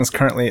is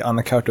currently on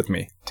the couch with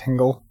me.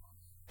 Tingle,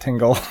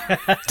 tingle,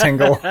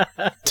 tingle,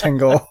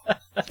 tingle,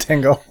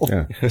 tingle.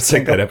 Yeah. It's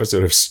like that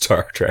episode of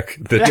Star Trek,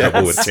 The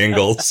Trouble with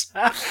Tingles.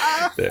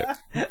 There.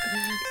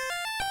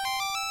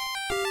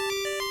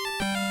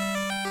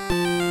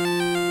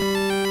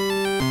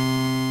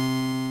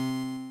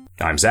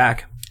 I'm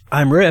Zach.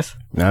 I'm Riff.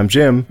 I'm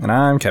Jim. And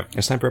I'm Kevin.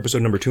 It's time for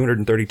episode number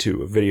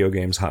 232 of Video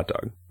Games Hot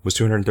Dog. Was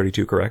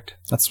 232 correct?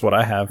 That's what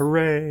I have.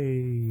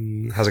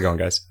 Hooray! How's it going,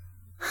 guys?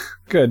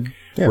 Good.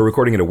 Yeah. We're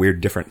recording at a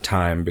weird different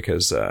time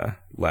because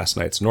last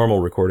night's normal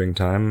recording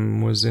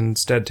time was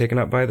instead taken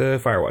up by the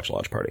Firewatch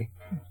launch party.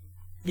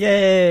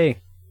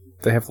 Yay!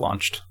 They have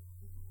launched.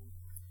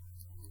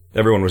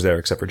 Everyone was there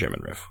except for Jim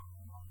and Riff.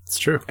 It's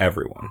true.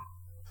 Everyone.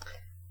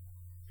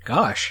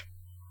 Gosh.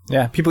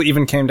 Yeah, people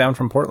even came down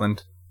from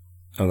Portland.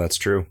 Oh, that's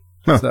true.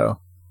 Huh.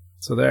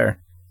 So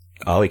there.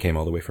 Ollie came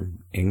all the way from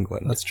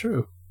England. That's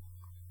true.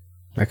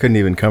 I couldn't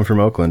even come from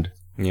Oakland.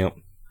 Yep.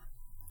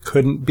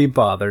 Couldn't be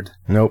bothered.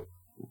 Nope.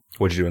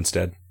 What'd you do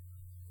instead?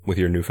 With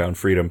your newfound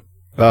freedom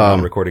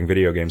of recording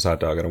Video Games Hot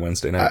Dog on a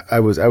Wednesday night.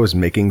 I was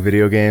making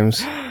video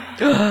games.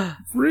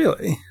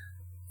 Really?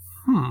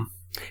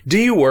 Do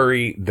you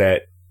worry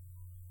that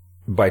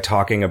by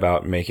talking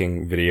about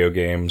making video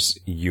games,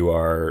 you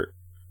are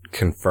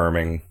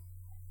confirming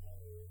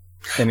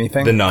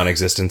Anything? the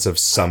non-existence of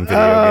some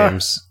video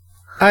games?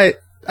 I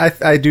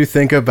do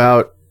think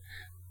about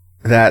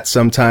that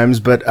sometimes,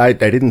 but I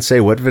didn't say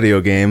what video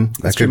game.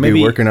 That's I could true.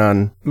 be working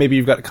on. Maybe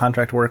you've got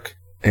contract work.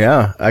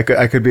 Yeah, I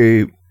could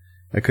be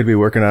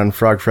working on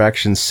Frog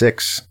Fraction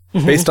 6.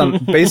 Based on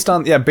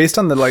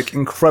the like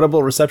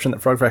incredible reception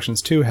that Frog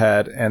Fractions 2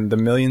 had and the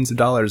millions of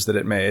dollars that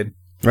it made.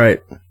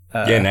 Right.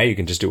 Yeah, now you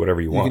can just do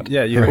whatever you want.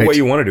 Yeah, you But what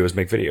you want to do is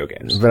make video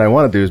games. What I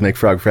want to do is make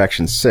Frog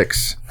Fraction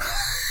 6.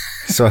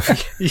 So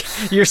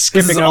You're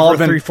skipping all over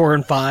been- 3, 4,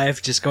 and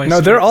 5. Just going. No,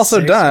 straight they're to also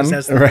 6, done. 'cause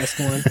That's the Right. best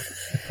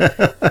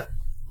one.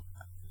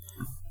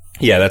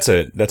 Yeah, that's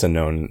a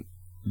known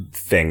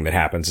thing that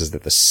happens, is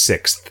that the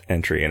sixth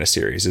entry in a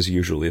series is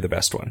usually the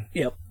best one.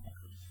 Yep.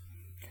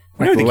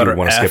 I Like don't the think you letter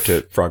want to F.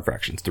 skip to Frog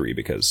Fractions 3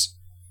 because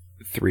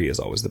 3 is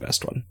always the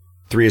best one.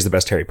 3 is the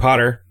best Harry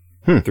Potter.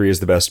 3 is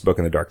the best Book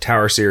in the Dark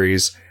Tower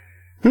series.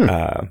 3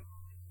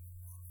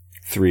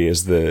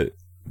 is the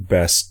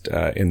best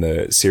in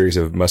the series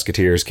of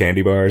Musketeers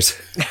candy bars.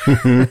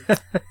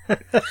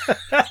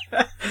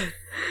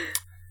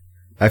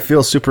 I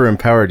feel super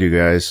empowered, you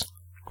guys.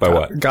 By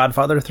what?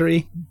 Godfather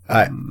 3?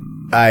 I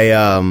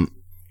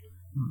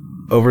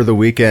over the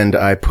weekend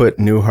I put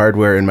new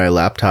hardware in my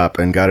laptop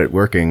and got it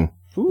working.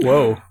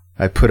 Whoa.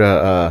 I put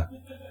I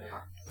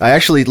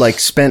actually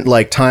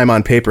spent time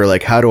on paper,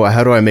 how do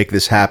I make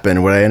this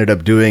happen? What I ended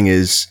up doing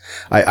is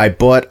I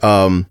bought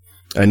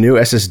a new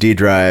SSD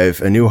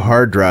drive, a new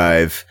hard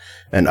drive,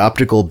 an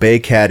optical bay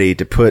caddy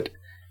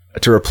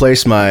to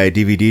replace my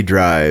DVD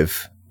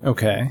drive.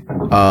 Okay.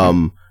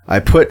 I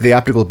put the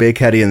optical bay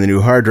caddy and the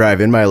new hard drive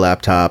in my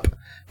laptop,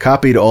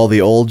 copied all the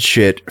old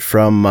shit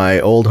from my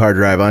old hard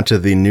drive onto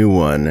the new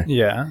one,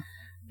 Yeah.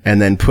 and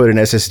then put an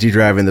SSD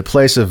drive in the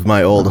place of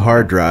my old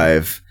hard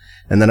drive,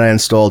 and then I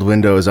installed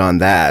Windows on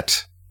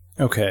that.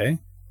 Okay.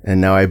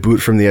 And now I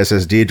boot from the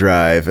SSD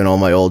drive, and all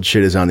my old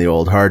shit is on the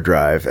old hard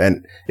drive.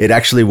 And it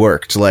actually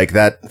worked.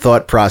 That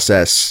thought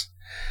process,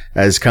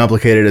 as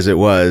complicated as it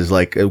was,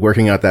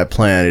 working out that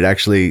plan, it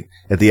actually,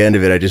 at the end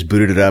of it, I just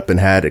booted it up and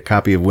had a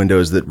copy of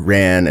Windows that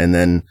ran, and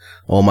then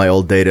all my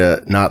old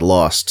data not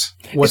lost.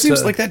 It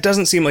seems like that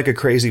doesn't seem like a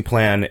crazy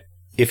plan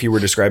if you were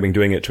describing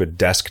doing it to a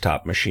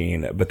desktop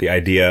machine, but the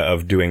idea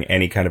of doing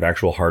any kind of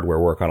actual hardware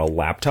work on a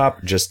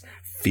laptop just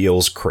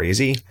feels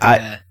crazy.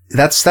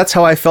 That's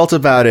how I felt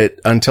about it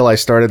until I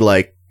started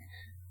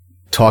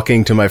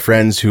talking to my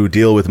friends who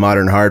deal with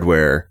modern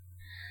hardware,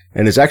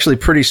 and it's actually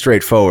pretty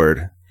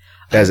straightforward,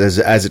 as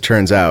it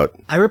turns out.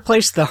 I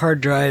replaced the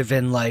hard drive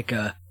in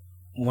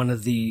one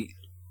of the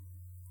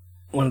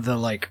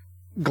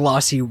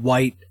glossy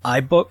white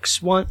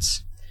iBooks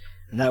once,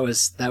 and that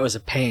was a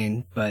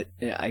pain, but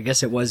I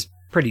guess it was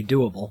pretty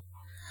doable.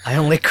 I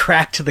only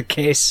cracked the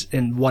case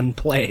in one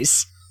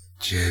place.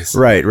 Jeez.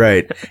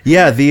 Right.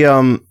 Yeah,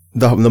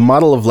 the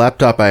model of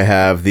laptop I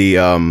have, the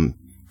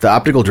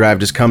optical drive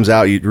just comes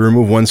out, you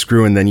remove one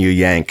screw and then you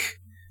yank,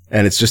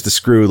 and it's just a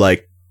screw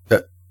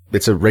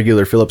it's a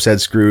regular Phillips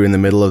head screw in the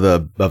middle of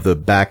the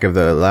back of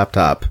the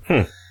laptop.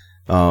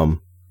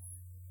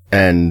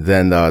 And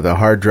then the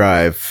hard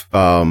drive,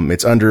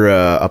 it's under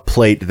a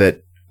plate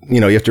that, you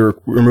have to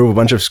remove a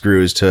bunch of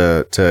screws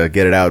to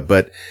get it out,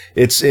 but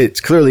it's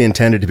clearly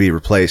intended to be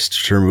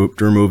replaced,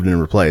 removed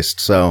and replaced.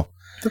 So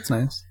That's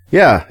nice.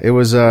 yeah, it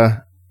was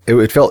it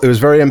was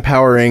very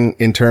empowering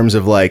in terms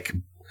of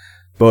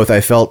both I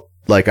felt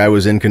like I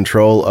was in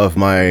control of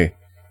my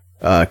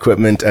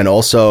equipment, and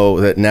also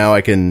that now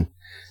I can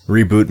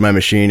reboot my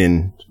machine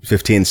in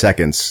 15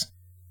 seconds.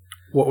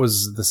 What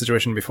was the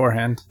situation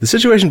beforehand? The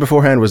situation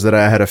beforehand was that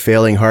I had a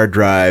failing hard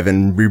drive,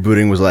 and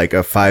rebooting was a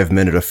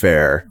 5-minute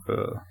affair.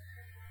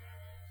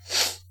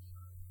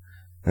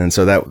 And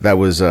so that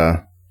was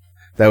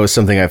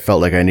something I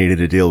felt like I needed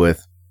to deal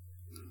with.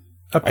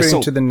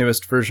 upgrading to the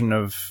newest version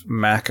of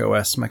Mac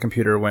OS, my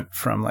computer went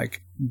from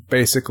like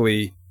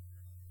basically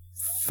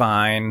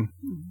fine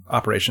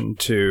operation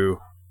to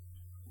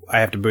I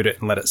have to boot it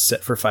and let it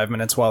sit for 5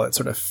 minutes while it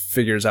sort of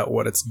figures out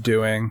what it's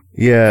doing.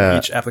 Yeah.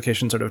 Each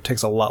application sort of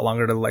takes a lot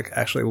longer to like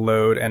actually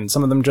load, and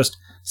some of them just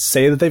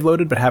say that they've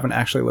loaded but haven't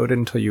actually loaded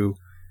until you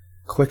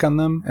click on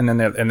them, and then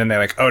they're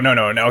like, oh no,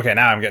 okay,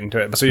 now I'm getting to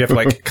it. So you have to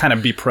like kind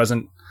of be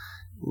present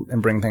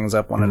and bring things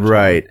up one at a time.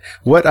 Right.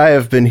 What I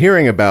have been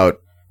hearing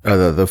about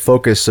the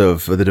focus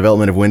of the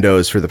development of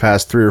Windows for the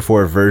past 3 or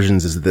 4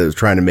 versions is that they're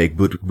trying to make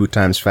boot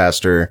times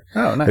faster.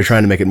 Oh, nice. They're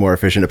trying to make it more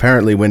efficient.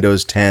 Apparently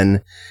Windows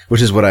 10,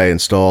 which is what I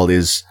installed,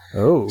 is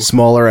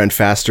smaller and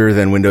faster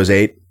than Windows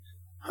 8.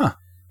 Huh.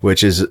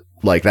 Which is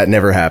like, that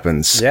never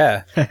happens.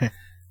 Yeah.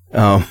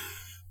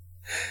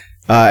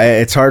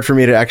 It's hard for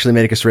me to actually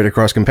make a straight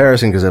across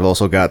comparison because I've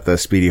also got the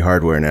speedy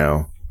hardware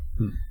now.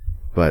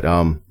 But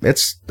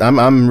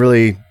I'm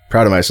really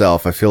proud of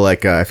myself. I feel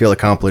like I feel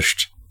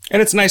accomplished. And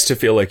it's nice to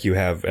feel like you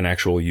have an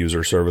actual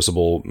user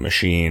serviceable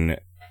machine,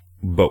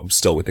 but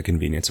still with the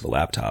convenience of a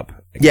laptop.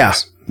 Yeah.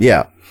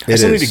 I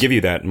still need to give you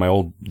that in my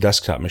old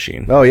desktop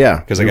machine. Oh, yeah.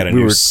 Because I got a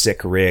new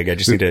sick rig. I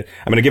just need to,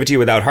 I'm going to give it to you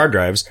without hard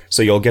drives,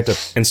 so you'll get to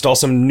install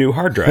some new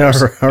hard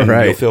drives. All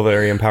right. You'll feel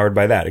very empowered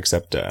by that,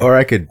 except... or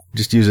I could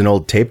just use an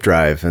old tape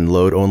drive and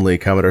load only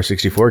Commodore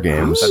 64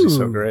 games. That'd be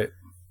so great.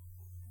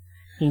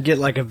 You can get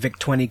like a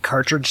VIC-20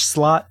 cartridge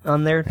slot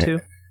on there,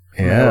 too.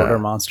 Yeah. Order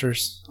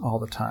monsters all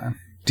the time.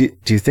 Do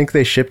you think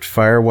they shipped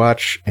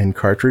Firewatch in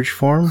cartridge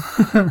form?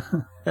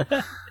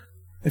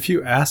 If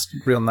you asked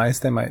real nice,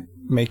 they might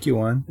make you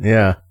one.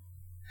 Yeah.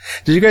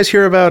 Did you guys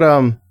hear about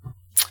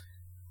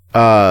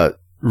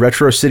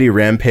Retro City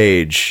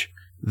Rampage?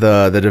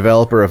 The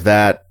developer of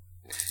that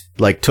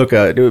like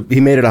he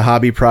made it a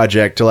hobby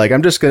project to like,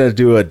 I'm just gonna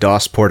do a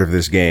DOS port of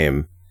this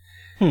game.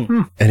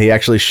 And he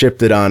actually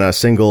shipped it on a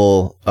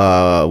single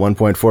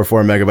 1.44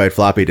 megabyte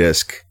floppy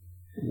disk.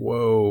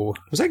 Whoa.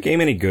 Was that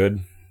game any good?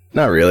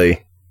 Not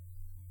really.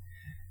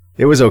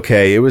 It was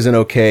okay. It was an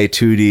okay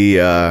 2D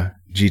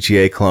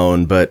GTA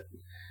clone, but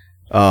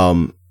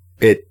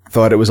it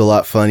thought it was a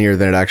lot funnier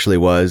than it actually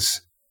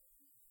was.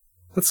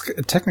 That's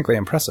technically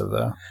impressive,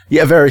 though.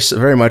 Yeah, very,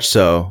 very much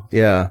so.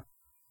 Yeah.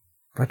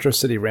 Retro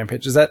City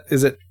Rampage. Is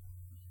it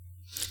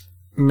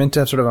meant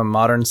to have sort of a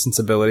modern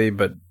sensibility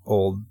but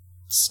old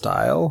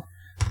style?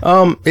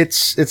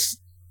 It's.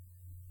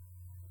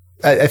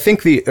 I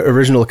think the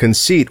original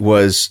conceit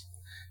was.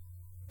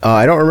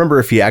 I don't remember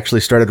if he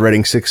actually started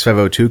writing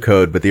 6502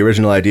 code, but the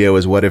original idea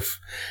was, what if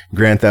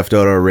Grand Theft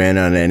Auto ran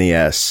on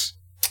NES?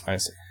 I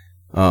see.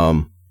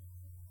 And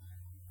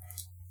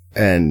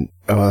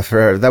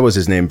that was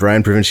his name,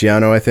 Brian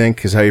Provinciano, I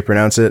think, is how you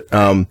pronounce it.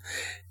 I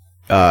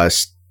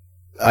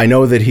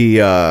know that he,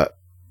 the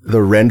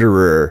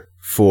renderer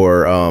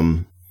for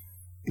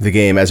the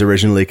game as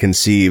originally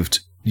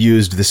conceived,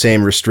 used the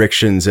same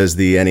restrictions as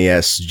the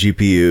NES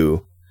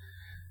GPU,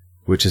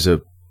 which is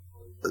a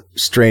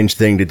strange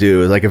thing to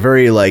do. Like a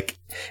very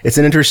it's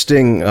an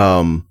interesting.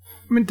 I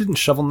mean, didn't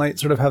Shovel Knight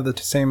sort of have the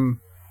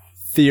same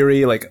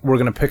theory? Like, we're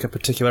going to pick a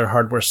particular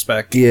hardware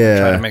spec, and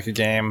try to make a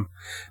game.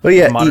 Well,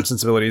 yeah, with modern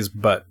sensibilities,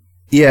 but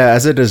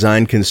as a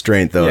design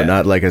constraint though,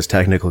 not like as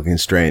technical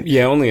constraint.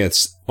 Yeah, only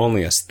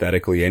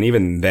aesthetically, and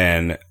even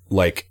then,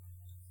 like,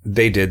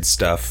 they did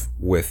stuff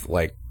with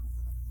like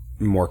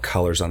more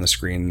colors on the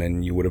screen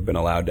than you would have been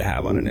allowed to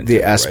have on an Nintendo.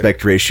 The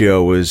aspect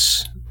ratio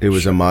was. It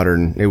was a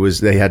modern.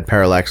 They had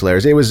parallax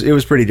layers. It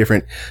was pretty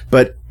different,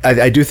 but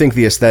I do think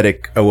the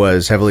aesthetic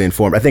was heavily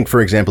informed. I think,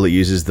 for example, it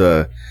uses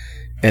the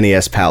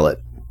NES palette,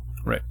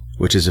 right,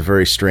 which is a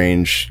very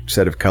strange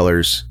set of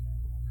colors.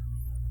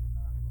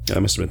 I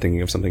must have been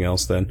thinking of something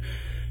else then.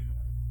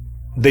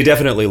 They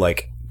definitely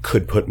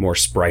could put more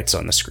sprites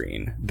on the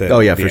screen.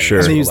 For sure.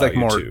 And they use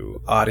more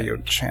audio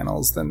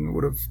channels than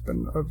would have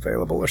been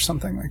available or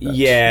something like that.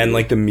 Yeah, and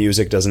the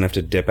music doesn't have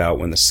to dip out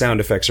when the sound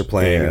effects are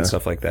playing and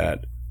stuff like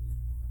that.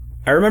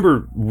 I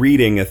remember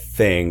reading a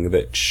thing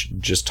that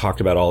just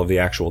talked about all of the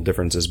actual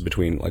differences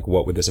between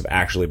what would this have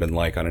actually been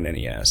like on an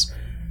NES.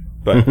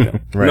 But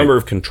right. Number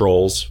of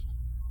controls,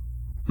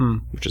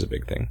 which is a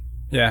big thing.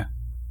 Yeah.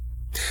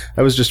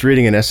 I was just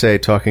reading an essay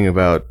talking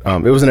about,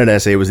 it wasn't an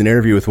essay, it was an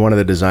interview with one of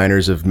the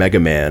designers of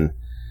Mega Man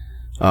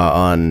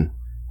on,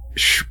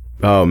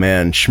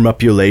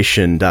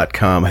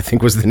 shmupulation.com, I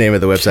think was the name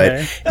of the website.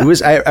 Okay. It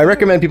was, I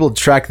recommend people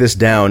track this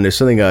down. There's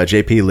something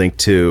JP linked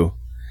to.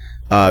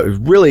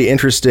 Really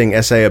interesting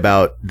essay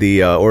about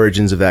the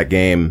origins of that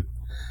game.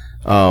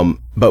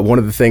 But one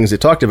of the things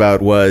it talked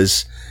about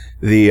was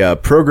the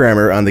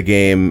programmer on the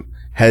game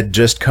had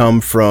just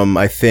come from,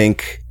 I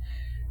think,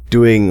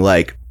 doing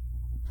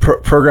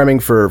programming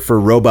for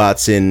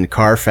robots in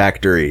car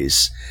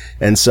factories.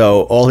 And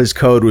so all his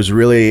code was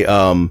really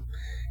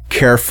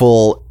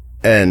careful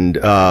and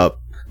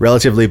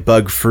relatively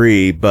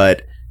bug-free,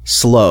 but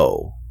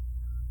slow.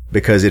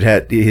 Because it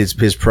had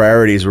his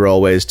priorities were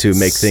always to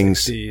make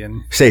things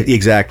safe.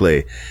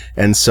 Exactly.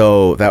 And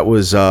so that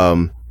was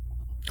one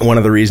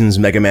of the reasons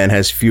Mega Man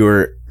has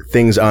fewer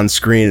things on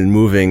screen and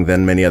moving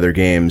than many other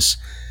games.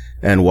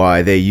 and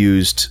why they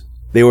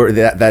were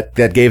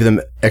that gave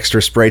them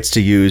extra sprites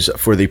to use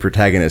for the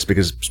protagonist,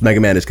 because Mega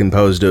Man is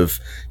composed of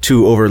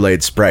 2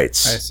 overlaid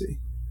sprites. I see.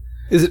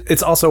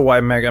 It's also why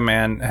Mega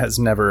Man has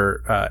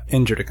never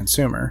injured a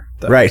consumer.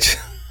 Though. Right.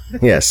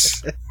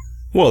 Yes.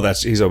 Well,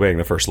 he's obeying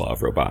the first law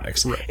of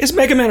robotics. Right. Is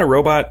Mega Man a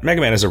robot? Mega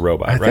Man is a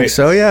robot, right? I think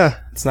so, yeah.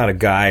 It's not a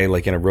guy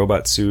like in a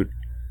robot suit.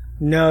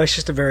 No, it's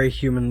just a very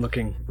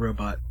human-looking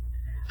robot.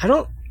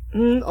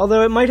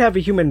 Although it might have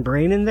a human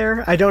brain in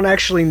there, I don't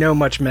actually know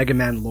much Mega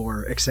Man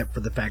lore except for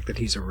the fact that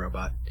he's a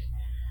robot.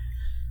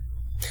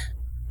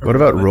 What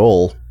about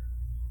Roll?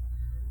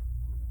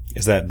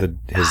 Is that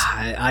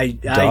his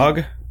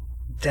dog?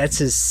 That's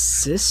his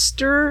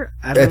sister?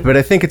 But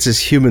I think it's his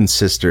human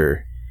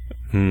sister.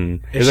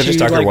 Is that just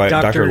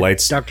Dr.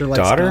 Light's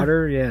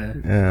daughter? Yeah.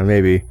 Yeah,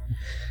 maybe.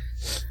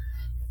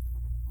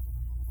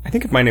 I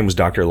think if my name was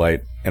Dr.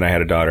 Light and I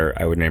had a daughter,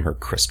 I would name her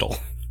Crystal.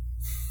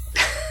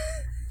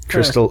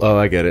 Crystal? Oh,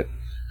 I get it.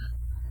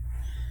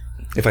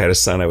 If I had a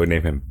son, I would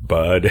name him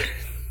Bud.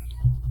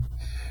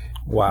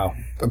 Wow.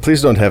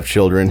 Please don't have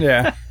children.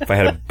 Yeah. If I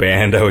had a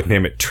band, I would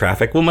name it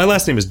Traffic. Well, my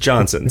last name is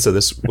Johnson, so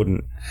this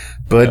wouldn't...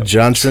 Bud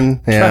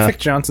Johnson? Yeah. Traffic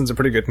Johnson's a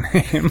pretty good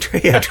name.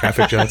 Yeah,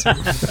 Traffic Johnson.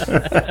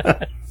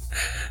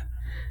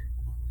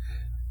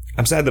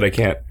 I'm sad that I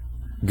can't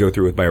go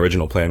through with my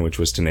original plan, which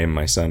was to name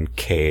my son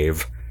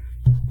Cave.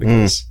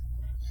 Because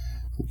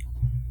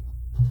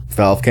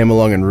Valve came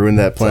along and ruined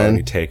that it's already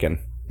plan. taken.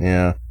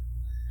 Yeah.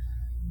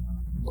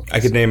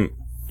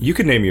 You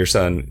could name your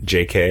son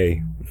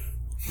J.K.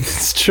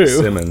 It's true.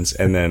 Simmons,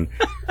 and then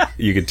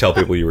you could tell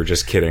people you were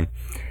just kidding.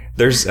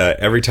 There's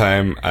every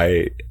time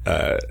I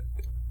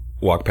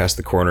walk past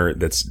the corner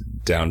that's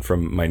down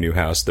from my new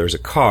house, there's a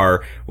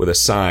car with a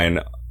sign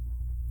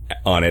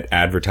on it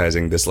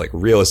advertising this like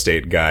real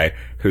estate guy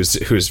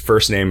whose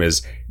first name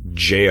is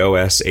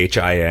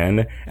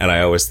Joshin, and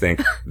I always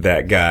think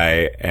that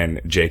guy and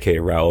J.K.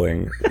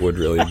 Rowling would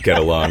really get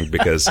along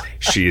because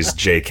she's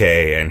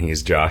J.K. and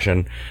he's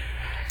Joshin.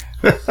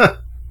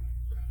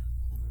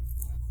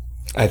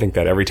 I think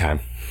that every time.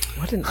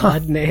 What an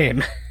odd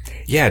name.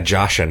 Yeah,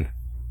 Joshin.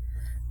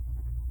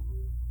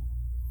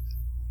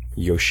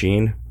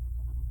 Yoshin.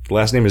 The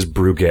last name is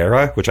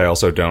Bruguera, which I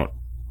also don't...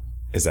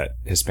 Is that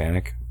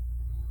Hispanic?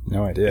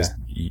 No idea.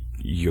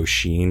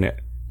 Yoshin.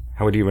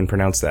 How would you even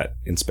pronounce that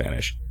in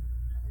Spanish?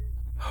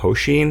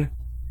 Hoshin?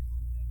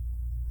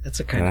 That's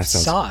a kind of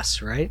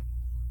sauce, right?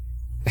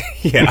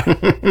 Yeah.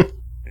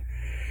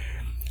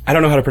 I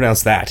don't know how to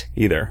pronounce that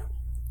either.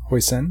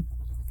 Hoisin?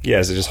 Yeah,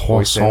 is it just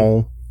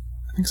Hoisin?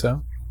 I think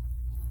so.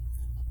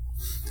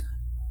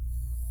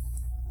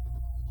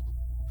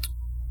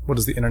 What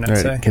does the internet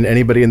say? Can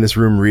anybody in this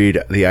room read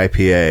the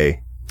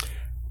IPA?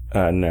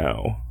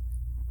 No.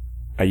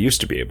 I used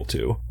to be able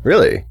to.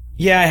 Really?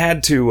 Yeah, I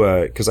had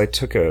to, because I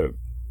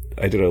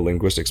did a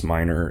linguistics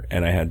minor,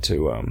 and I had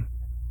to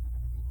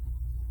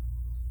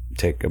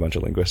take a bunch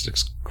of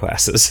linguistics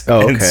classes.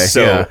 Oh, okay. And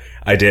so yeah.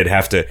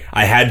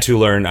 I had to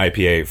learn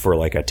IPA for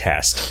like a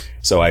test.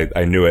 So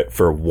I knew it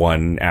for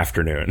one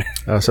afternoon.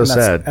 Oh, so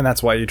sad. And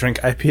that's why you drink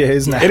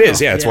IPAs now. It is,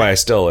 yeah. That's why I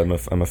still am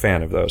a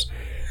fan of those.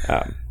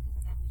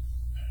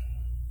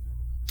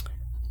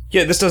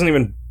 Yeah, this isn't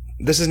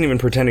even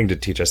pretending to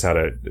teach us how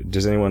to...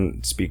 Does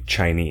anyone speak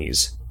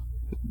Chinese?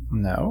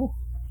 No.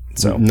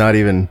 So not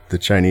even the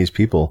Chinese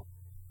people.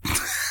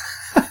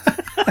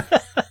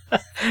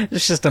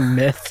 It's just a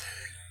myth.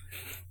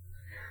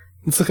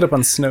 Let's look it up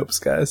on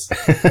Snopes, guys.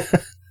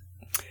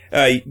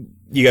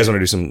 You guys want to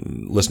do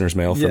some listeners'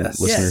 mail from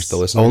listeners to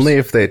listeners? Only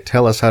if they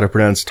tell us how to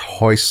pronounce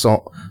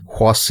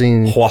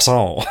Hoisin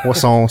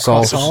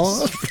sauce.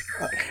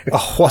 A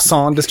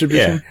Hoisin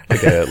distribution?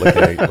 Yeah,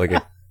 like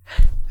a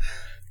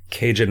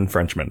Cajun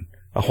Frenchman.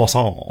 A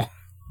Hoisin.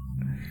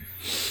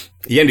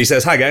 Yendi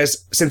says, "Hi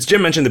guys, since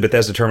Jim mentioned the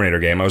Bethesda Terminator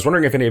game, I was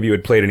wondering if any of you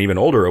had played an even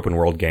older open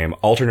world game,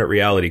 Alternate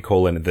Reality: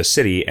 The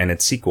City, and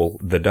its sequel,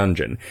 The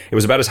Dungeon. It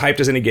was about as hyped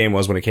as any game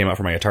was when it came out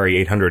for my Atari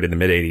 800 in the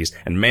mid-80s,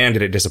 and man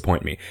did it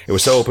disappoint me. It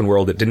was so open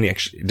world it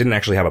didn't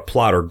actually have a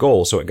plot or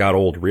goal, so it got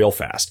old real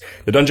fast.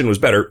 The Dungeon was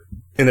better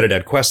in that it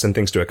had quests and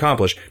things to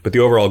accomplish, but the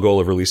overall goal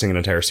of releasing an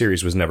entire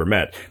series was never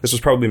met. This was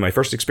probably my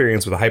first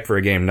experience with a hype for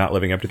a game not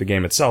living up to the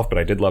game itself, but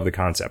I did love the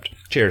concept.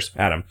 Cheers,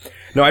 Adam."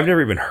 No, I've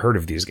never even heard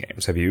of these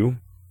games. Have you?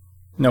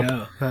 Nope.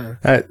 No.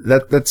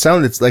 That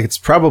sounds like it's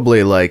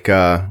probably like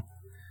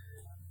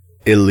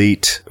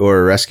Elite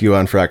or Rescue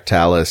on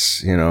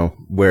Fractalis,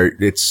 where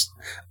it's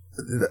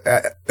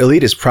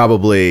Elite is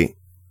probably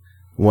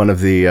one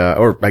of the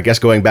or I guess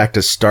going back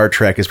to Star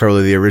Trek is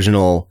probably the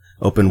original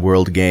open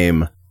world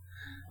game.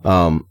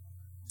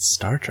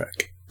 Star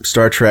Trek,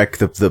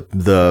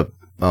 the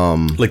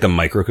Like the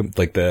micro,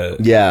 like the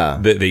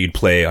that you'd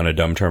play on a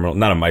dumb terminal,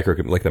 not a micro,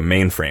 like the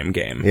mainframe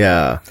game.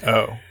 Yeah.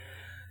 Oh.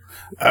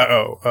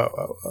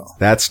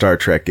 That Star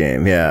Trek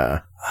game,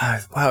 yeah.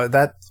 Wow,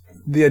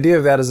 the idea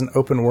of that as an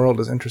open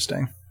world is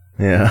interesting.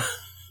 Yeah.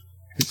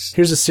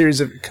 Here's a series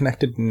of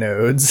connected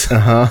nodes.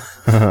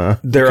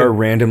 There are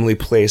randomly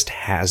placed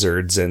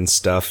hazards and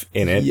stuff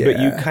in it, but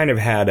you kind of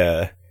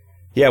had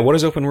Yeah, what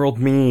does open world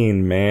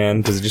mean,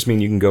 man? Does it just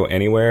mean you can go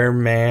anywhere,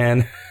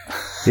 man?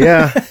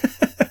 Yeah.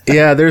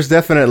 Yeah, there's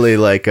definitely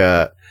like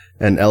an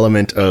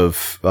element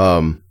of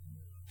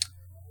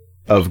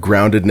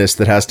groundedness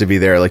that has to be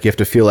there. Like you have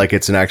to feel like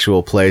it's an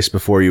actual place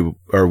before you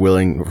are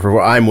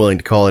I'm willing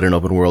to call it an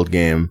open world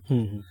game.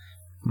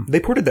 They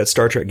ported that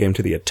Star Trek game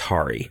to the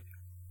Atari.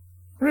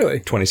 Really?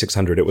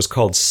 2600. It was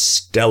called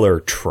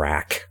Stellar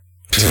Track.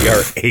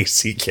 Track.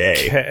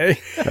 Okay.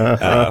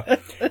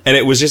 And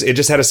it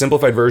just had a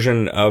simplified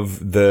version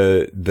of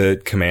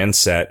the command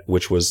set,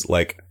 which was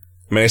like,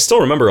 I mean, I still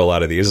remember a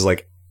lot of these,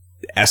 like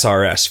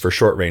SRS for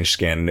short range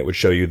scan, and it would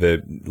show you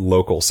the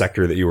local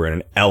sector that you were in.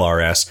 An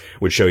LRS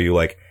would show you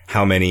like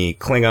how many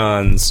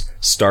Klingons,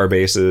 star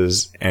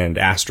bases, and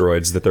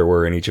asteroids that there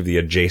were in each of the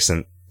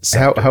adjacent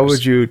sectors. How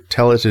would you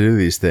tell it to do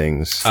these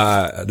things?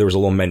 There was a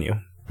little menu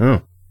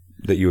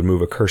that you would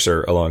move a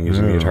cursor along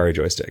using the Atari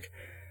joystick.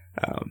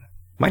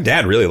 My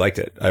dad really liked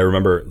it. I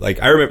remember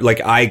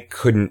I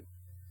couldn't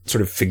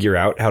sort of figure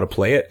out how to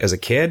play it as a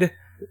kid.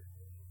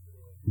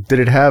 Did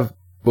it have,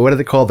 what do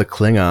they call the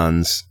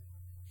Klingons?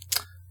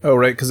 Oh,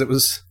 right, because it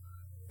was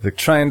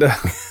trying to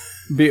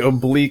be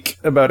oblique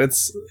about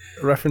its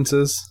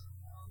references.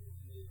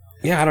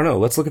 Yeah, I don't know.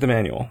 Let's look at the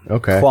manual.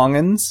 Okay.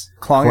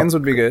 Klongons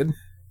would be good.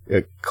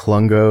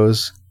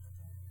 Klungos.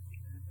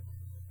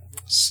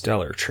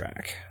 Stellar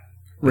Track.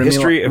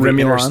 History of the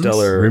Rimulons.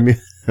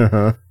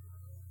 interstellar.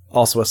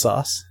 Also a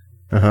sauce.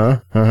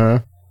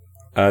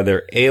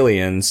 They're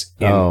aliens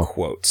in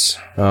quotes.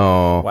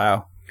 Oh.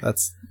 Wow.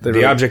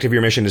 The object of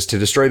your mission is to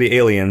destroy the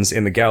aliens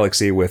in the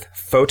galaxy with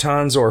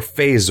photons or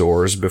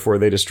phasors before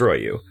they destroy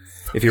you.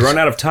 If you run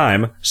out of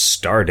time,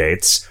 star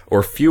dates,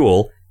 or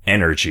fuel,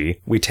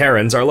 energy, we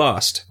Terrans are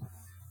lost.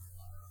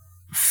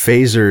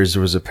 Phasers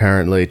was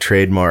apparently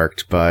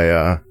trademarked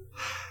by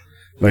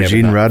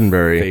Gene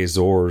Roddenberry.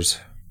 Phasors.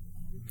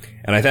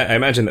 And I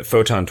imagine that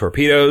photon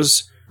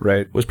torpedoes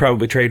was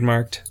probably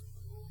trademarked.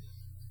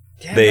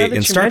 Yeah, now that in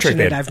you Star Trek,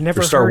 mention it, I've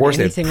never Star heard Wars,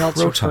 anything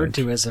else proton. referred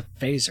to as a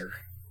phaser.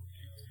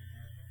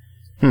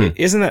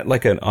 Isn't that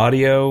like an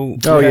audio?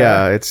 Oh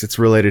yeah, it's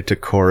related to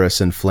chorus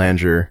and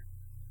flanger.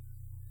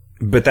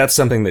 But that's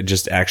something that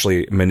just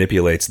actually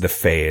manipulates the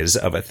phase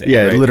of a thing.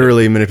 Yeah, right? it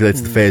literally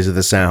manipulates the phase of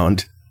the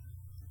sound.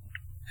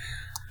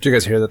 Did you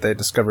guys hear that they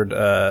discovered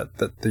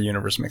that the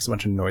universe makes a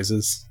bunch of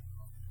noises?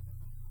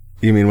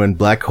 You mean when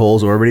black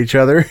holes orbit each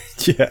other?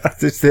 Yeah.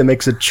 It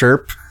makes a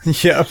chirp?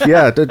 Yeah.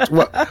 Yeah.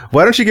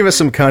 Why don't you give us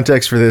some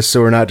context for this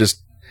so we're not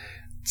just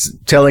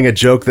telling a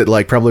joke that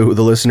like probably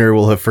the listener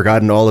will have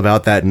forgotten all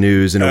about that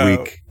news in a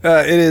week?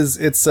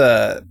 It's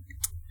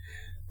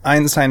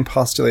Einstein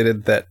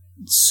postulated that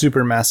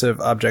supermassive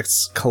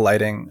objects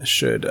colliding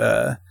should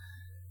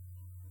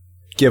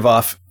give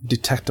off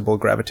detectable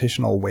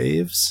gravitational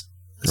waves,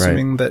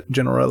 assuming that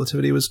general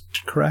relativity was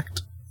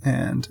correct.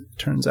 And it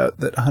turns out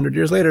that 100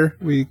 years later,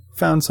 we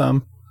found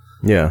some.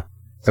 Yeah.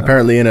 So.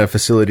 Apparently in a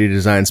facility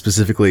designed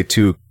specifically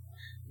to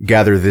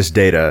gather this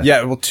data.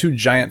 Yeah, well, 2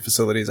 giant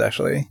facilities,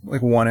 actually.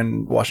 Like one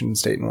in Washington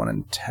State and one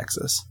in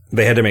Texas.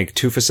 They had to make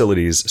 2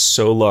 facilities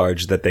so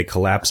large that they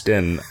collapsed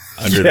in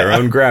under their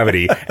own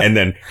gravity and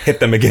then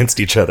hit them against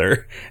each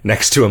other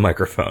next to a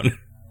microphone.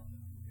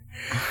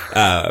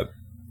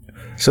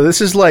 So this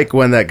is like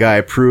when that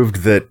guy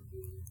proved that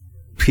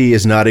P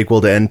is not equal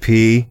to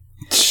NP.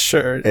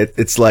 Sure.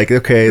 It's like,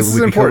 okay,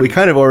 we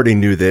kind of already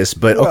knew this,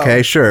 but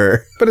okay,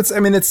 sure. But it's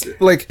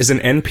like... Is an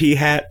NP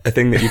hat a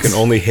thing that you can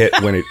only hit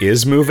when it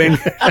is moving?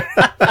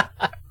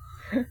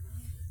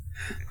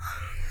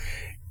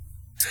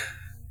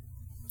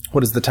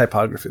 What is the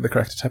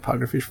correct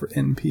typography for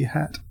NP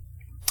hat?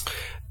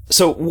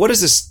 So what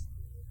is this?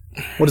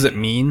 What does it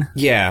mean?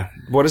 Yeah.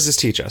 What does this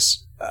teach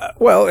us?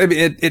 Well,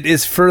 it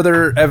is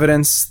further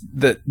evidence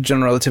that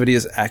general relativity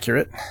is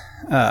accurate.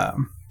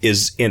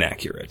 Is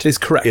inaccurate. Is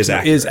correct. Is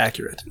accurate. Is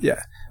accurate,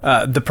 yeah.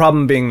 The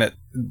problem being that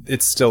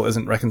it still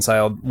isn't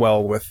reconciled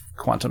well with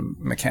quantum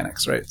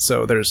mechanics, right?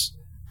 So there's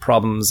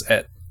problems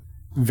at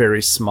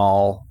very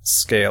small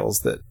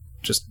scales that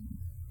just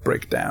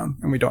break down,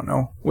 and we don't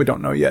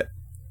know yet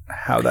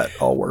how that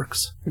all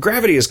works.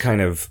 Gravity is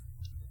kind of...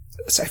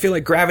 I feel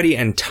like gravity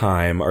and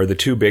time are the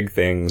 2 big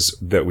things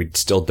that we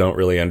still don't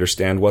really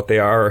understand what they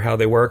are or how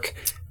they work.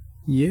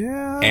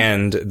 Yeah.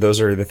 And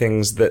those are the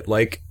things that,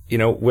 like, you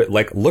know,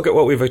 look at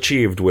what we've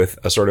achieved with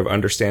a sort of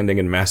understanding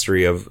and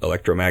mastery of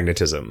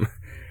electromagnetism,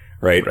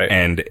 right?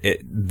 And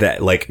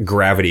that, like,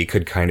 gravity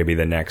could kind of be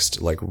the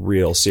next, like,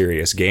 real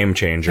serious game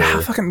changer.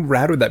 How fucking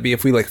rad would that be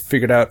if we, like,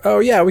 figured out, oh,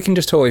 yeah, we can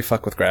just totally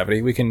fuck with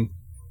gravity. We can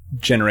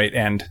generate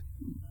and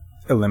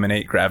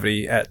eliminate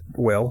gravity at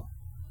will.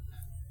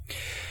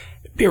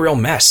 It'd be a real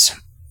mess.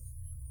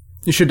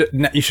 You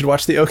should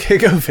watch the OK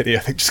Go video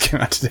that just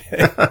came out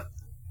today.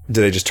 Do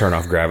they just turn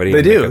off gravity?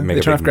 They do. They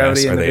turn off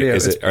gravity in the video.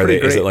 Is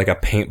it like a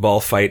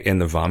paintball fight in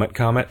the Vomit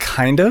Comet?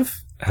 Kind of.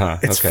 Huh,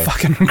 it's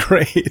fucking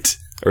great.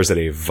 Or is it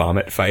a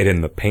vomit fight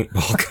in the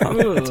paintball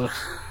comet?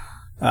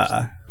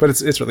 But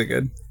it's really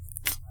good.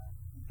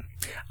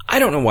 I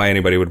don't know why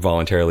anybody would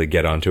voluntarily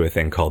get onto a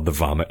thing called the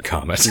Vomit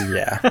Comet.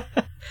 Yeah.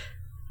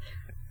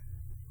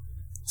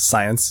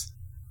 science,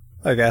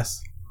 I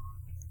guess.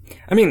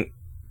 I mean,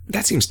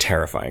 that seems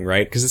terrifying,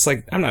 right? Because it's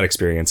like, I'm not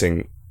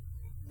experiencing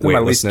My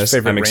least weightlessness.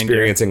 favorite I'm reindeer.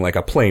 experiencing like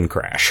a plane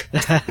crash.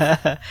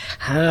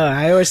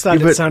 I always thought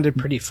Yeah, it but- sounded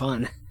pretty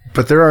fun.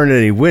 But there aren't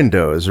any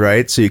windows,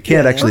 right? So you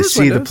can't Yeah, actually there's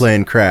see the windows.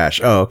 plane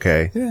crash. Oh,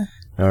 okay. Yeah.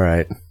 All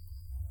right.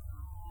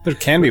 There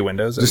can be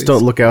windows. at Just least.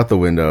 don't look out the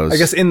windows. I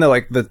guess in the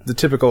like the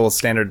typical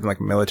standard like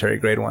military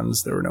grade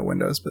ones, there were no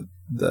windows, but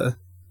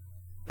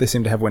they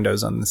seem to have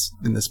windows on this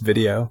in this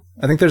video.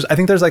 I think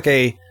there's like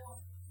a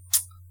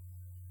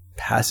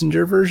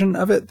passenger version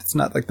of it. It's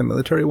not like the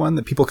military one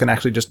that people can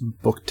actually just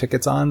book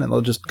tickets on, and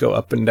they'll just go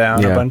up and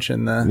down Yeah. a bunch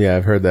in the Yeah,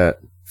 I've heard that.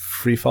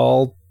 free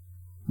fall,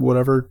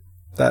 however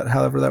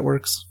that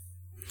works.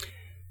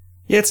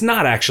 Yeah, it's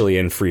not actually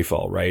in free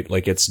fall, right?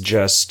 Like it's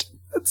just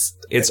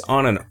it's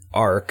on an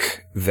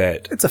arc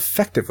that It's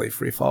effectively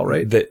free fall,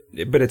 right? but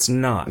it's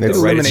not. It's,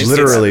 though, right? eliminates it's It's-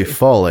 literally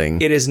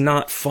falling. It is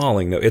not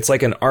falling though. It's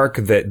like an arc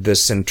that the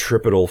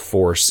centripetal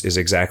force is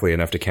exactly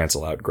enough to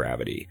cancel out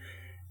gravity.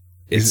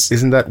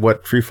 Isn't that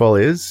what free fall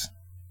is?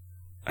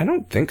 I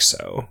don't think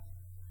so.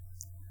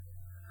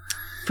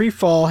 Free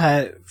fall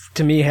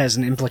to me has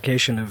an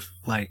implication of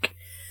like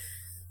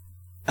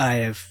I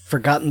have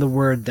forgotten the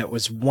word that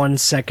was 1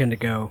 second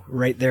ago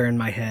right there in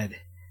my head.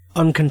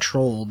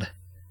 Uncontrolled.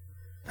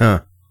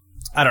 Huh.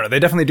 I don't know. They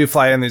definitely do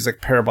fly in these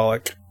like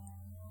parabolic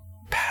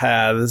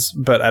paths,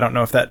 but I don't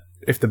know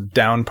if the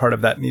down part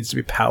of that needs to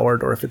be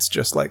powered or if it's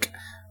just like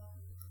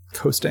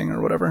coasting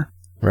or whatever.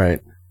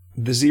 Right.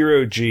 The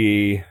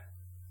 0G,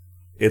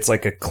 it's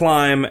like a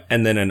climb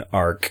and then an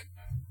arc.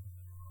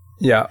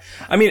 Yeah.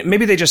 I mean,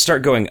 maybe they just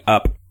start going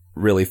up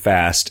really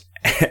fast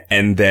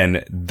and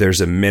then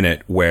there's a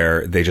minute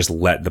where they just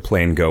let the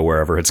plane go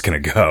wherever it's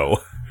going to go.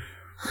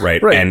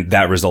 Right? Right. And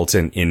that results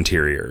in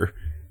interior.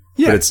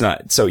 Yeah. But it's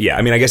not. So yeah,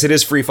 I mean, I guess it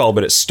is free fall,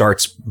 but it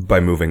starts by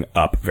moving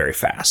up very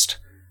fast.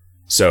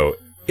 So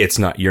it's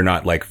not, you're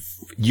not like,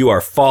 you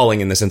are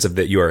falling in the sense of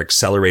that you are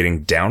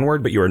accelerating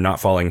downward, but you are not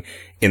falling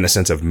in the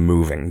sense of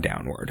moving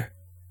downward.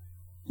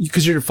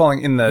 Because you're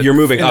falling in the... You're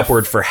moving in the-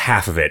 upward for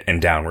half of it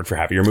and downward for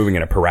half. You're moving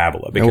in a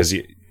parabola because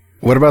you,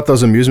 What about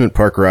those amusement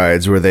park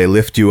rides where they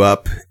lift you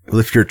up,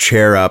 lift your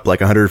chair up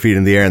like 100 feet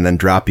in the air and then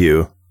drop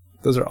you?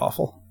 Those are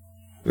awful.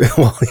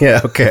 Well,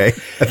 yeah, okay.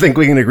 I think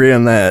we can agree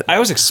on that. I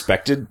always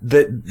expected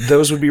that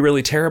those would be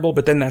really terrible,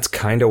 but then that's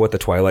kind of what the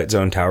Twilight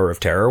Zone Tower of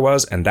Terror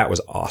was, and that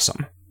was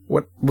awesome.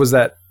 What was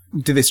that?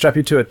 Did they strap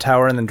you to a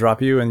tower and then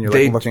drop you and you're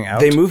like looking out?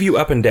 They move you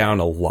up and down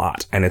a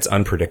lot, and it's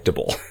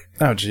unpredictable.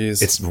 Oh,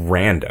 jeez. It's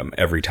random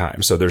every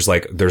time. So there's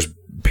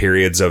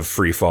periods of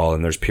free fall,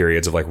 and there's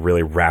periods of like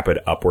really rapid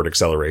upward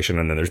acceleration,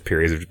 and then there's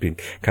periods of being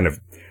kind of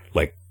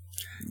like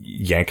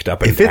yanked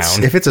up and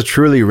down. If it's a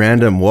truly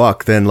random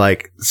walk, then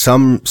like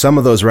some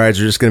of those rides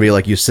are just going to be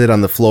like you sit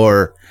on the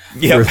floor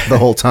Yep. for the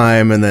whole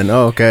time and then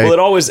Well, it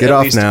always get at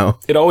off least, now.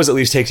 It always at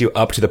least takes you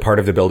up to the part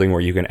of the building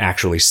where you can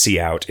actually see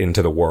out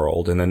into the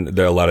world, and then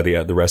a lot of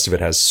the rest of it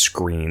has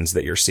screens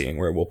that you're seeing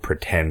where it will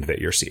pretend that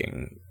you're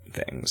seeing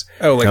things.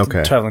 oh, like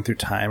Okay. traveling through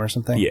time or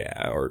something?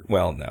 Yeah, or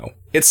well, no.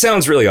 It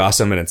sounds really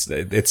awesome, and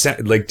it's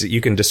like you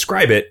can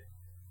describe it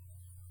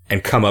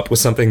and come up with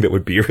something that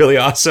would be really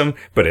awesome,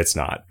 but it's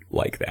not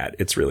like that.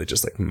 It's really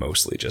just like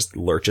mostly just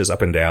lurches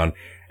up and down,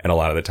 and a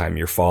lot of the time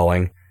you're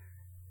falling.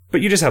 But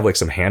you just have like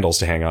some handles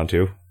to hang on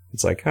to.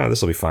 It's like, oh,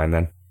 this will be fine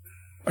then.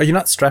 Are you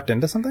not strapped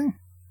into something?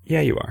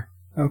 Yeah, you are.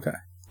 Okay.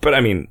 But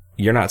I mean,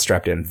 you're not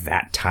strapped in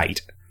that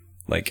tight.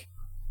 Like,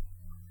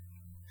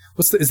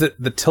 Is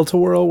it the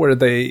tilt-a-whirl where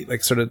they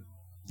like sort of,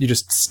 you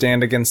just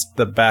stand against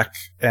the back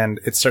and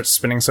it starts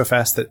spinning so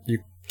fast that you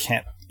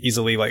can't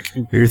easily like...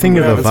 You're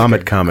thinking Yeah, of a it's like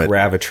vomit a comet.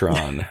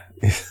 Gravitron.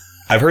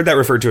 I've heard that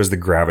referred to as the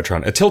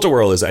Gravitron. A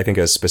tilt-a-whirl is, I think,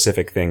 a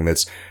specific thing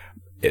that's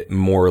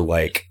more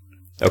like...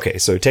 Okay,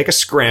 so take a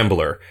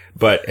scrambler,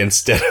 but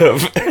instead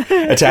of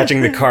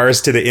attaching the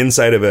cars to the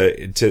inside of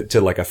to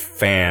like a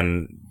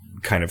fan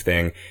kind of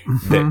thing,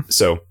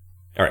 all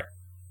right,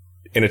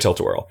 in a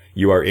tilt-a-whirl,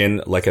 you are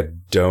in like a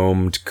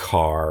domed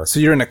car So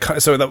you're in a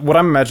car. So what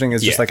I'm imagining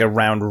is just Yeah. like a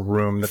round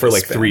room that for they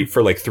like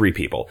spin. three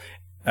people.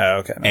 Oh,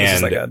 okay. No, this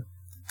is And like a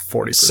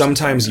 40%.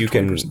 Sometimes you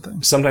can, 20%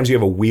 thing. sometimes you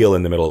have a wheel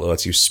in the middle that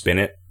lets you spin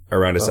it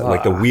around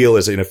like the wheel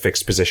is in a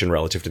fixed position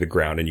relative to the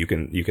ground, and you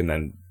can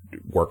then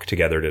work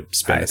together to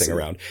spin the thing see.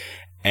 around.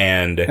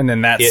 And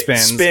then that it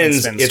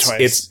spins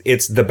twice.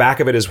 It's the back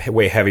of it is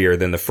way heavier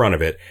than the front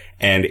of it,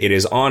 and it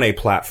is on a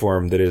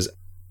platform that is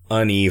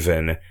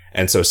uneven,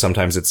 and so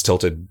sometimes it's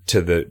tilted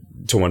to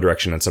one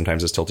direction, and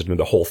sometimes it's tilted to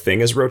the whole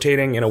thing is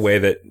rotating in a way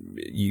that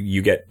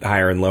you get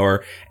higher and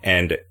lower,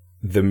 and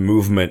the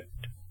movement,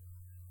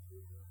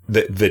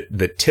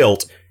 the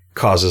tilt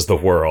causes the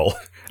whirl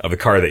of the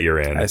car that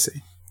you're in. I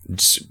see.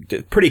 Just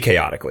pretty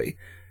chaotically.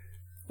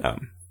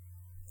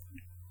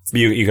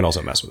 You can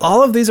also mess with it.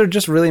 All of these are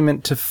just really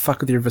meant to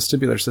fuck with your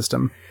vestibular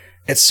system.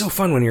 It's so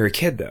fun when you're a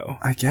kid, though.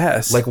 I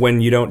guess. Like when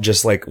you don't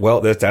just like,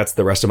 well, that's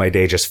the rest of my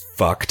day just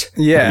fucked.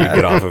 Yeah. You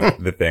get off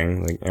of the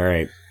thing. Like, all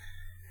right.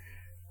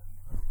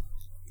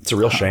 It's a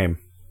real shame.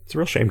 It's a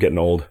real shame getting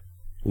old.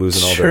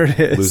 losing all Sure it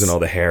is. losing all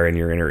the hair in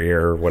your inner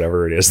ear or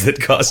whatever it is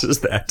that causes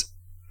that.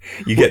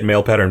 You get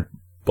male pattern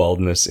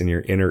baldness in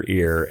your inner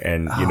ear,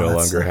 and you no that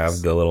longer sucks.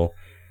 have the little,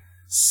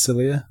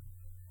 Cilia?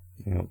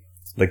 you know,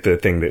 like the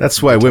thing that.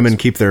 That's why women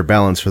keep their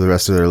balance for the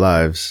rest of their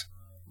lives.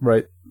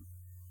 Right.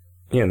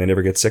 Yeah, and they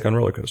never get sick on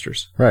roller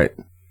coasters. Right.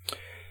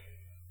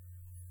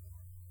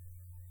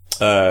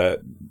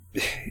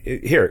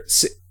 Here,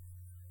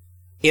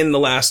 in the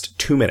last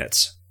 2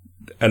 minutes,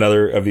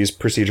 another of these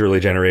procedurally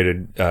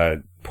generated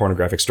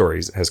pornographic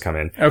stories has come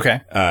in.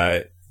 Okay.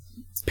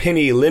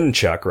 Penny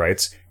Linchuk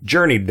writes,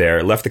 journeyed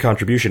there, left the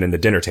contribution in the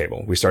dinner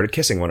table. We started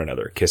kissing one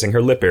another, kissing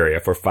her lip area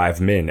for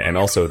 5 min, and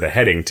also the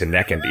heading to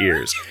neck and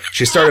ears.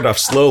 She started off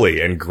slowly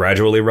and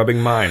gradually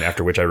rubbing mine,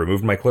 after which I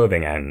removed my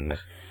clothing and...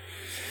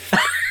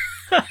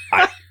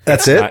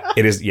 That's it?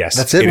 It is, yes.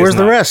 That's it? is Where's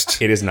the not-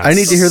 rest? It is not. I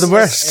need to hear the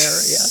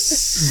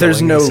rest.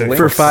 There's no Selling link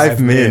For 5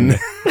 min.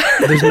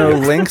 There's no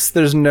links.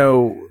 There's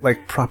no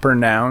like proper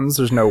nouns.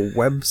 There's no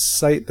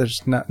website.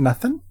 There's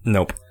nothing.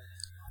 Nope.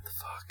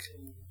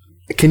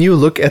 Can you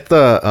look at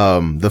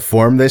the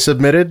form they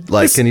submitted?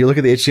 Like, can you look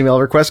at the HTML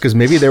request? Because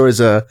maybe there was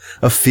a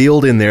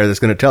field in there that's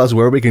going to tell us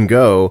where we can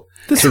go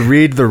to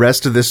read the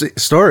rest of this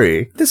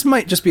story. This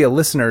might just be a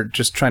listener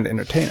just trying to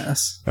entertain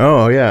us.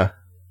 Oh, yeah.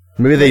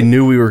 Maybe they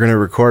knew we were going to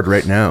record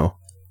right now.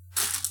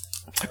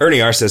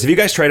 Ernie R says, have you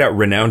guys tried out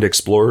Renowned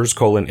Explorers,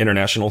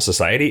 International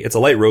Society? It's a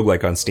light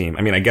roguelike on Steam.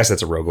 I mean, I guess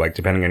it's a roguelike,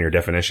 depending on your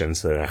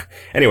definitions.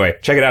 Anyway,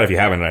 check it out if you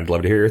haven't, and I'd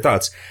love to hear your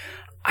thoughts.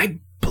 I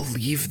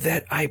believe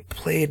that I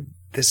played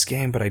this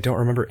game, but I don't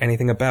remember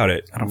anything about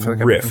it. I don't feel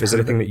like I've Riff, even is it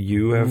heard anything that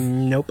you have?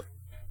 Nope.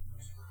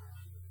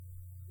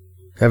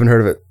 Haven't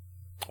heard of it.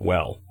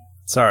 Well,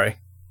 Sorry.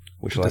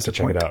 we shall have to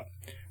check it out.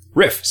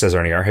 Riff, says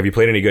Ernie R, have you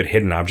played any good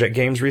hidden object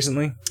games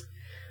recently?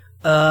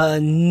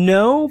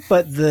 No,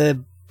 but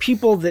the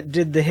people that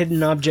did the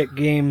hidden object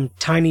game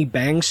Tiny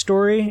Bang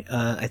Story,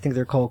 I think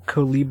they're called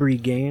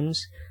Colibri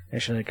Games.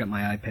 Actually, I got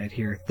my iPad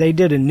here. They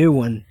did a new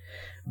one,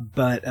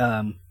 but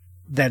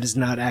that is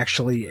not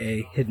actually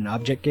a hidden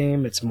object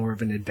game. It's more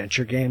of an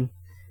adventure game.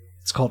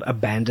 It's called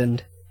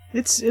Abandoned.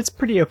 It's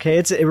pretty okay.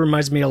 It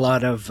reminds me a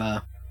lot of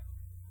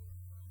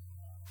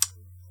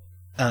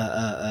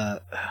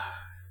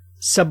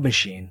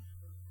Submachine.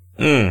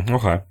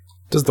 Okay.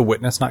 Does The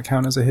Witness not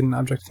count as a hidden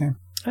object game?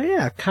 Oh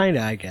yeah,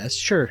 kinda, I guess.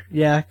 Sure,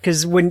 yeah,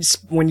 because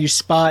when you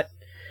spot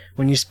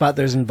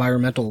those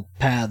environmental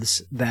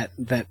paths, that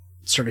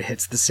sort of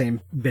hits the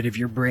same bit of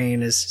your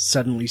brain as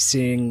suddenly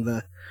seeing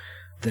the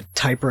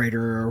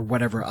typewriter or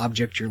whatever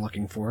object you're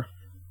looking for.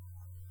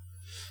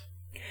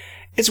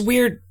 It's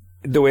weird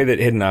the way that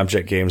hidden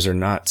object games are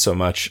not so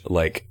much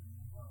like...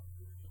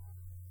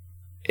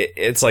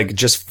 It's like,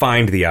 just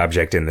find the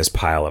object in this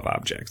pile of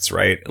objects,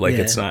 right? Like,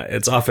 Yeah.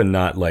 it's often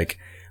not like...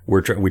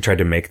 we tried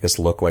to make this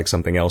look like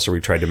something else, or we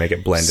tried to make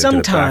it blend into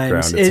the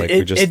background. Sometimes It's like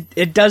we just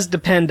it does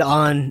depend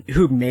on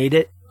who made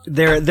it.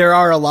 There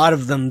are a lot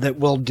of them that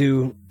will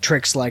do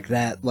tricks like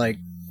that, like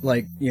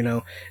you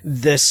know,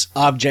 this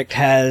object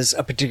has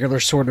a particular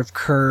sort of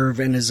curve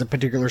and is a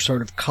particular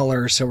sort of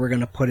color, so we're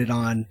going to put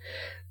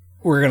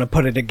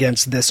it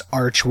against this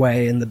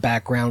archway in the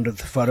background of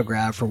the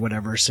photograph or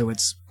whatever, so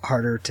it's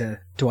harder to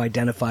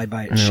identify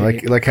by its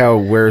shape. Like how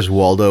Where's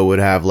Waldo would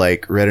have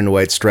like red and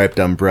white striped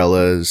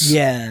umbrellas.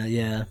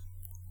 Yeah.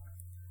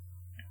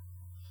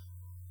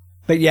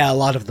 But yeah, a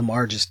lot of them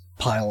are just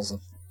piles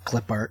of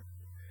clip art.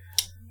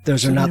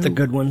 Those are not the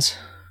good ones.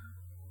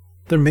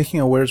 They're making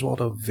a Where's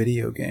Waldo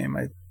video game.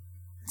 I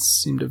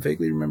seem to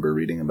vaguely remember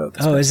reading about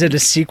this. Oh, is it a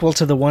sequel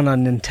to the one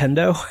on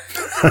Nintendo?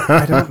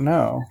 I don't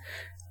know.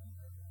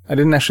 I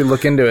didn't actually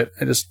look into it.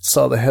 I just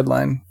saw the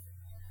headline.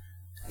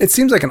 It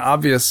seems like an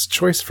obvious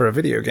choice for a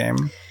video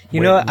game.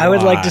 You know, I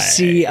would like to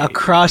see a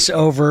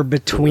crossover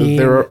between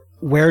There are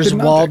Where's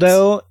hidden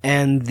Waldo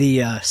and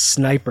the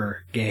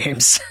Sniper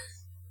games.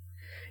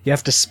 You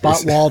have to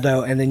spot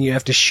Waldo, and then you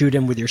have to shoot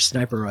him with your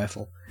sniper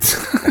rifle.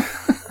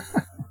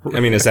 I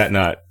mean, is that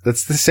not...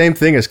 That's the same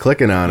thing as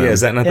clicking on Yeah, it.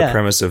 is that not Yeah. the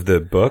premise of the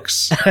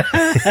books?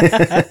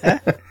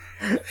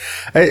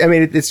 I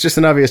mean, it's just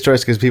an obvious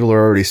choice because people are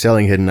already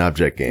selling hidden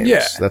object games.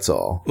 Yeah. That's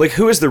all. Like,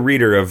 who is the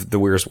reader of the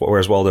Where's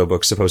Waldo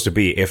book supposed to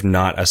be, if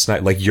not a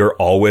sniper? Like, you're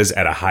always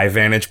at a high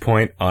vantage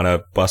point on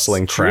a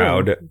bustling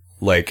crowd.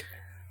 Like,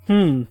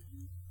 Oh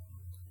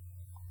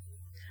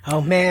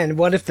man,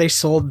 what if they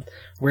sold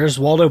Where's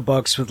Waldo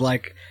books with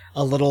like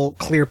a little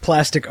clear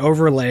plastic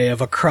overlay of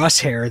a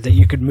crosshair that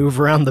you could move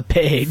around the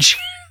page?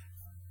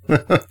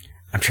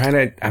 I'm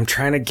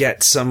trying to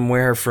get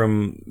somewhere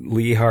from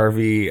Lee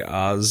Harvey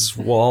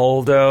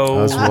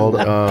Oswaldo.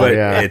 But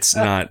yeah. it's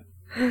not.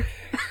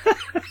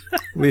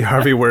 Lee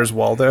Harvey Where's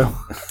Waldo?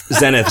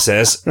 Zenith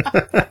says.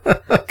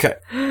 Okay.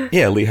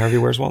 Yeah, Lee Harvey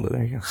Where's Waldo.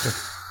 There you go.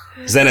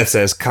 Zenith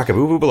says,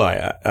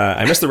 Kakaboo-boo-balaya.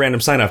 I missed the random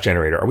sign-off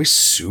generator. Are we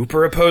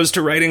super opposed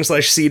to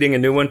writing/seeding a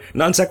new one?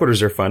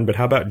 Non-sequiturs are fun, but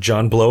how about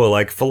John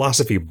Blow-alike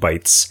philosophy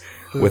bites?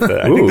 With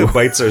I think the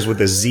bites are with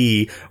a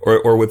Z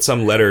or with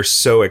some letter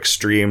so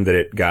extreme that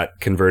it got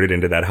converted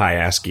into that high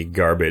ASCII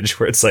garbage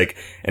where it's like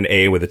an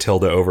A with a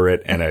tilde over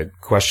it and a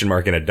question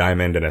mark and a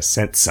diamond and a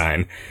cent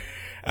sign.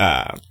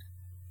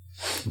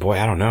 Boy,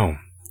 I don't know.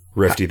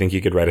 Riff, do you think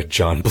you could write a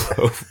John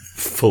Blow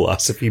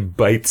philosophy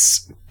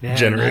bites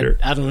generator?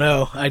 I don't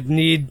know. I'd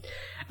need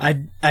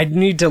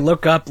to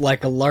look up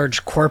like a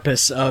large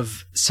corpus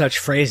of such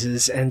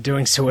phrases, and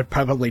doing so would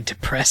probably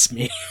depress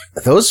me.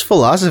 Those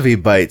philosophy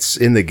bites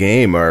in the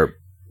game are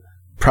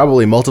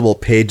probably multiple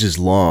pages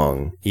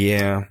long.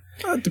 Yeah.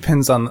 It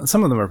depends on,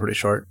 some of them are pretty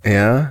short.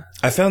 Yeah.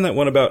 I found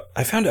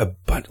a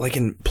bunch, like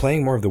in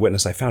playing more of The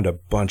Witness, I found a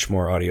bunch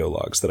more audio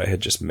logs that I had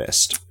just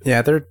missed.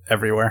 Yeah, they're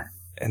everywhere.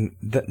 And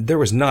there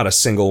was not a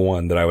single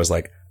one that I was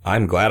like,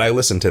 I'm glad I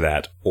listened to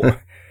that.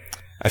 Or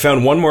I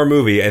found one more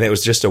movie, and it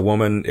was just a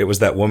woman. It was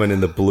that woman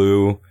in the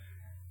blue.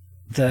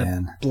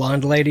 The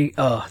blonde lady.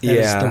 Oh, that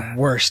is the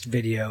worst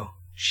video.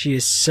 She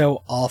is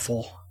so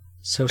awful.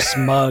 So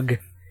smug.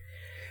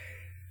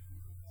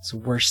 It's the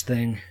worst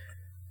thing.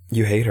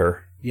 You hate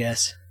her.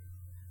 Yes.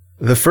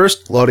 The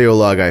first audio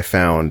log I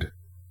found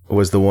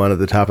was the one at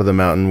the top of the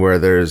mountain where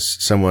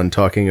there's someone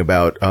talking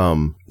about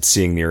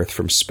seeing the Earth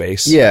from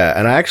space. Yeah,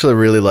 and I actually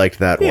really liked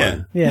that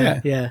one.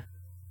 Yeah.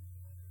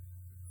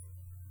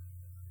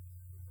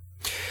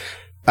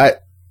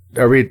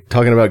 Are we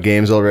talking about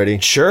games already?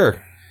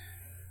 Sure.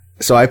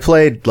 So I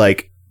played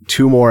like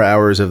 2 more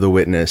hours of The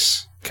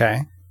Witness.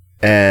 Okay.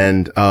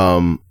 And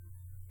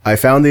I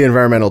found the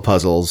environmental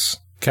puzzles.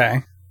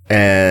 Okay.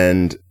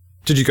 And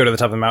did you go to the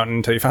top of the mountain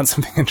until you found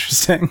something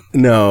interesting?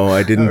 No,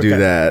 I didn't do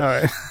that. All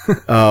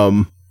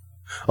right.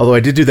 Although I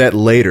did do that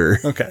later.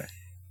 Okay.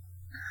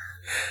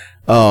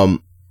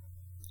 And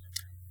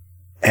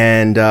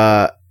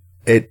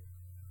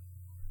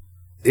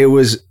it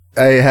was,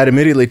 I had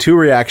immediately 2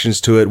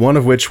 reactions to it. One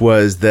of which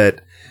was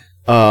that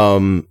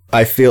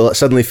I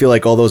suddenly feel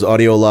like all those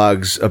audio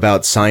logs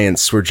about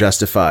science were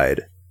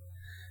justified,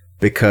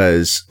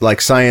 because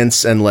like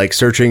science and like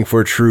searching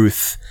for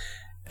truth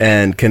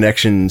and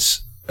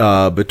connections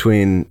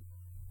between,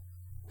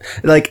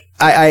 like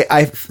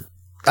I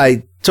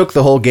took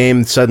the whole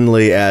game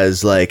suddenly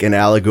as like an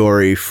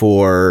allegory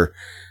for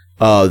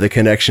the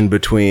connection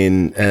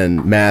between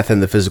math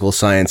and the physical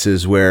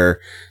sciences,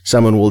 where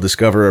someone will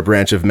discover a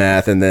branch of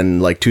math and then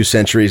like 2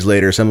 centuries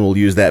later someone will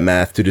use that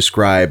math to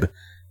describe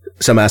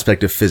some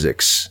aspect of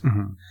physics.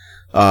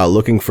 Mm-hmm.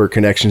 Looking for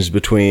connections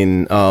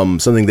between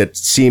something that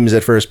seems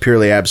at first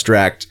purely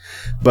abstract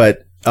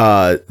but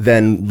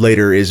then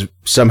later is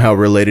somehow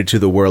related to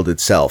the world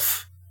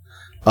itself.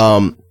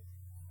 And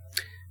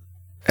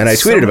I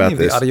tweeted about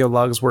this. The audio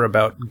logs were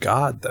about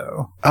God,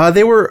 though.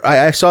 They were.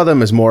 I saw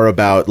them as more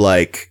about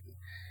like,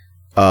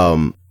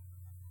 your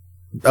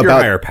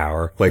higher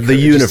power, like the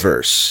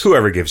universe.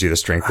 Whoever gives you the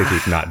strength to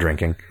keep not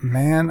drinking.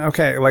 Man,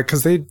 okay, like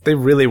because they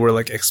really were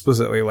like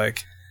explicitly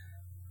like,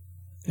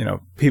 you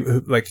know, people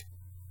who, like,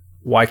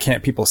 why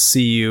can't people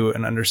see you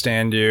and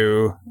understand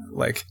you?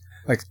 Like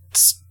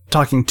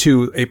talking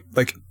to a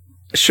like.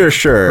 Sure.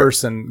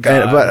 Person,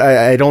 God. But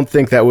I don't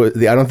think that was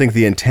I don't think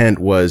the intent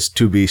was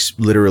to be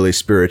literally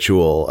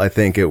spiritual. I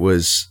think it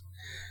was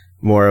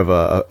more of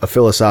a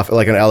philosophical,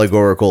 like an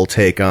allegorical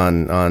take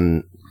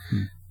on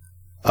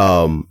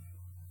the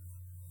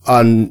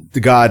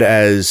God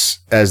as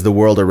the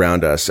world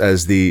around us,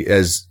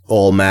 as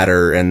all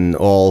matter and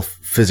all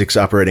physics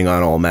operating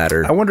on all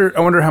matter. I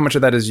wonder how much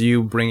of that is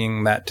you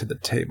bringing that to the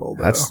table,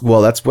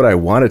 though. That's what I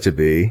want it to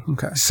be.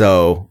 Okay.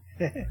 So.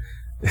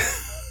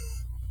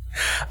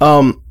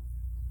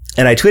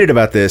 And I tweeted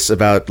about this,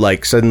 about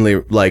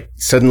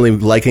suddenly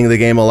liking the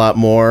game a lot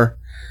more.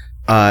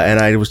 And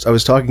I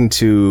was talking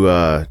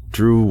to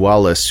Drew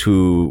Wallace,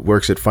 who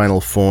works at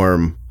Final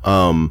Form.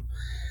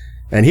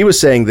 And he was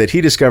saying that he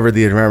discovered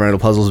the environmental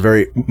puzzles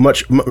very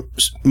much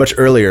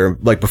earlier,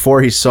 like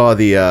before he saw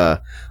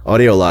the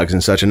audio logs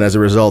and such. And as a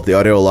result, the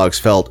audio logs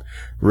felt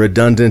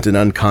redundant and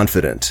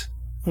unconfident,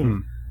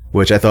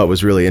 which I thought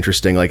was really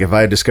interesting. Like if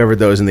I had discovered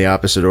those in the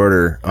opposite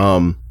order,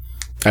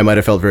 I might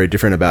have felt very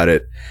different about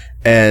it.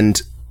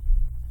 And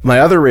my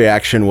other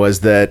reaction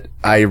was that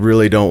I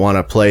really don't want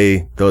to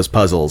play those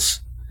puzzles.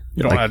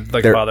 You don't want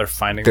to bother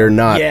finding them.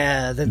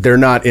 They're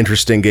not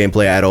interesting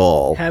gameplay at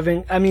all.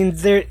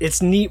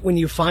 It's neat when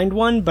you find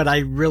one, but I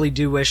really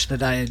do wish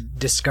that I had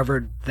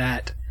discovered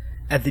that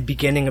at the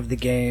beginning of the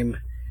game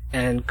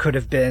and could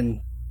have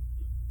been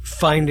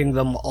finding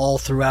them all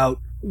throughout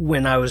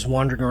when I was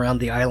wandering around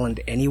the island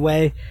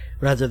anyway,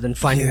 rather than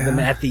finding them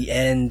at the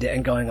end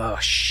and going, oh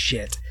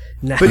shit.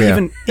 But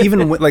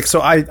even with,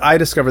 so I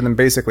discovered them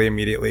basically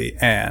immediately,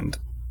 and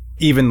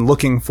even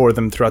looking for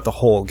them throughout the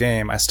whole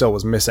game, I still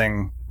was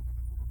missing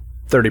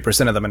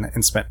 30% of them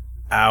and spent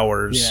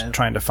hours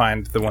trying to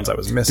find the ones I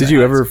was missing. Did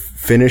you ever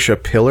finish a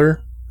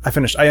pillar?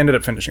 I ended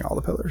up finishing all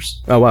the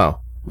pillars. Oh, wow.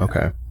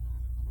 Okay.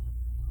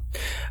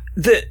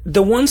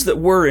 The ones that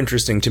were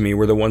interesting to me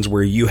were the ones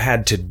where you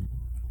had to,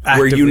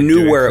 where you Actively knew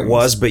doing where it things.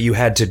 was, but you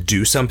had to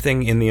do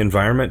something in the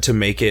environment to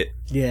make it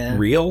Yeah.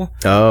 real.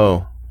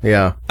 Oh,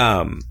 yeah.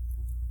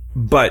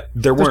 But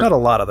there There's weren't not a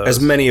lot of those. as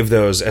many of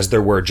those as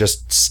there were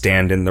just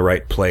stand in the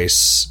right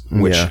place,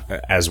 which, Yeah.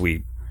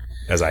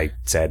 as I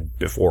said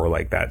before,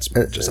 like that's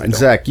just, I don't.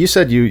 Zach, you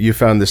said you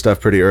found this stuff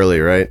pretty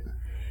early, right?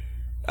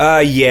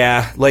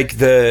 Yeah, like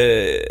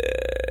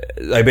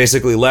I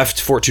basically left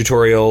Fort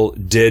Tutorial,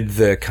 did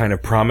the kind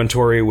of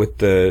promontory with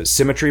the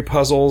symmetry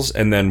puzzles,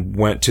 and then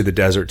went to the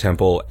Desert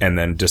Temple, and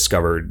then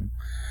discovered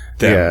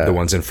them, Yeah. the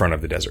ones in front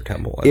of the Desert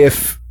Temple.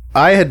 If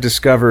I had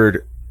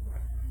discovered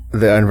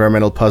the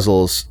environmental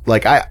puzzles,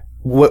 like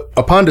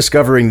upon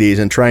discovering these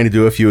and trying to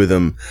do a few of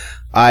them,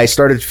 I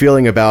started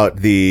feeling about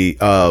the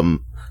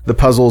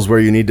puzzles where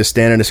you need to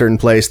stand in a certain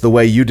place the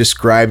way you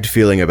described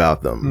feeling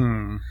about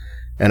them.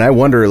 And I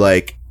wonder,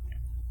 like,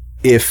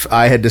 if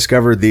I had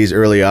discovered these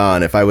early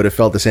on, if I would have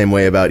felt the same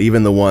way about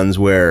even the ones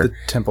where the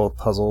temple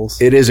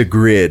puzzles. it is a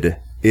grid.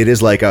 It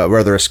is like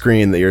rather a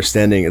screen that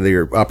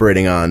you're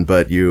operating on,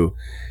 but you're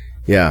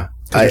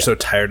so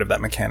tired of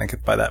that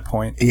mechanic by that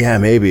point. Yeah,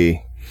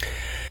 maybe.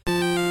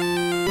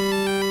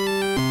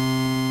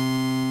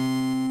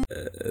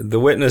 The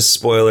Witness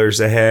spoilers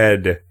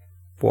ahead.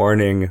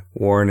 Warning,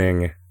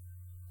 warning.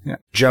 Yeah.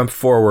 Jump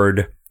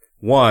forward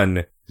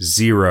 10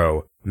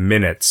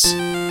 minutes.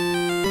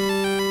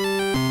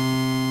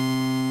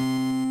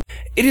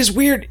 It is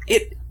weird.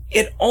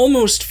 It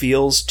almost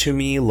feels to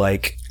me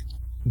like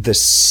the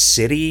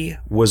city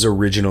was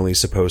originally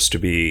supposed to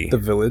be The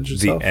village the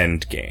itself.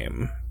 end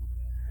game.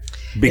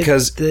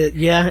 Because it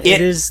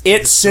is.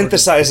 it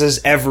synthesizes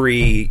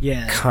every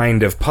Yeah.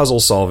 kind of puzzle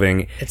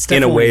solving It's in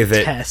a definitely way a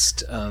that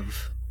test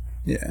of.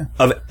 Yeah.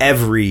 of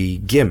every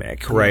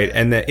gimmick, right?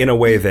 And that in a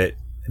way that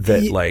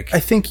like I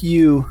think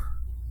you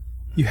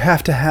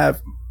have to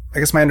have, I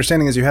guess my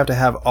understanding is you have to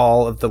have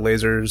all of the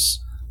lasers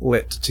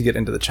lit to get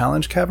into the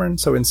challenge cavern.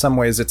 So in some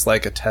ways it's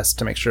like a test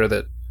to make sure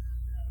that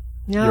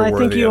No, you're I think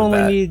worthy you of only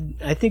that. need.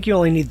 I think you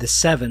only need the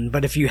 7.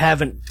 But if you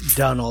haven't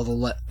done all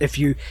the if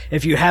you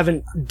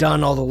haven't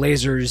done all the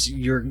lasers,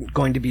 you're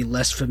going to be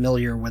less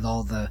familiar with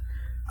all the.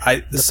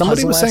 somebody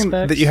puzzle was saying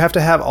aspects? that you have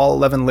to have all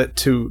 11 lit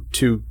to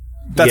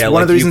that's yeah, one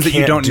like of the reasons that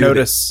you can't don't do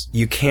notice.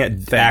 you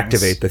can't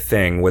activate the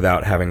thing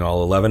without having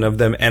all 11 of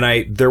them. And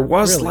there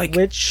was Really? like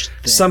Which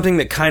thing? something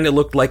that kind of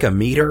looked like a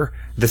meter.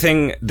 The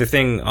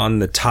thing on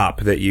the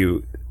top that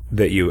you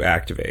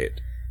activate.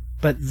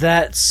 But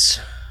that's.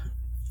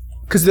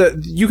 Because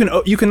you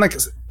can like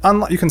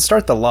unlock, you can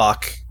start the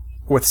lock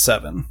with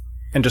 7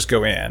 and just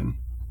go in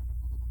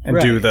and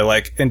do Right. the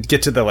like and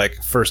get to the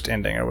like first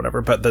ending or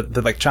whatever. But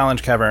the like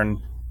challenge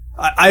cavern,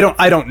 I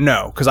don't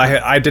know because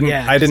I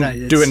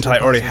didn't do it until I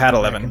already had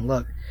 11.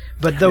 Look,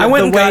 but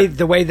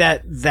the way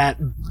that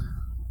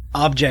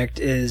object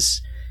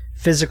is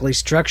physically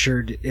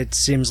structured, it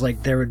seems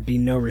like there would be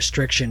no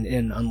restriction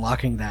in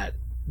unlocking that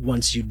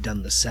once you'd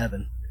done the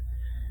 7.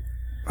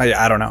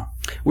 I don't know.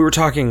 We were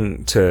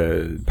talking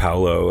to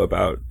Paolo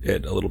about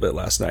it a little bit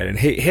last night, and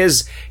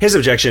his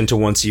objection to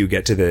once you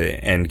get to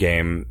the end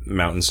game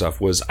mountain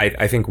stuff was,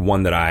 I think,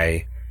 one that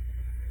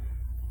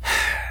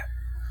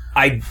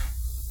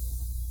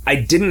I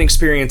didn't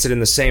experience it in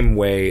the same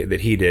way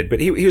that he did, but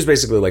he was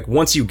basically like,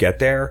 once you get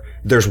there,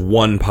 there's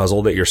one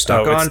puzzle that you're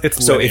stuck on.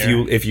 It's so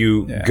linear. if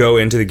you go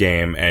into the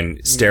game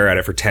and stare at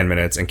it for 10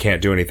 minutes and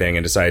can't do anything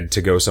and decide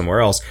to go somewhere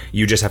else,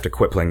 you just have to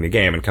quit playing the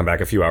game and come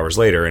back a few hours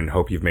later and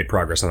hope you've made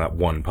progress on that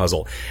one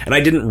puzzle. And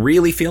I didn't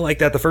really feel like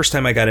that the first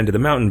time I got into the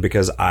mountain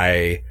because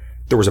I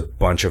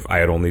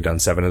had only done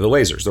 7 of the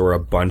lasers. There were a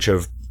bunch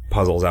of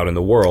puzzles out in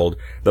the world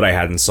that I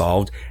hadn't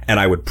solved, and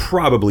I would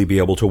probably be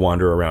able to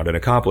wander around and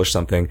accomplish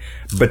something,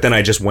 but then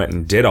I just went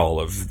and did all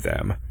of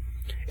them.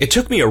 It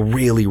took me a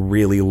really,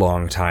 really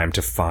long time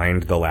to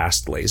find the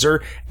last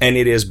laser, and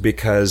it is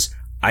because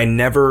I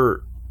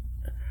never...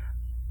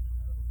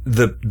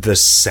 The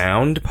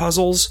sound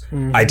puzzles,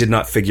 I did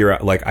not figure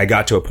out, like, I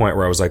got to a point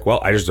where I was like,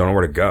 well, I just don't know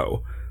where to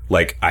go.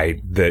 Like,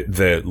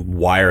 the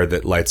wire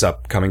that lights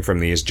up coming from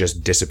these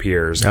just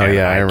disappears. Oh, and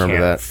yeah, I remember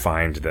can't that.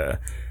 find the...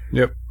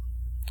 Yep.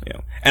 You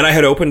know, and I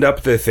had opened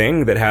up the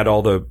thing that had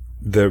all the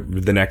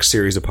next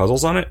series of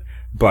puzzles on it,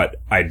 but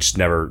I just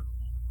never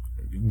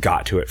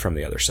got to it from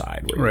the other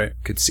side where you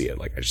could see it.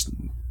 Like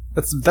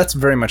That's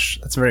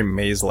very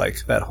maze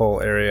like, that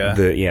whole area.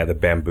 The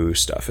bamboo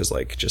stuff is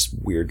like just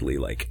weirdly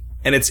like,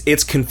 and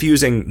it's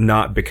confusing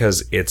not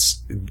because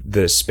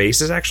the space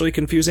is actually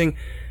confusing.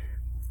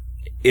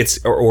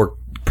 Or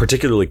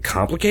particularly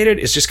complicated.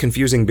 It's just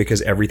confusing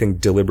because everything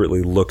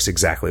deliberately looks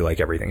exactly like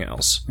everything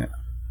else. Yeah.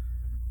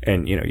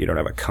 And, you know, you don't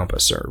have a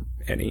compass or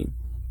any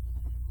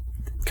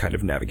kind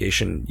of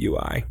navigation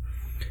UI.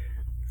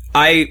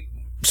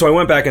 So I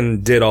went back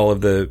and did all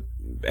of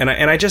and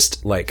I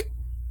just, like,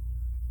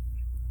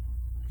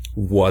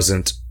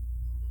 wasn't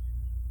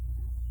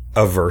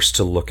averse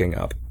to looking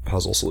up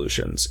puzzle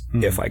solutions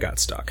if I got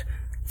stuck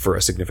for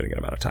a significant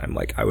amount of time.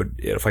 Like,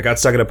 if I got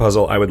stuck in a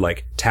puzzle, I would,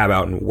 like, tab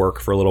out and work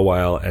for a little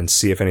while and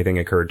see if anything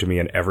occurred to me,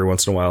 and every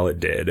once in a while it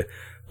did.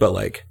 But,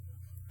 like,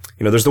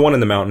 there's the one in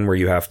the mountain where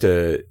you have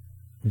to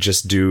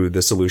just do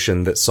the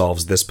solution that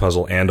solves this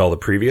puzzle and all the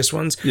previous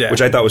ones,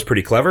 which I thought was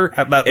pretty clever.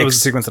 That was the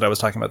sequence that I was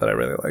talking about that I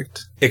really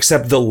liked.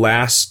 Except the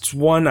last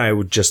one, I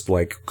would just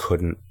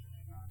couldn't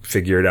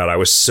figure it out. I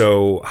was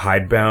so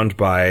hidebound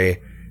by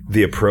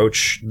the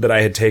approach that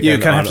I had taken. You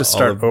kind of have to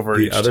start over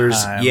the each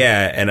others. time.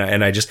 Yeah,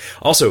 and I just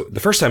also the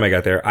first time I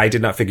got there, I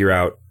did not figure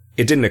out.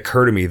 It didn't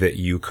occur to me that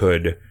you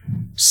could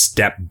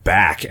step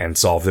back and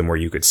solve them where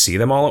you could see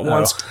them all at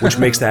once, which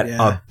makes that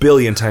a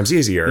billion times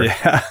easier.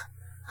 Yeah.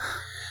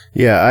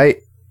 Yeah,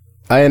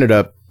 I ended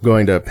up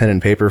going to pen and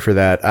paper for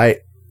that.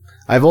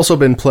 I've also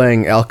been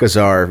playing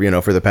Alcazar,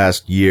 for the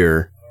past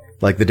year,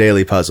 like the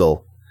daily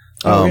puzzle.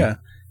 Yeah.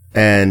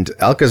 And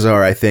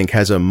Alcazar, I think,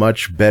 has a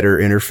much better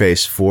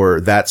interface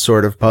for that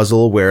sort of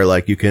puzzle where,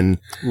 you can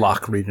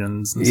lock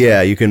regions. And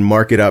stuff. You can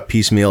mark it up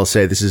piecemeal,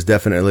 say this is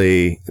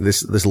definitely,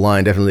 this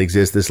line definitely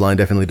exists, this line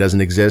definitely doesn't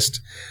exist.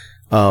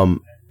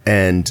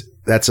 And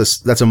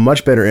that's a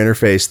much better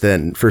interface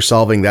than for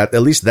solving that,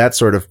 at least that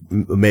sort of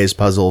maze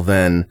puzzle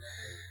than,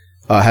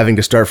 having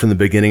to start from the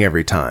beginning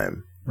every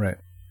time. Right.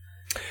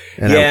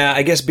 And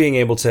I guess being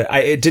able to,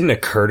 it didn't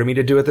occur to me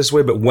to do it this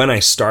way, but when I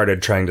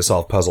started trying to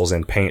solve puzzles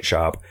in Paint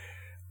Shop,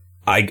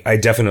 I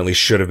definitely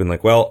should have been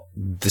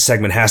the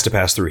segment has to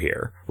pass through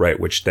here, right?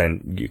 Which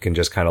then you can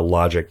just kind of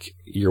logic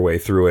your way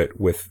through it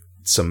with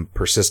some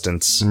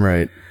persistence.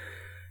 Right.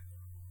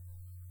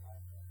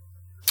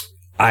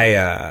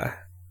 I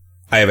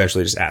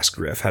eventually just asked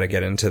Riff how to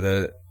get into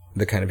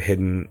the kind of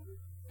hidden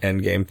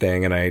end game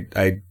thing, and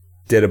I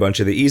did a bunch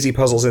of the easy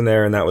puzzles in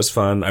there, and that was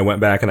fun. I went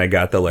back and I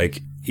got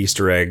the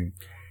Easter egg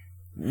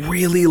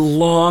really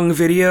long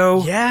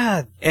video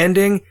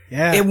ending.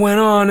 Yeah. It went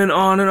on and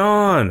on and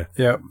on.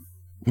 Yep.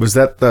 Was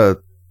that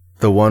the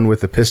one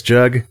with the piss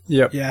jug?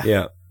 Yep. Yeah.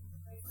 Yeah.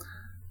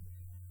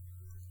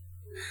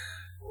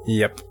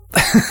 Yep.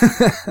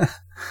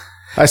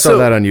 I saw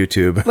that on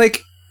YouTube.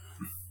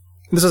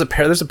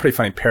 There's a pretty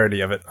funny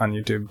parody of it on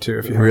YouTube too.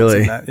 If you haven't Really?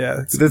 seen that,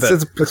 yeah,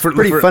 It's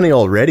pretty funny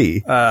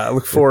already.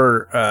 Look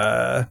for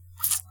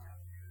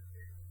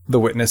The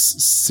Witness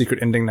Secret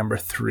Ending number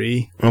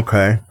 3.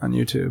 Okay. On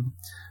YouTube.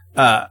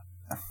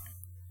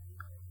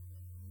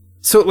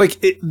 So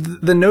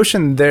the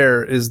notion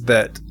there is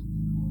that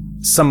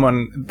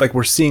someone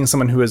we're seeing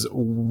someone who has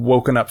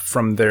woken up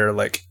from their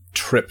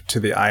trip to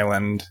the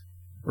island,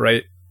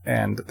 right?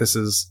 And this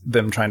is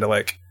them trying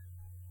to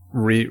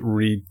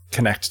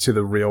reconnect to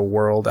the real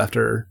world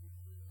after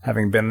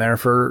having been there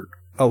for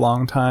a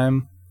long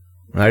time.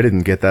 I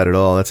didn't get that at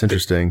all. That's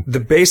interesting. The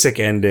basic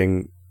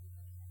ending,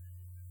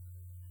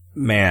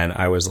 man,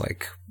 I was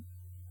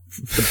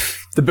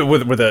the bit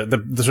with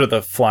the sort of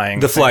the flying,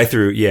 the fly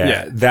through,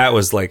 yeah, that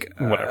was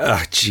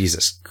whatever.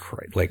 Jesus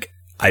Christ!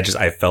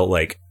 I felt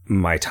like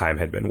my time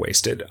had been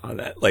wasted on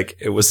that.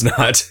 It was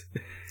not.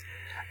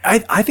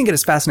 I think it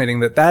is fascinating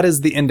that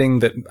is the ending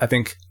that I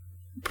think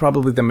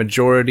probably the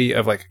majority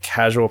of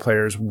casual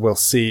players will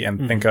see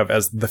and think of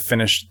as the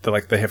finish,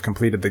 they have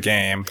completed the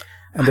game.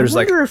 And there's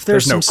I wonder if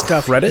there's no some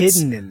stuff credits.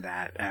 hidden in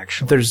that.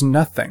 Actually, there's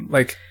nothing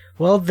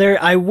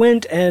I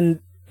went and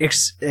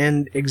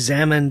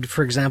examined,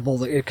 for example,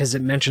 because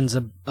it mentions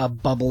a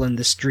bubble in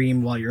the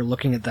stream while you're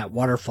looking at that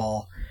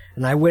waterfall.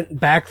 And I went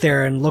back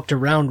there and looked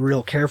around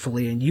real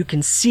carefully, and you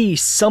can see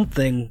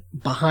something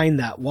behind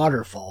that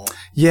waterfall.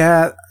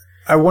 Yeah,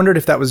 I wondered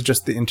if that was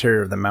just the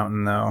interior of the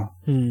mountain, though.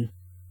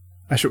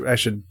 I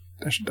should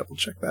double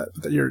check that.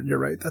 But you're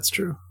right. That's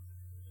true.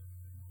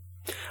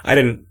 I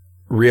didn't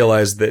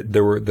realize that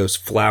there were those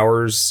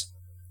flowers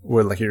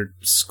where your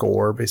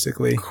score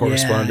basically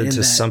corresponded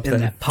to something. In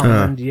that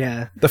pond,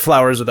 yeah. The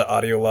flowers are the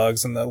audio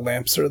logs, and the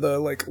lamps are the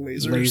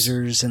lasers.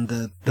 Lasers, and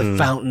the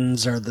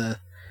fountains are the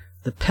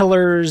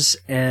pillars,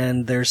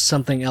 and there's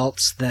something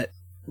else that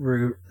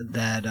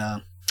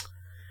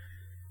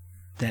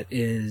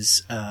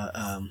is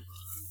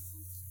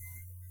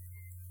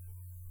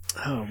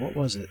what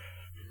was it?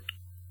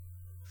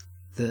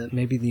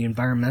 Maybe the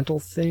environmental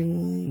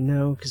thing?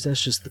 No, because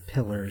that's just the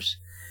pillars.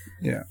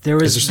 Yeah. There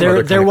was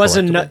there was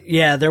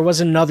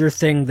another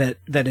thing that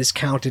is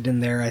counted in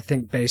there, I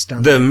think, based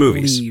on the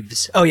movies.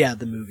 Leaves. Oh yeah,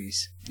 the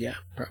movies. Yeah,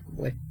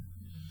 probably.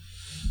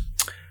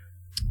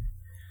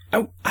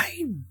 I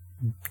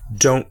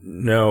don't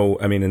know.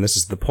 I mean, and this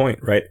is the point,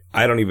 right?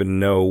 I don't even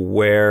know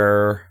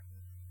where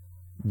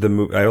the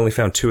movie. I only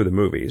found 2 of the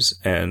movies,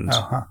 and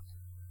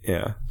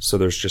yeah, so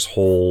there's just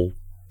whole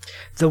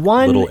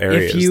little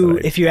areas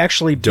if you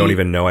actually don't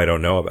even know I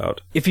don't know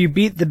about. If you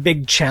beat the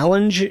big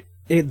challenge,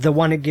 the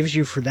one it gives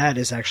you for that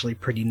is actually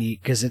pretty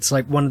neat, because it's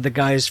one of the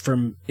guys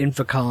from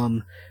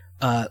Infocom,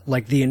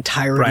 the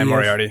entirety Brian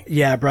Moriarty.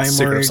 Brian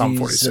Secret of Psalm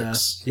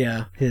Moriarty's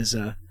 46. his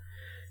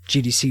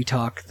GDC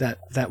talk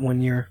that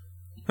one year.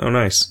 Oh,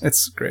 nice.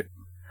 It's great.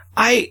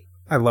 I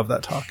love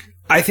that talk.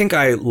 I think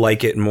I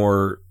like it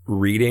more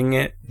reading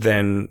it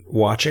than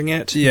watching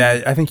it.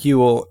 Yeah, I think you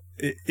will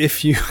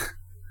if you.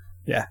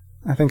 Yeah,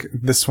 I think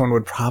this one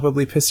would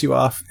probably piss you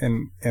off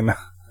in a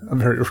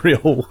very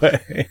real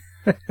way.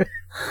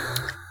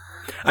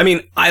 I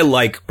mean, I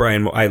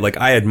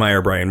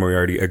admire Brian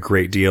Moriarty a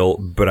great deal,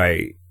 but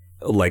I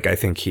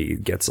think he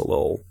gets a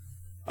little...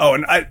 Oh,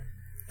 and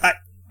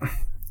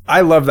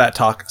I love that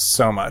talk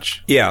so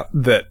much. Yeah.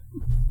 That,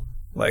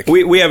 like...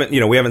 We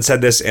haven't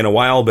said this in a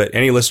while, but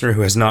any listener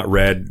who has not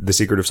read The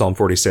Secret of Psalm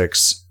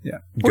 46... Yeah.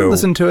 Go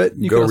listen to it.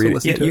 You can also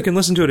listen to it. You can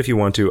listen to it if you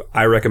want to.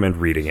 I recommend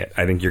reading it.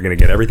 I think you're going to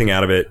get everything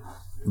out of it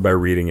by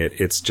reading it.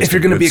 It's just if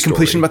you're going to be a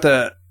completion about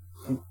the...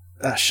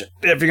 if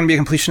you're going to be a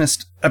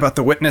completionist about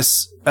The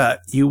Witness,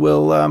 you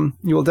will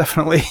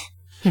definitely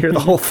hear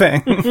the whole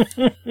thing.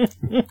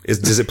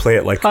 Does it play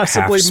at like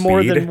possibly half speed?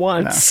 more than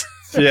once?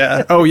 No.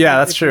 Yeah. Oh, yeah,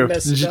 that's true.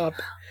 Messed up.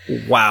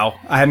 Wow.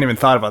 I hadn't even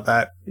thought about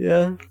that.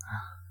 Yeah.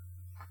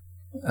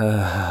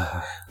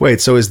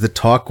 Wait, so is the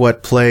talk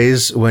what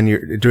plays when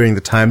you're doing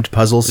the timed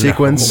puzzle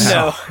sequence?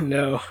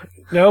 No.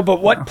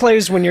 But what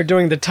plays when you're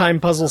doing the time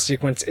puzzle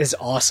sequence is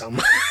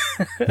awesome.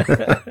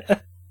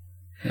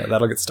 Yeah,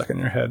 that'll get stuck in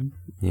your head.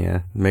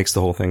 Yeah, it makes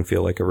the whole thing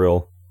feel like a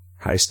real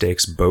high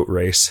stakes boat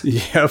race.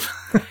 Yep.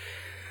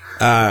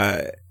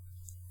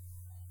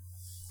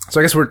 So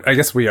I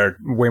guess we are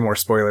way more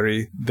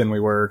spoilery than we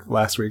were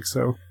last week.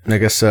 So I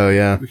guess so.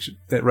 Yeah. we should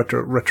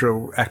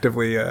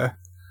retroactively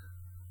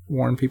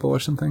warn people or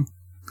something.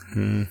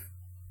 I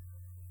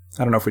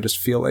don't know if we just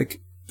feel like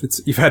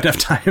you've had enough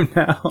time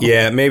now.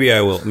 Yeah, maybe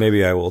I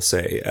will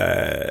say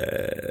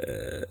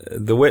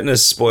The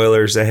Witness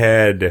spoilers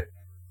ahead.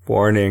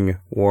 Warning.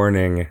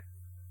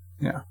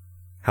 Yeah.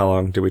 How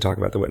long did we talk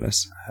about The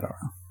Witness? I don't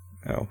know.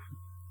 Oh.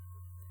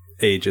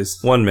 Ages.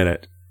 1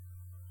 minute.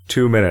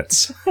 2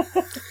 minutes.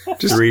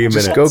 3 minutes.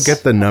 Just go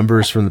get the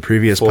numbers from the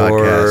previous 4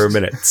 podcast.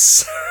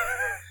 minutes.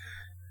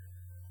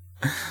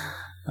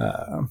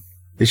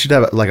 You should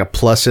have like a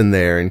plus in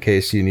there in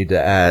case you need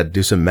to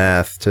do some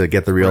math to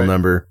get the real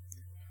number.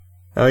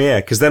 Oh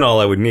yeah, because then all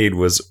I would need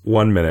was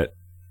 1 minute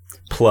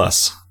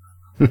plus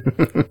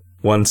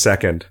 1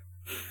 second.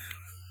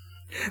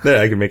 That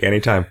I can make any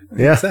time.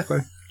 Yeah, exactly.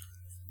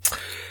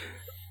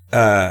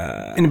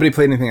 Anybody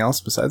played anything else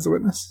besides The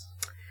Witness?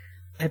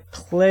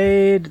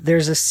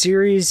 There's a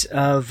series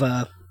of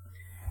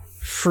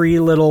free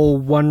little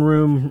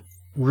one-room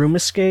room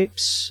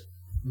escapes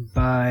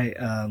by,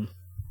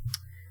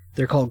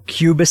 they're called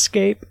Cube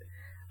Escape,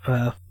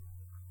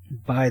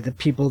 by the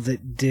people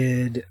that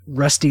did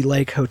Rusty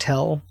Lake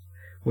Hotel,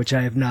 which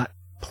I have not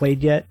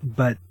played yet,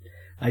 but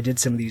I did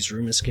some of these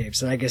room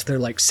escapes, and I guess they're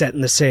like set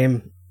in the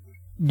same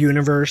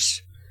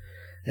universe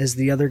as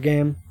the other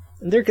game.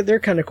 And they're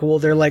kind of cool.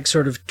 They're like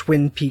sort of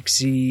Twin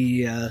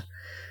Peaksy,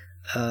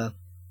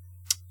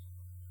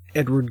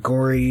 Edward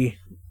Gorey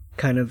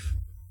kind of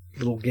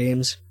little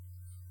games.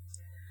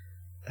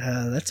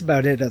 That's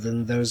about it, other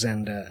than those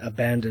and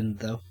Abandoned,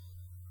 though.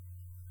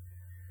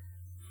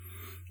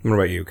 What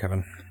about you,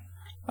 Kevin?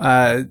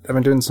 I've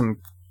been doing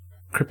some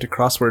cryptic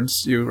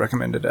crosswords. You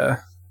recommended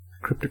a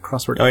cryptic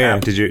crossword. Oh yeah,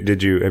 app. have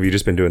you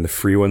just been doing the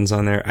free ones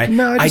on there?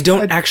 No, I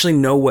don't actually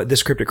know what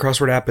this cryptic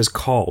crossword app is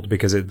called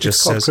because it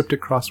just says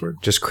cryptic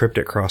crossword. Just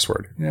cryptic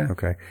crossword. Yeah.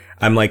 Okay.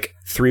 I'm like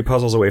 3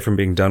 puzzles away from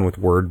being done with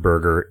Word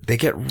Burger. They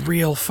get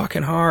real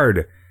fucking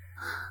hard.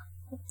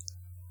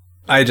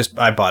 I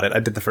bought it. I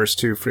did the first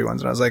 2 free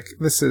ones, and I was like,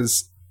 this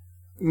is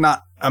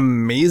not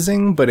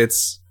amazing, but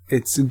it's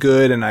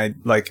good, and I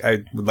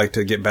would like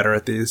to get better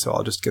at these, so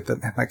I'll just get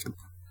them. Like, there's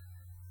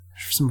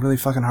some really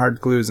fucking hard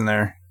glues in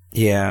there.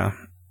 Yeah.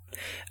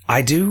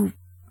 I do.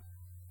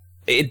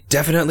 It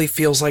definitely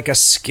feels like a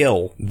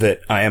skill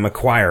that I am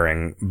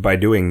acquiring by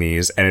doing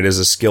these, and it is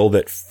a skill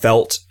that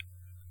felt,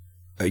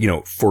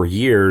 for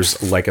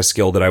years like a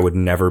skill that I would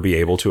never be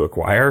able to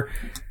acquire.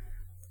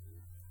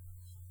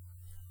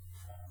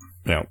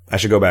 I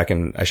should go back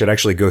and I should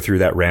actually go through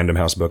that Random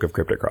House book of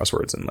cryptic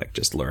crosswords and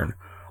just learn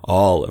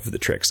all of the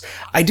tricks.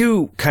 I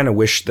do kind of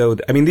wish, though,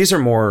 these are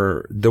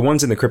more, the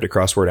ones in the cryptic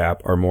crossword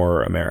app are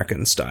more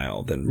American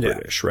style than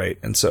British, right?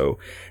 And so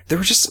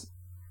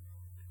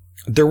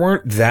there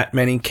weren't that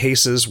many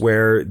cases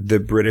where the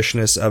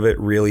Britishness of it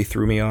really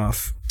threw me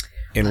off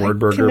in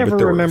Wordburger. I can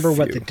never remember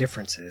what the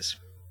difference is.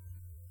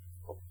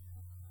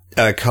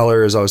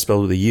 Color is always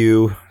spelled with a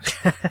U.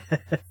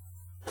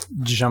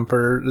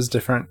 Jumper is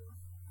different.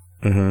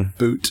 Mm-hmm.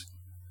 Boot.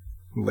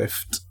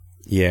 Lift.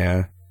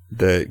 Yeah.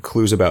 The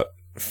clues about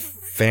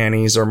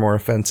fannies are more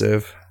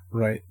offensive.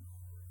 Right.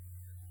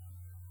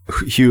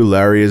 Hugh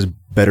Laurie is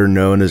better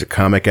known as a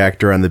comic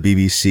actor on the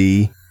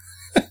BBC.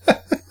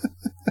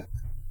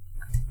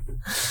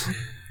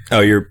 Oh,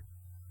 your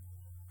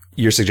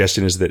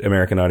suggestion is that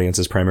American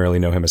audiences primarily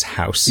know him as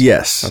House?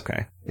 Yes.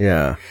 Okay.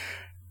 Yeah.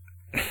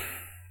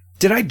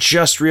 Did I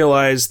just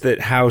realize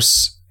that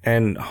House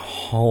and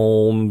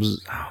Holmes,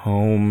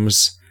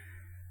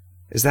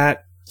 is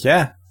that?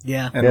 Yeah.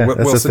 Yeah. And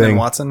Wilson and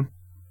Watson?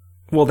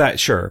 Well, that,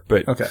 sure,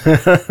 but... Okay.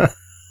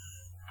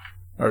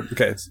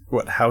 It's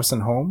what, House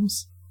and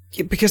Holmes?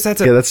 Yeah, because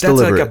that's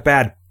deliberate. like a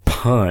bad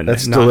pun.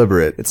 That's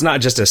deliberate. It's not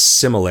just a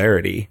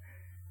similarity.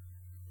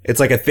 It's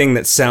like a thing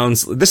that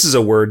sounds... This is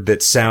a word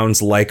that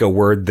sounds like a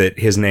word that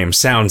his name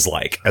sounds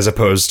like, as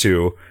opposed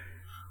to...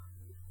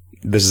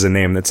 This is a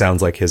name that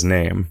sounds like his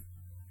name.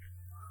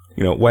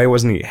 why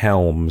wasn't he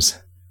Helms?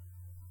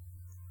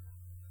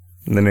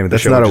 And the name of the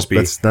That's show not would a just be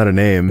that's not a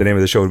name. the name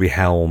of the show would be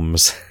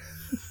Helms.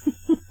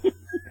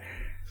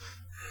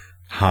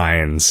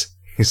 Hines.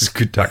 He's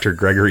Dr.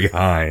 Gregory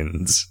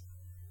Hines.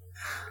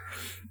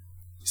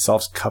 He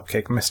solves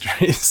cupcake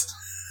mysteries.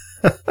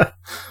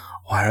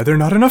 Why are there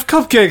not enough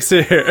cupcakes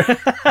here?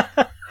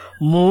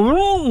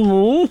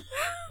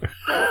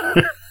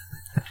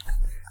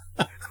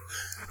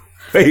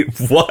 Wait,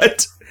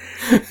 what?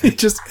 He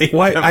just ate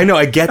Why? them. I know,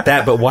 I get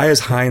that, but why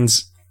is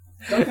Hines?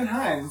 Duncan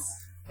Hines.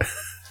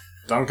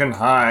 Duncan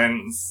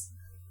Hines.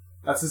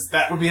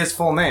 That would be his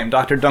full name,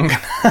 Dr. Duncan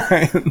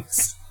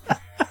Hines.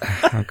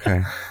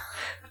 Okay.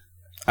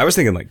 I was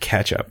thinking like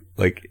ketchup.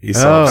 Like he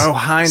solves. Oh,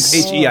 Heinz,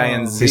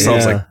 H-E-I-N-Z. He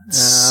solves Yeah. like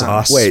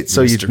sauce. Wait,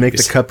 so you'd make the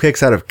mysteries.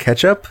 cupcakes out of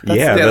ketchup? Yeah,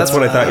 yeah, that's that's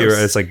what I what thought I you were.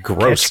 was- It's like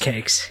gross. Catch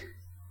cakes.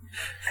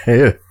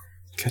 Yeah.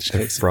 Catch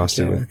They're cakes.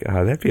 frosted with.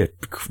 That'd be a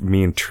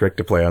mean trick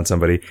to play on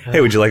somebody. Hey,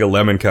 would you like a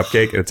lemon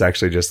cupcake? It's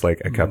actually just like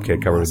a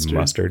cupcake covered with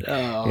mustard.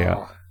 Oh.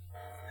 Yeah.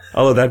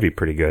 Although that'd be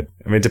pretty good.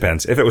 I mean, it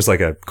depends. If it was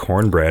like a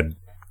cornbread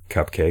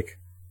cupcake,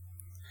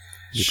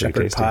 it'd be pretty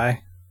Shepherd tasty.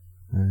 pie.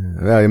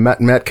 Well,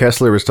 Matt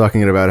Kessler was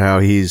talking about how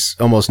he's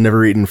almost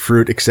never eaten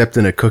fruit except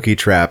in a cookie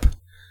trap,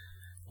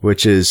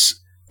 which is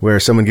where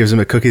someone gives him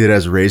a cookie that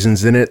has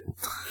raisins in it.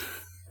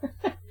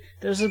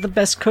 Those are the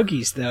best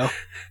cookies, though.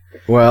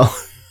 Well,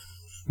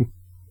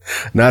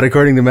 not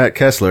according to Matt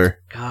Kessler.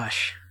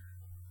 Gosh.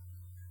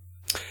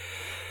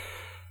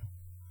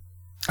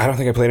 I don't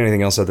think I played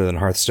anything else other than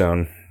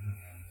Hearthstone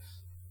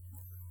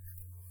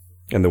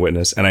and The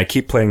Witness, and I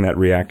keep playing that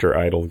Reactor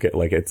Idle.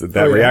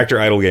 Reactor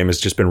Idle game has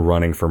just been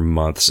running for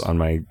months on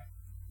my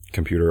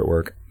computer at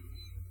work.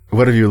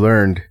 What have you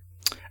learned?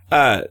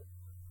 It's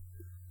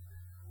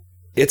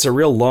a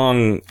real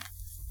long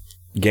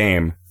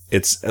game.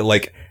 It's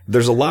like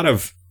there's a lot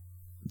of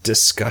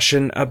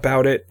discussion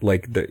about it.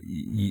 Like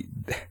It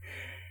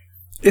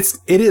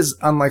is,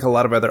 unlike a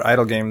lot of other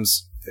idle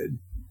games,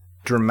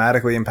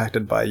 dramatically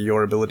impacted by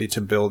your ability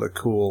to build a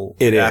cool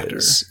reactor.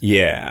 is.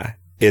 Yeah.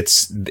 It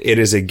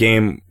is a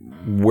game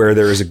where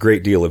there is a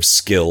great deal of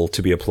skill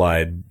to be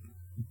applied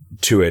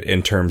to it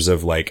in terms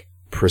of like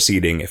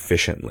proceeding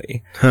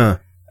efficiently. Huh.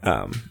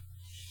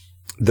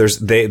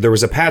 There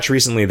was a patch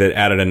recently that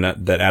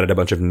added a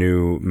bunch of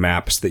new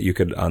maps that you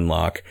could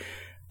unlock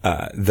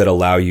that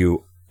allow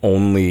you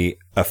only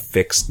a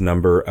fixed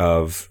number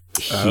of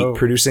heat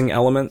producing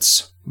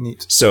elements.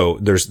 Neat. So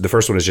the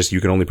first one is just you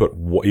can only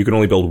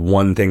build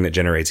one thing that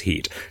generates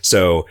heat.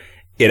 So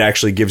it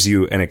actually gives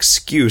you an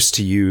excuse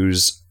to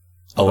use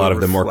a lot of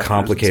the more reflectors and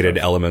complicated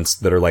stuff. elements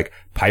that are like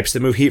pipes that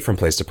move heat from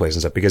place to place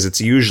and stuff, because it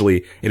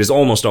is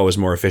almost always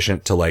more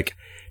efficient to like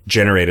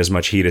generate as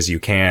much heat as you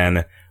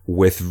can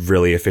with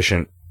really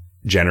efficient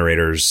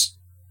generators,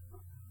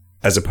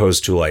 as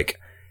opposed to like,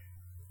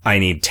 I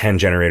need 10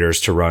 generators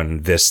to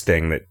run this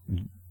thing that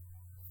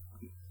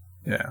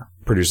Yeah.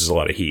 produces a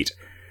lot of heat.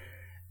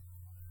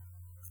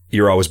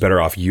 You're always better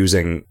off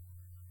using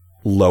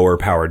lower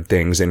powered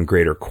things in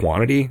greater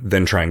quantity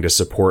than trying to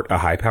support a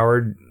high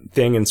powered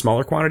thing in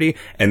smaller quantity.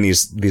 And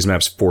these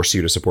maps force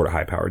you to support a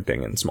high powered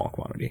thing in small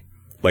quantity,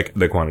 like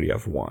the quantity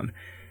of one.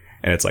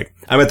 And it's like,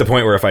 I'm at the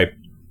point where if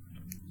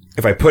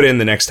I put in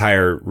the next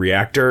higher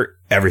reactor,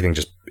 everything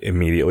just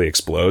immediately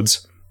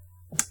explodes.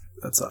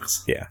 That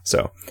sucks. Yeah.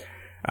 So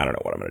I don't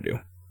know what I'm going to do.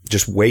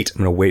 Just wait. I'm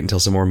going to wait until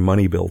some more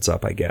money builds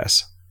up, I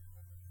guess.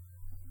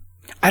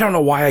 I don't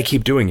know why I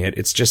keep doing it.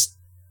 It's just,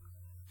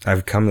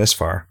 I've come this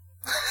far.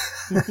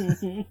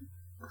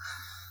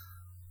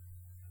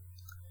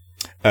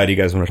 Do you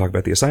guys want to talk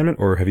about the assignment,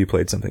 or have you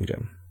played something,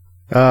 Jim?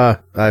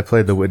 I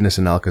played The Witness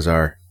in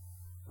Alcazar.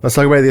 Let's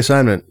talk about the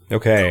assignment.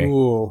 Okay.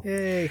 Cool.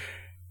 Yay.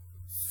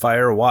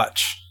 Fire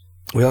Watch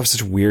We all have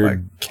such by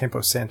weird,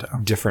 Campo Santo.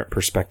 different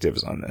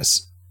perspectives on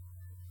this.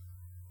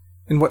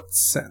 In what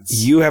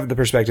sense? You have the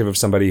perspective of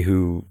somebody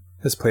who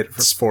has played it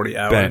for 40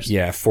 spent,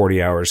 hours.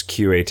 40 hours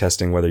QA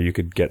testing whether you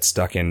could get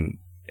stuck in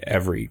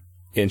every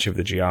inch of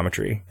the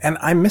geometry. And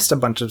I missed a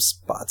bunch of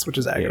spots, which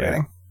is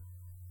aggravating.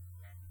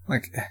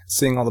 Like,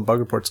 seeing all the bug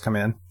reports come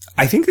in.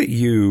 I think that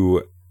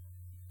you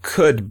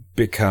could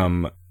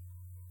become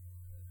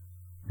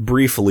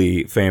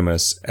briefly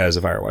famous as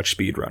a Firewatch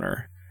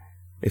speedrunner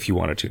if you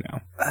wanted to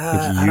now.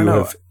 I don't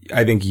know.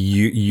 I think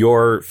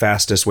your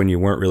fastest when you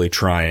weren't really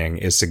trying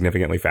is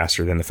significantly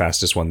faster than the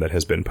fastest one that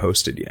has been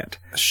posted yet.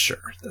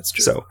 Sure, that's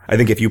true. So I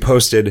think if you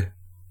posted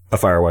a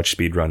Firewatch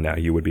speedrun now,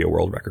 you would be a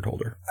world record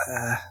holder.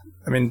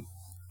 I mean,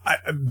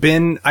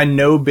 I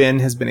know Ben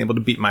has been able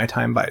to beat my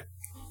time by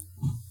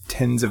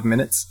tens of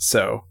minutes.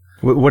 So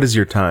What is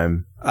your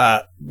time?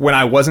 when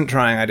I wasn't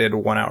trying, I did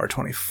 1 hour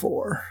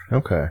 24.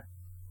 Okay.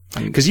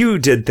 Because you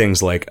did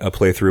things like a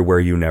playthrough where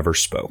you never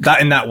spoke.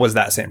 That was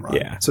that same run.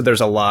 Yeah. So there's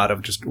a lot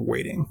of just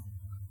waiting.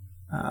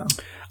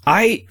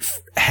 I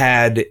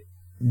had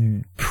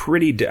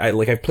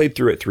I've played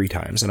through it 3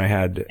 times, and I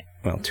had,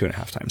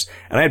 2.5 times,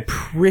 and I had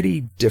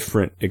pretty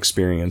different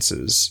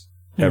experiences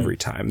every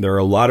time. There are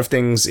a lot of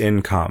things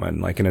in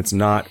common, and it's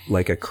not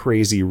like a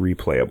crazy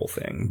replayable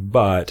thing,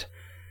 but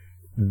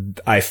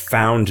I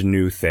found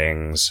new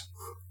things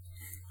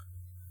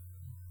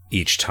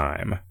each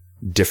time,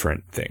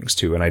 different things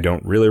too, and I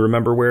don't really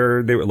remember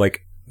where they were.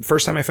 Like,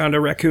 first time I found a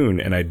raccoon,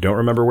 and I don't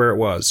remember where it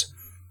was.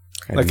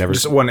 Like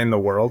just one in the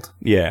world.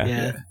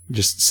 Yeah.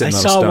 Just sitting I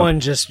on a saw stump. one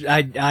just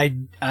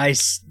I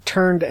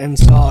turned and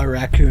saw a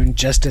raccoon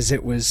just as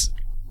it was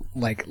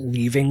like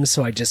leaving,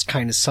 so I just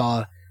kind of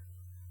saw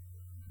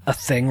a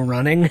thing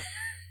running.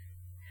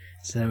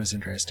 So that was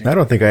interesting. I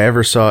don't think I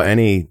ever saw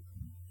any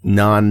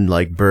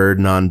bird,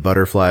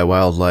 non-butterfly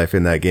wildlife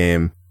in that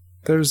game.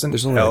 There's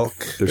only elk.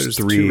 There's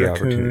 3 2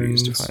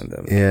 opportunities to raccoons. find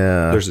them.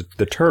 Yeah. There's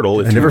the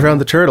turtle. I never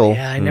found the turtle.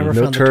 Yeah, I never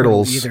No found the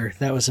turtles. turtle either.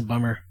 That was a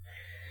bummer.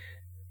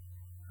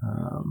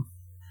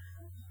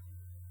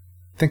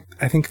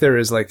 I think there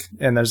is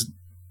and there's,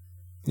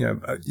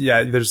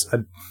 there's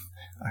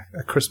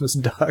a Christmas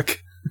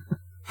duck.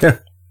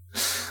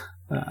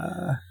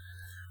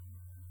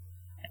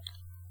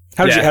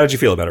 How did you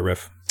feel about it,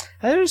 Riff?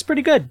 It was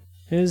pretty good.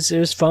 It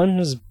was fun. It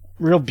was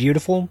real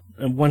beautiful.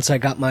 And once I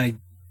got my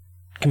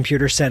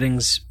computer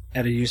settings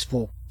at a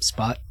useful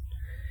spot,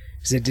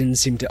 because it didn't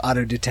seem to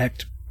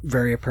auto-detect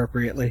very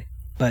appropriately.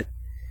 But,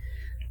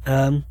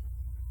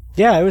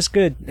 yeah, it was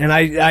good. And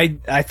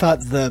I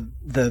thought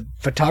the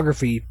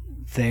photography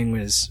thing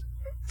was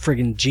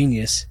friggin'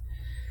 genius.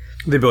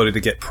 The ability to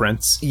get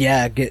prints.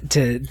 Yeah, get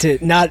to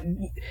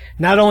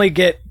not only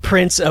get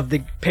prints of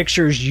the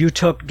pictures you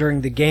took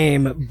during the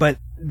game, but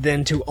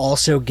then to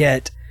also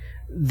get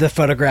the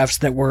photographs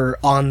that were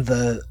on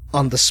the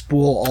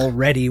spool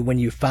already when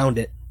you found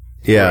it.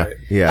 Yeah, Right.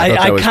 yeah. I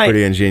thought that was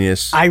pretty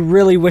ingenious. I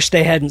really wish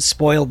they hadn't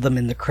spoiled them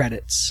in the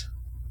credits.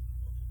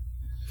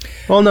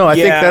 Well, no, I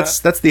think Yeah.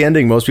 that's the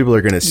ending most people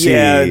are going to see.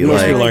 Yeah, most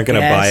like- people aren't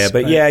going to buy Yes,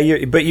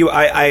 it, but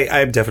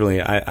I'm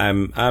definitely,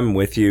 I'm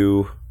with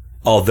you.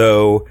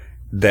 Although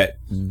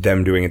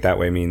them doing it that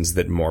way means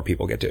that more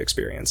people get to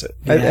experience it.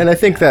 And I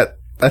think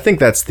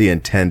that's the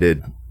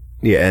intended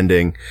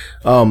ending.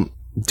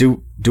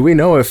 Do we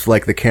know if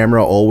the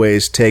camera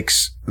always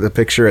takes the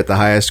picture at the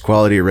highest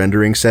quality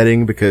rendering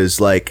setting?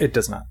 Because It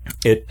does not.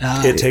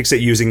 It takes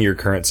it using your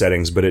current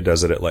settings, but it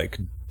does it at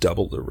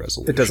double the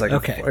resolution. It does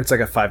Okay. it's like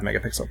a 5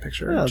 megapixel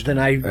picture. Well, then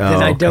I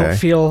don't okay.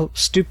 feel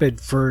stupid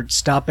for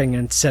stopping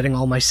and setting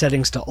all my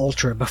settings to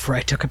ultra before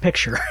I took a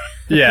picture.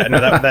 Yeah, no,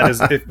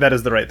 that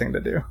is the right thing to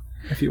do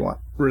if you want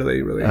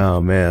really, really.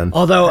 oh man,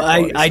 Although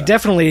quality I stuff.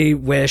 definitely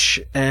wish,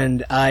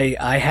 and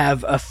I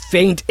have a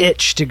faint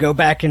itch to go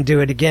back and do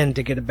it again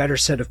to get a better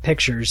set of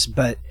pictures,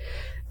 but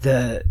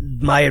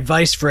my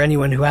advice for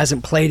anyone who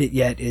hasn't played it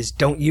yet is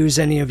don't use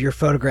any of your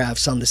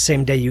photographs on the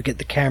same day you get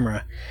the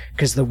camera,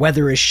 because the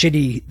weather is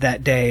shitty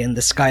that day and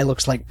the sky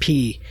looks like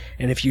pee,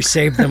 and if you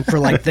save them for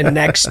the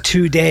next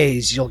 2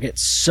 days, you'll get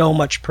so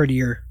much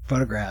prettier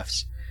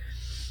photographs.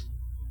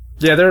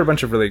 Yeah, there are a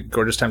bunch of really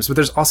gorgeous times, but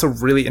there's also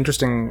really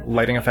interesting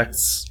lighting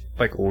effects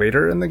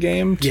later in the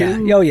game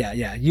too. Yeah. Oh,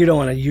 yeah. You don't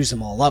want to use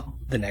them all up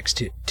the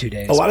next two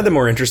days. A lot of the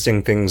more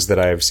interesting things that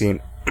I've seen,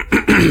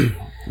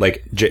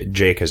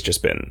 Jake has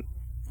just been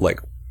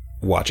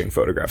watching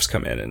photographs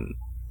come in and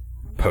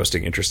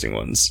posting interesting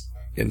ones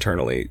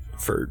internally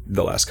for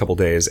the last couple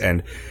days,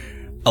 and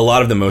a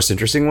lot of the most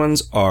interesting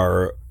ones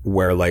are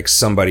where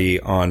somebody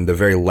on the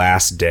very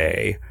last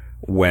day,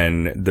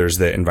 when there's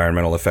the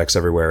environmental effects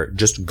everywhere,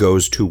 just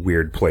goes to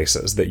weird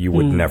places that you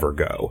would never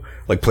go.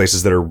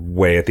 Places that are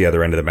way at the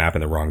other end of the map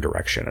in the wrong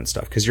direction and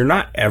stuff. Because you're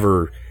not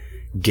ever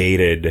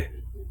gated.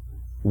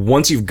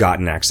 Once you've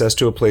gotten access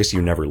to a place,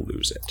 you never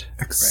lose it.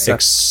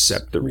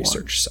 Except the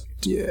research site.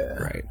 Yeah.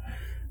 Right.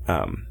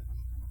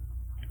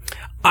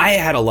 I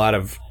had a lot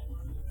of...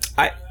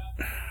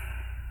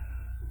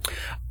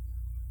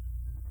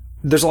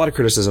 There's a lot of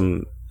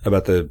criticism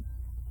about the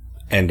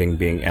ending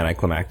being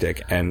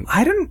anticlimactic, and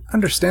I didn't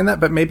understand that,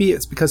 but maybe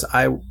it's because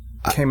I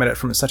came at it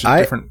from such a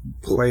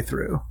different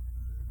playthrough,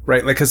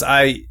 right? Because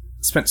I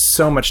spent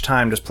so much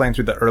time just playing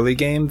through the early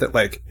game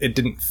that it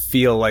didn't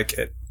feel like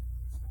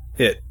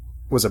it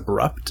was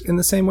abrupt in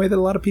the same way that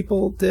a lot of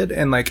people did,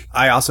 and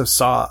I also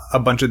saw a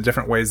bunch of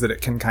different ways that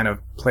it can kind of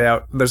play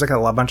out. There's a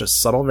bunch of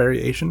subtle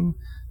variation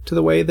to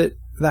the way that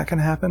can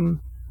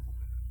happen,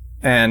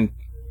 and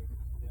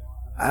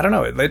I don't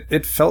know.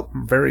 It felt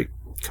very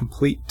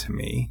complete to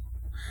me.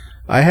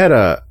 I had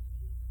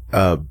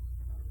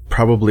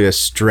probably a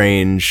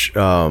strange.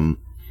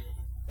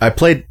 I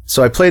played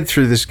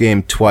through this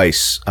game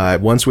twice.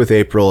 Once with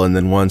April, and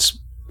then once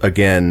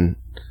again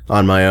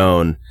on my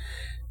own.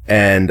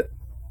 And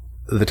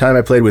the time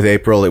I played with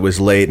April, it was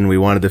late, and we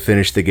wanted to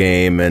finish the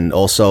game. And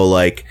also,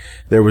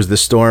 there was the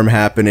storm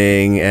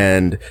happening,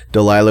 and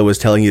Delilah was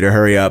telling you to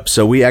hurry up.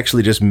 So we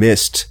actually just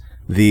missed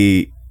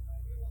the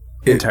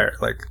Entire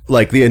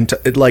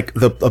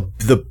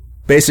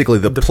basically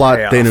the plot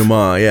payoff.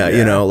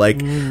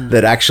 denouement,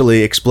 that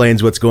actually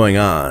explains what's going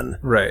on.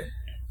 Right.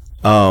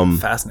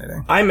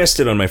 Fascinating. I missed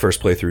it on my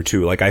first playthrough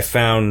too.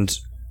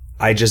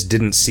 I just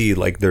didn't see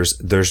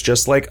there's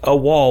just a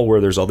wall where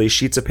there's all these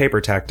sheets of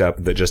paper tacked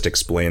up that just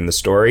explain the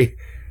story.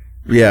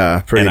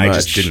 Yeah, pretty and much. I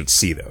just didn't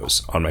see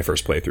those on my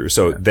first playthrough,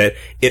 so that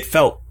it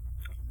felt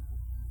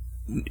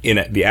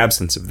in the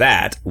absence of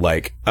that,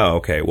 like, oh,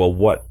 okay, well,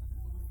 what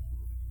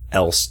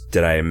else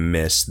did I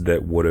miss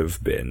that would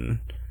have been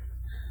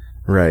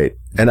right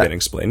and been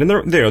explained?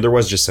 And there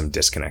was just some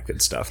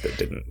disconnected stuff that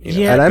didn't.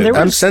 Yeah, and there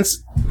I'm was-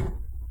 sense.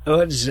 I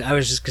was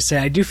just gonna say,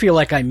 I do feel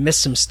like I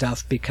missed some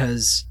stuff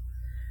because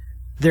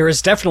there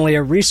is definitely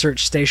a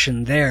research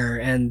station there,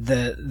 and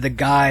the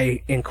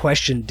guy in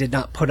question did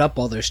not put up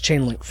all those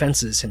chain link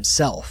fences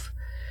himself.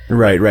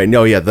 Right.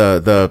 No, yeah.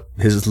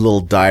 His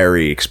little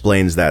diary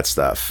explains that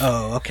stuff.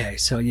 Oh, okay.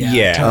 So yeah,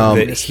 Yeah, totally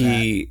that missed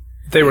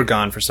They were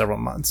gone for several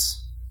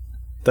months.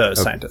 The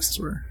scientists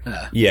were.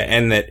 yeah,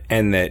 and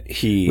that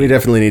he. We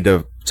definitely need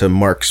to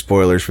mark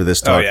spoilers for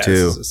this talk This too.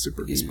 is a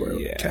super spoiler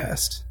Yeah.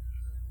 cast.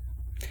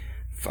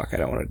 Fuck, I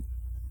don't want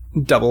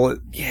to Double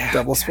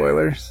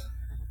spoilers.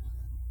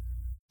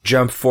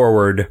 jump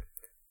forward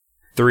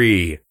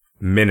 3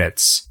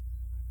 minutes.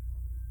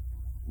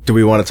 Do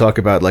we want to talk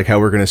about like how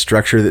we're going to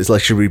structure this?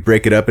 Like, should we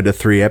break it up into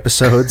 3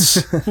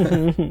 episodes?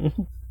 I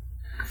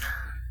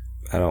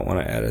don't want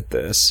to edit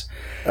this.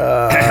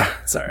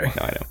 Sorry.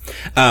 No, I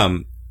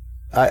know.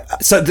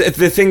 So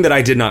the thing that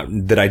I did not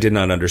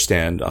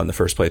understand on the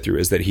first playthrough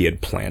is that he had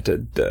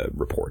planted the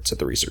reports at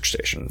the research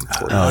station.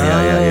 Oh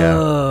yeah.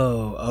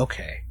 Oh,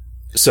 okay.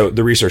 So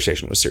the research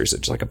station was seriously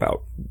just like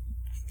about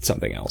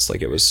something else.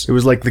 Like it was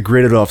like the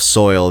gridded off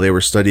soil. They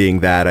were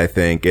studying that, I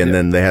think, and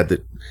then they had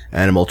the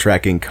animal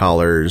tracking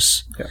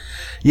collars.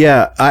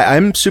 Yeah,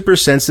 I'm super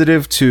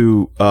sensitive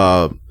to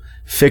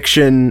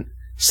fiction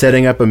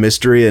setting up a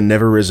mystery and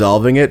never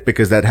resolving it,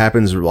 because that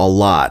happens a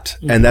lot.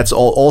 And that's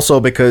also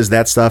because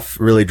that stuff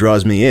really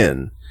draws me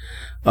in.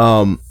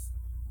 And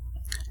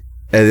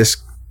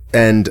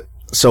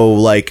so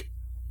like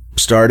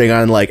starting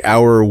on like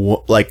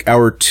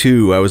hour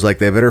 2, I was like,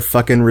 they better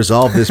fucking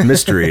resolve this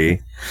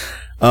mystery.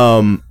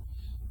 And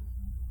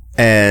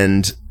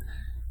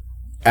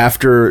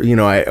after,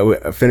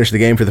 I finished the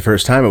game for the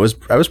first time, I was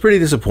pretty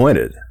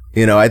disappointed.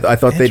 I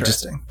thought they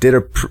just did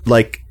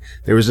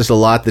there was just a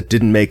lot that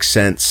didn't make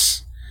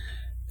sense.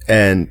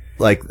 And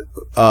like,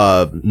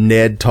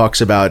 Ned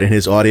talks about in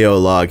his audio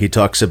log, he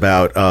talks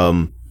about,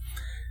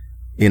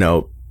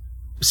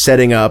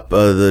 setting up,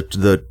 I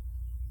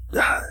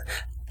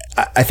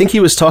think he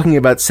was talking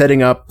about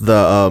setting up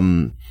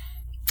the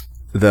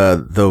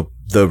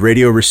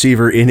radio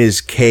receiver in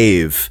his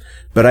cave,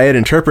 but I had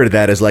interpreted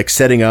that as like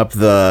setting up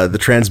the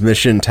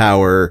transmission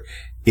tower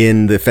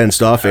in the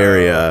fenced off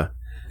area.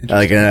 And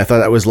I thought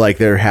that was like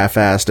their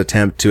half-assed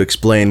attempt to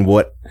explain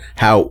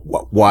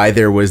why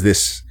there was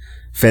this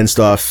fenced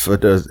off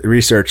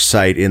research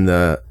site in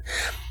the,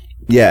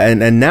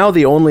 and now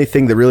the only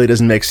thing that really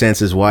doesn't make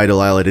sense is why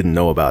Delilah didn't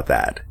know about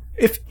that.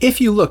 If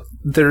you look,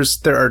 there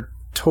are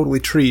totally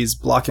trees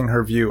blocking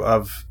her view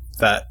of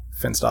that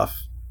fenced off,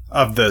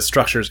 of the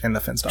structures in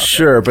the fenced off.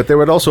 Sure, but there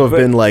would also have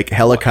been like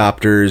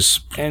helicopters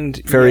and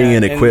ferrying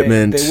in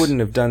equipment. They wouldn't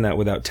have done that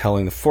without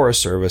telling the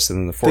Forest Service, and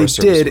then the Forest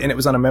Service did, and it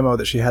was on a memo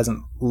that she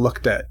hasn't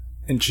looked at,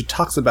 and she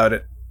talks about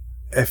it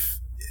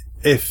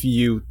if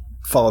you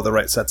follow the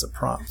right sets of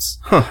prompts.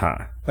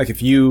 Like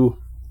if you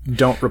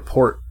don't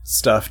report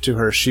stuff to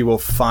her, she will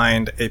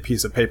find a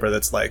piece of paper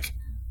that's like,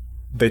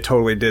 they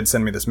totally did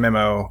send me this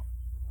memo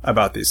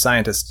about these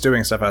scientists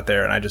doing stuff out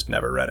there, and I just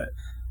never read it.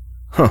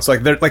 So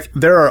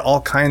there are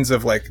all kinds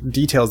of like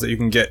details that you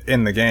can get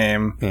in the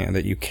game. Yeah,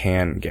 that you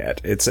can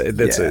get. It's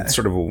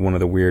sort of one of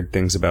the weird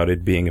things about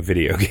it being a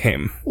video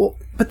game. Well,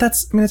 but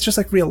it's just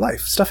like real life.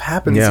 Stuff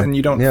happens and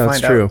you don't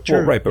find true. out.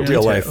 Well, right, but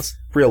details.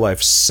 real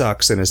life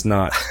sucks and is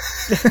not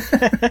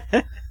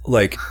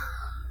like,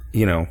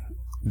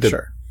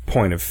 the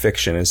point of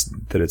fiction is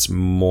that it's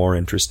more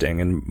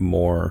interesting and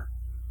more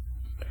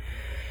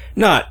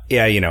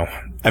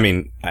I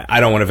mean, I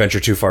don't want to venture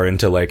too far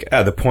into like,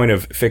 the point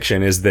of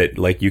fiction is that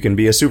like you can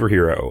be a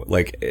superhero,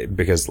 like,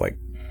 because like,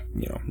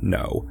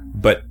 no,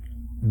 but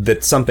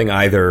that something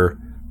either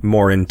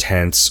more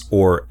intense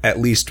or at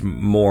least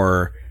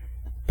more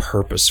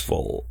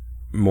purposeful,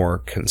 more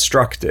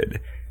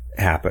constructed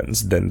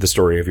happens than the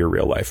story of your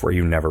real life where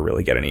you never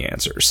really get any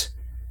answers.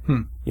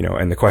 And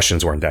the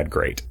questions weren't that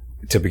great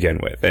to begin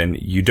with, and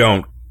you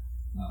don't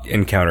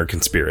encounter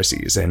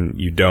conspiracies, and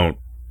you don't,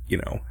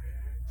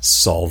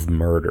 solve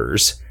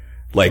murders.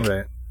 Like,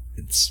 I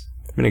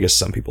guess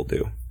some people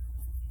do.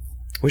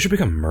 We should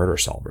become murder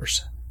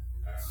solvers.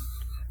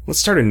 Let's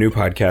start a new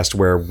podcast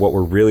where what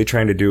we're really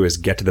trying to do is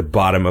get to the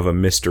bottom of a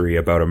mystery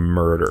about a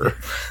murder.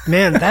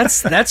 Man,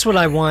 that's what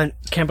I want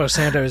Campo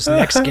Santo's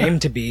next game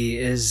to be,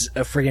 is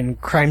a friggin'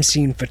 crime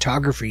scene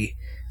photography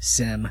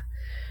sim.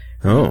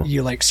 Oh.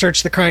 You like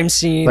search the crime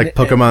scene. Like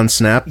Pokemon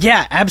Snap?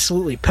 Yeah,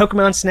 absolutely.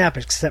 Pokemon Snap,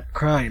 except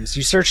crimes.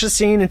 You search the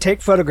scene and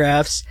take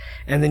photographs,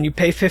 and then you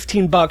pay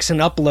 $15 and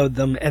upload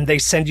them, and they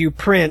send you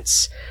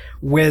prints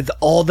with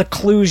all the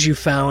clues you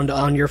found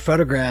on your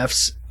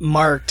photographs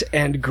marked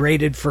and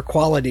graded for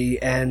quality,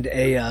 and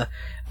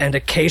a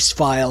case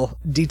file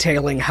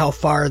detailing how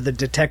far the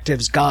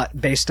detectives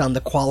got based on the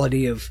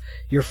quality of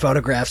your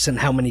photographs and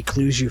how many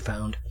clues you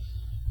found.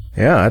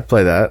 Yeah, I'd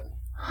play that.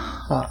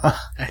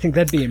 I think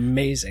that'd be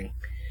amazing.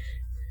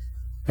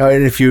 Oh,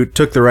 and if you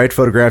took the right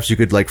photographs, you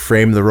could like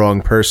frame the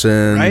wrong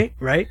person.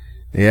 Right.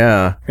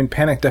 Yeah. I mean,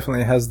 Panic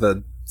definitely has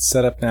the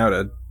setup now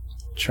to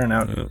churn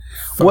out.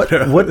 What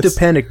photos. do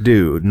Panic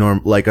do?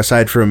 Like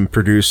aside from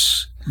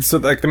produce? So,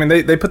 like, I mean,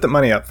 they put the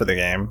money up for the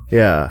game,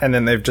 Yeah. and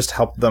then they've just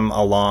helped them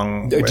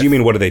along. Do you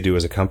mean what do they do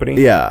as a company?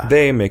 Yeah.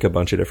 They make a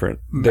bunch of different.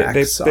 Mac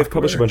They've software.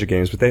 published a bunch of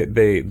games, but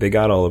they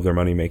got all of their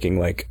money making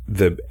like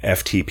the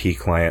FTP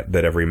client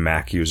that every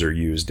Mac user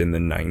used in the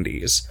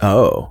 90s.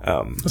 Oh.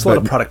 There's a lot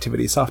of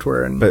productivity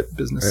software and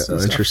business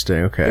stuff. Interesting.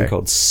 Okay. Thing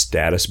called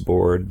Status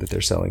Board that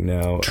they're selling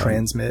now.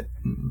 Transmit.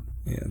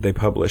 Yeah, they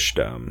published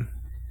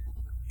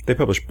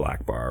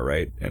Black Bar,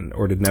 right?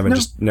 Or did Nevin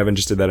Nevin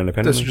just did that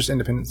independently? Those are just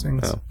independent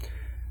things. Oh.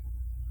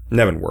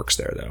 Nevin works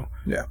there though.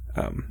 Yeah.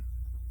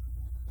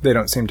 They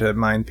don't seem to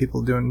mind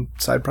people doing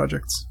side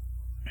projects.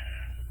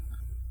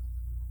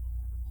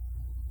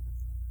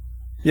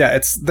 Yeah,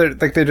 they're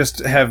like they just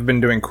have been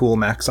doing cool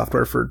Mac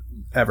software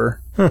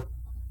forever. Huh.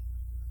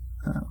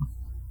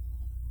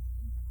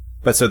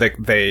 But so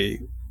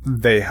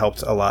they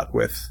helped a lot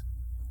with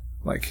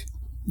like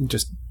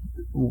just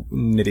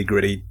nitty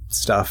gritty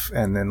stuff,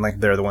 and then like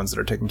they're the ones that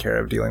are taking care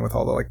of dealing with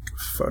all the like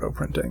photo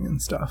printing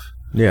and stuff.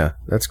 Yeah,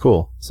 that's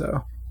cool.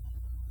 So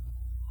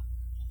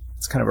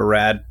it's kind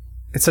of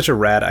it's such a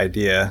rad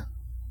idea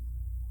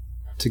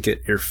to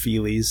get your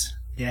feelies.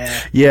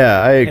 Yeah. Yeah,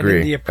 I And agree.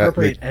 in the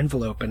appropriate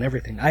envelope and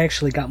everything. I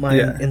actually got mine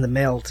Yeah. in the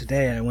mail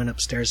today. I went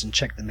upstairs and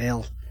checked the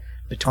mail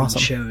between Awesome.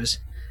 shows.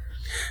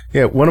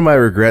 Yeah, one of my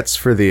regrets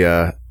for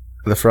the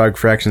Frog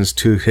Fractions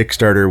 2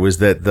 Kickstarter was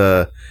that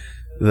the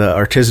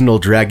artisanal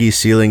draggy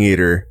ceiling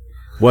eater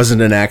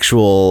wasn't an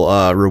actual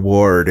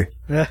reward.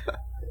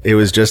 It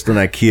was just an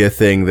IKEA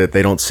thing that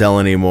they don't sell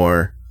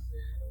anymore.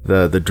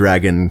 The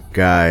dragon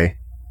guy.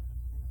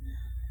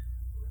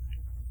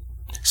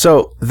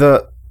 So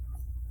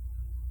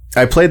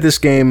I played this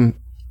game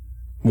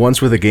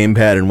once with a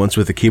gamepad and once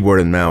with a keyboard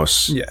and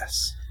mouse.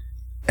 Yes.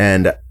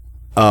 And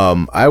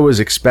I was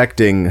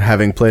expecting,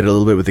 having played a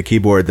little bit with the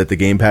keyboard, that the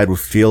gamepad would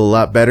feel a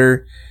lot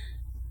better,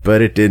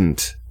 but it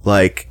didn't.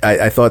 Like,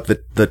 I thought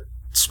that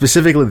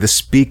specifically the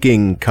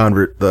speaking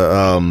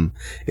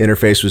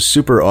interface was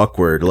super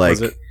awkward. Like,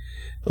 Was it?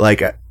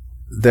 like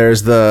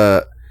there's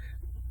the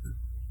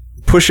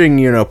pushing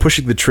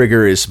the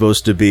trigger is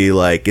supposed to be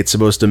like, it's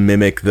supposed to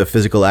mimic the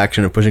physical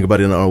action of pushing a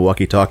button on a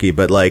walkie-talkie,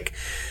 but like,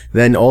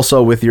 then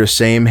also with your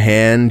same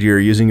hand, you're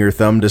using your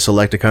thumb to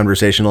select a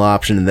conversational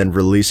option and then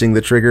releasing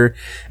the trigger.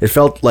 It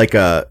felt like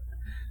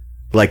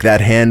that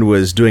hand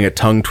was doing a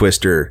tongue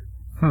twister.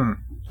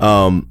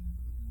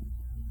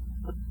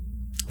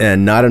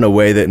 And not in a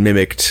way that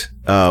mimicked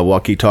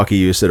walkie-talkie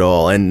use at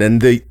all. And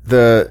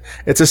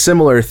it's a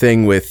similar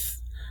thing with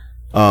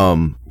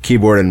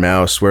keyboard and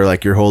mouse, where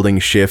like you're holding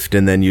shift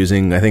and then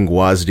using, I think,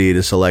 WASD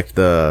to select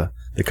the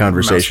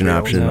conversation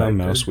Mouse wheel. option.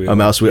 Mouse wheel. A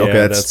mouse wheel. Yeah,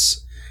 Okay,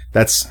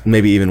 that's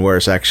maybe even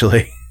worse,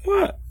 actually.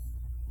 what?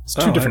 It's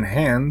two different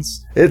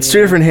hands. It's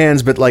two different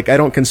hands, but like I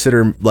don't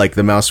consider like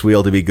the mouse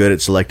wheel to be good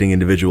at selecting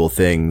individual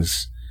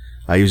things.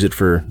 I use it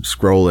for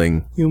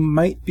scrolling. You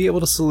might be able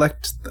to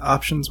select the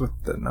options with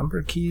the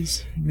number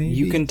keys, maybe.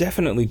 You can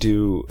definitely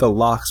do the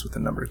locks with the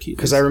number keys.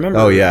 because I remember.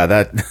 Oh yeah,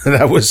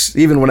 that was,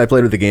 even when I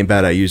played with the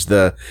gamepad, I used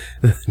the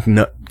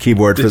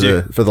keyboard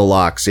for the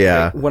locks.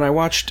 Yeah. When I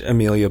watched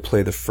Amelia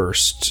play the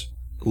first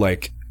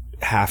like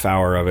half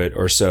hour of it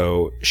or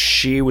so,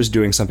 she was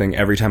doing something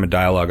every time a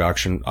dialogue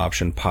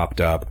option popped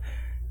up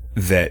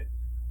that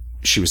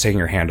she was taking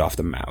her hand off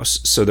the mouse.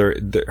 So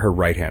her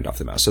right hand off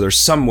the mouse. So there's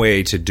some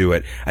way to do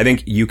it. I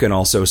think you can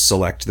also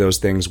select those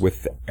things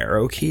with the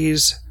arrow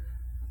keys.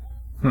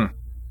 And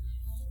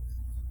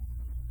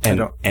I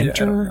don't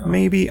enter, know.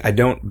 maybe?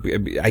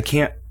 I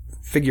can't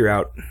figure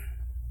out.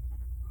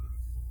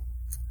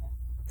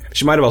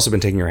 She might have also been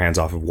taking her hands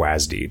off of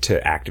WASD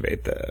to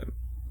activate the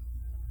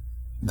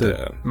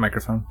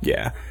microphone.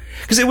 yeah.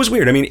 Because it was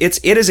weird. I mean,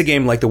 it is a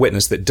game like The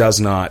Witness that does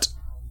not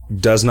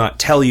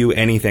tell you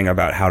anything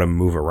about how to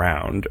move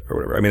around or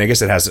whatever. I mean, I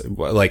guess it has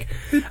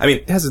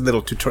It has a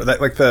little tutorial,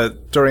 like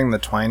during the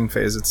Twine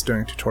phase, it's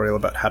doing a tutorial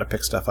about how to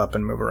pick stuff up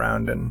and move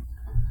around, and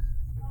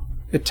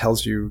it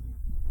tells you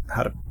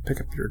how to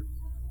pick up your.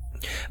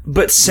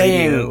 but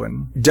saying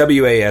and-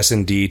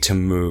 WASD to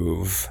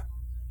move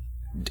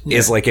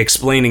is like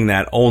explaining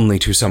that only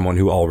to someone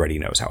who already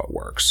knows how it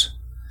works.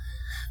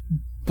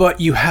 But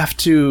you have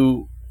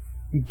to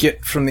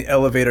get from the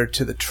elevator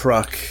to the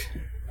truck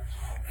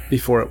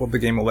before the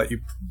game will let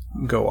you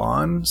go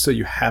on. So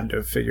you have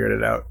to figure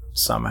it out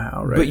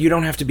somehow, right? But you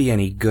don't have to be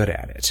any good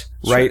at it,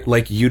 right?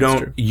 Like you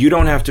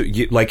don't have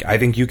to. I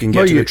think you can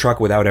get to the truck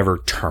without ever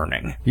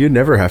turning. You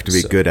never have to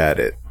be good at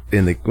it.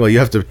 You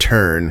have to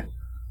turn.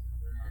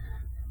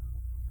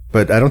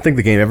 But I don't think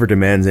the game ever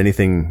demands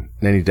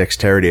any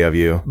dexterity of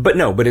you. But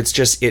it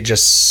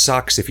just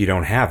sucks if you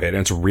don't have it, and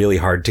it's really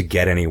hard to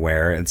get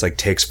anywhere. And it's like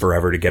takes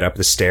forever to get up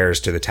the stairs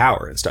to the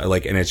tower and stuff.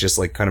 Like, and it's just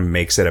like kind of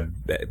makes it a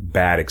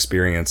bad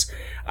experience.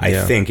 I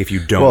think if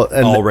you don't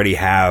already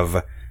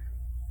have,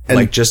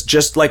 like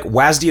just like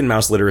WASD and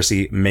mouse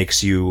literacy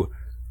makes you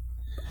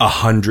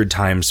 100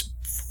 times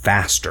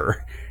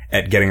faster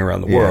at getting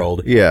around the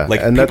world. Yeah,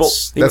 like and people,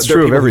 that's there are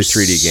true of people every who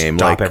 3D game.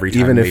 Stop Like, every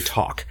time even they if-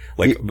 talk.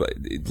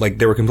 Like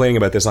they were complaining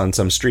about this on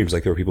some streams.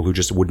 Like there were people who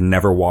just would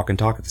never walk and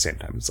talk at the same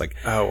time. It's like,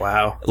 Oh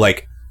wow.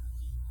 like,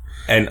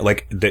 and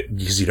like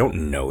because you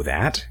don't know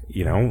that,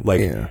 you know,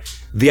 like Yeah.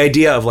 the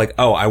idea of like,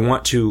 oh, I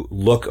want to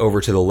look over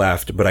to the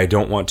left, but I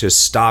don't want to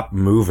stop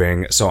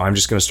moving, so I'm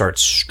just going to start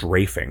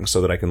strafing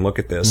so that I can look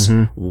at this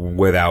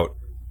without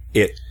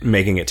it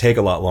making it take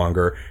a lot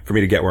longer for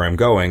me to get where I'm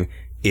going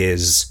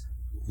is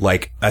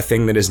like a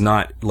thing that is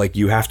not like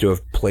you have to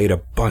have played a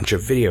bunch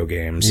of video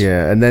games.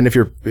 Yeah, and then if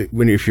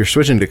you're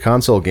switching to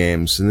console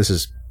games, and this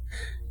is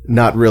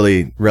not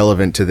really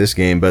relevant to this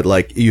game, but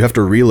like you have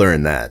to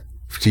relearn that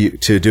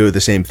to do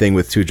the same thing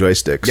with 2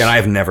 joysticks. Yeah, and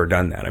I've never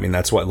done that. I mean,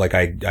 that's what, like,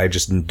 I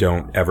just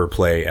don't ever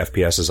play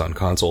FPSs on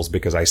consoles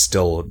because I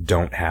still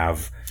don't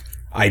have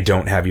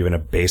even a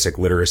basic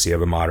literacy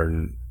of a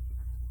modern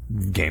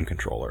game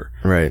controller.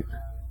 Right.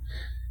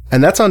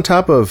 And that's on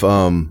top of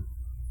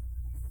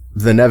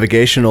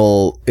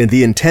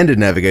the intended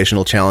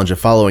navigational challenge of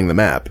following the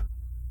map.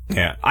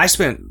 Yeah, I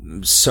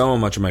spent so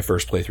much of my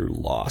first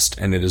playthrough lost,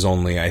 and it is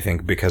only, I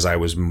think, because I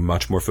was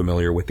much more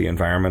familiar with the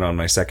environment on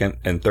my second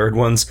and third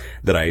ones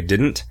that I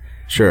didn't.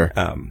 Sure.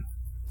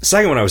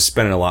 Second one, I was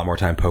spending a lot more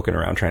time poking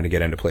around trying to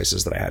get into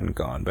places that I hadn't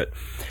gone, but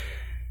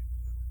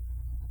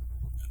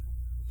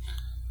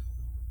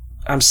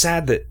I'm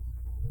sad that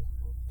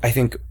I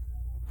think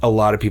a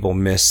lot of people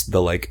miss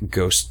the, like,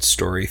 ghost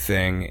story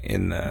thing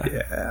in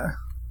the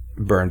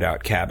burned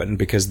out cabin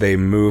because they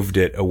moved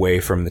it away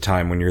from the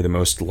time when you're the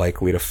most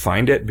likely to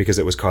find it because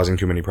it was causing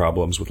too many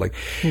problems with, like,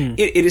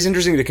 it is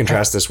interesting to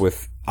contrast this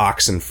with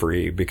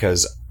Oxenfree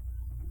because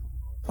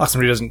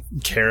Oxenfree doesn't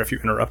care if you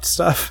interrupt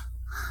stuff.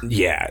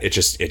 yeah, it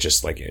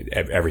just like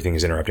everything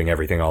is interrupting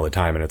everything all the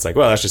time, and it's like,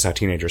 well, that's just how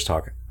teenagers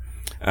talk.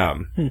 I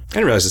didn't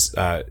realize this.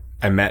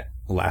 I met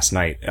last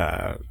night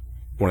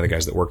one of the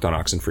guys that worked on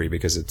Oxenfree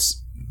because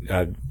it's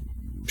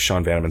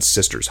Sean Vanneman's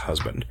sister's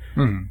husband,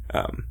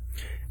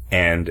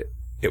 and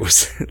it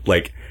was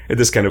like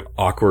this kind of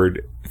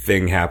awkward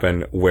thing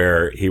happened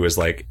where he was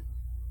like,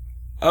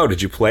 "Oh,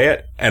 did you play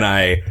it?" And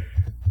I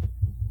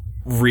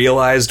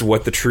realized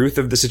what the truth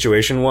of the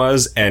situation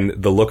was, and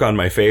the look on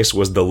my face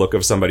was the look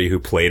of somebody who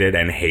played it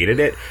and hated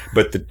it.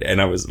 And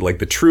I was like,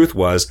 the truth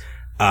was,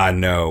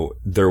 no,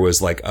 there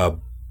was like a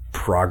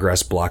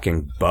progress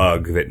blocking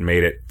bug that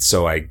made it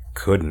so I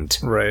couldn't.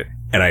 Right.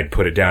 And I'd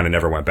put it down and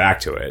never went back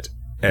to it.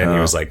 And he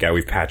was like, yeah,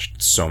 we've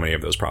patched so many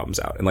of those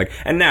problems out.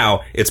 And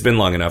now it's been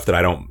long enough that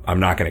I'm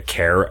not going to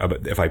care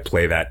about if I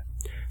play that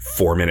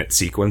 4-minute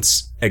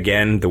sequence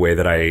again, the way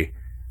that I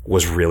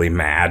was really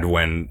mad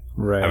when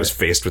I was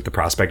faced with the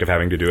prospect of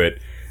having to do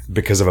it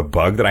because of a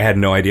bug that I had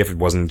no idea if it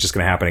wasn't just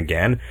going to happen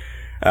again.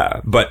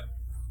 But,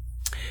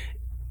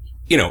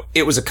 you know,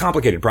 it was a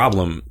complicated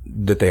problem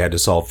that they had to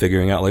solve,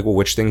 figuring out, like, well,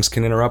 which things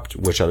can interrupt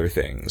which other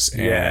things.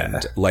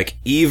 And, like,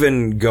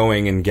 even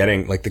going and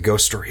getting, like, the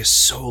ghost story is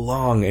so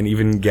long, and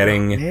even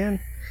getting...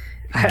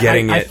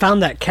 I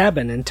found that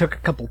cabin and took a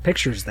couple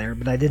pictures there,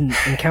 but I didn't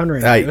encounter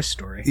any ghost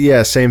story.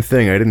 Yeah, same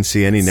thing. I didn't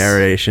see any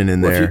narration in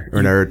there.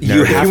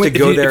 You have to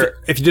go there.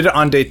 If you did it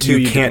on day 2,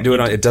 you can't do it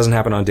on... It doesn't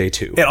happen on day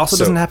 2. It also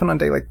doesn't happen on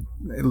day, like,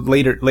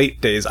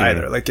 late days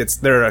either. Like,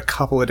 there are a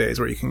couple of days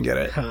where you can get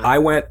it. I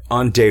went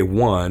on day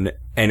 1,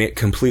 and it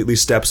completely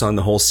steps on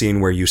the whole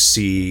scene where you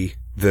see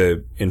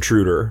the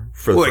intruder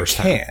for the first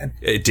time.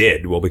 It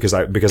did. Well, because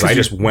I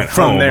just went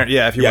from home. There,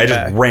 yeah, if you I went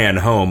just back. ran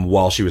home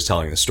while she was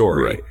telling the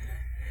story. Right.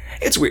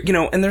 It's weird, you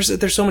know, and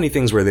there's so many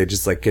things where they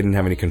just, like, didn't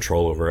have any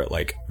control over it.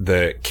 Like,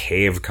 the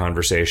cave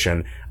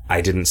conversation,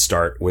 I didn't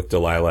start with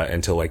Delilah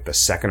until, like, the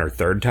second or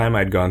third time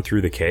I'd gone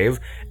through the cave,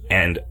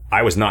 and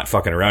I was not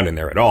fucking around in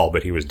there at all,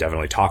 but he was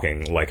definitely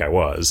talking like I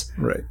was.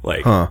 Right.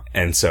 Like,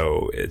 and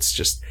so it's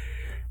just...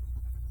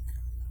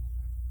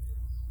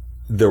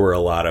 There were a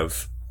lot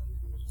of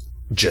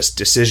just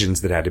decisions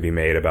that had to be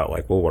made about,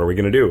 like, well, what are we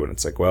going to do? And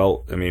it's like,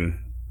 well, I mean...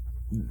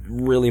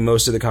 really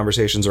most of the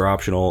conversations are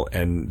optional,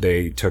 and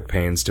they took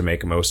pains to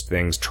make most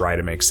things try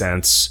to make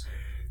sense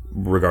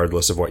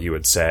regardless of what you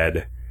had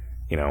said.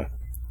 You know,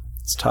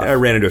 It's tough. I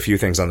ran into a few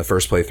things on the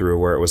first playthrough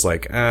where it was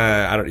like,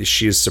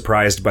 she's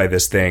surprised by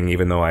this thing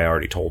even though I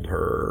already told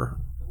her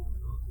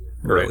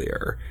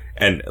earlier.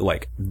 And,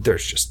 like,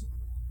 there's just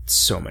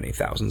so many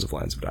thousands of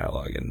lines of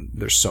dialogue, and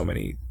there's so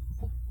many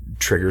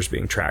triggers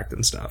being tracked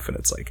and stuff, and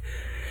it's like,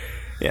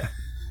 yeah.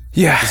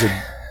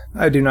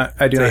 I do not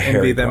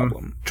envy them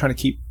problem. trying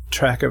to keep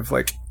track of,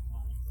 like,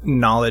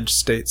 knowledge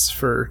states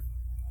for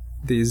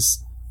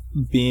these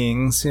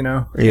beings, you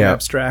know? Yeah.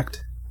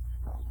 Abstract.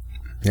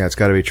 Yeah, it's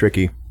got to be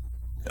tricky.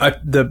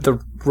 The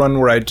run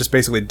where I just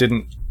basically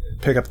didn't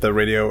pick up the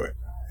radio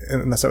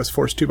unless I was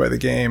forced to by the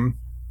game,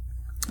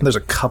 there's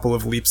a couple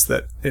of leaps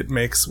that it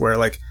makes where,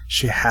 like,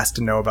 she has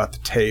to know about the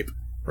tape,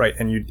 right?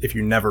 And if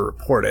you never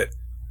report it,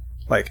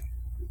 like,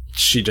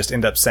 she just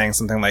ends up saying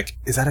something like,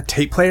 "Is that a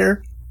tape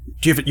player?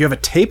 Do you have a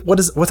tape?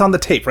 What's on the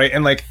tape?" Right?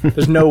 And, like,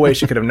 there's no way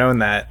she could have known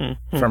that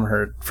from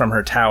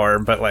her tower,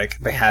 but, like,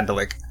 they had to,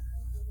 like,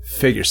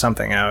 figure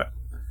something out.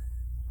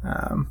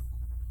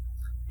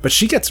 But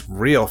she gets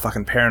real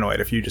fucking paranoid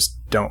if you just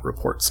don't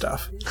report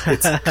stuff.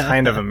 It's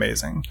kind of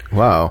amazing.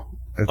 Wow.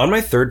 On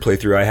my third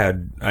playthrough,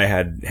 I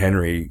had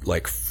Henry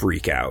like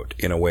freak out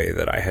in a way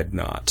that I had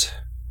not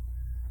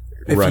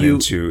run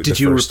into. Did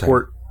you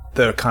report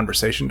the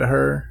conversation to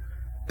her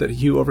that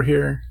you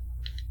overhear?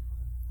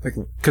 Like,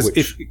 because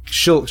if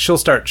she'll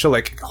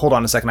like, hold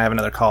on a second, I have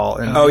another call.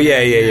 And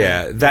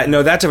yeah. That's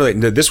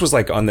definitely. This was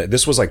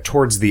like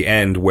towards the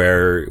end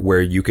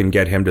where you can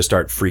get him to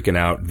start freaking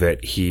out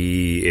that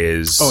he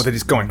is. Oh, that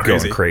he's going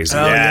crazy.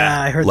 Oh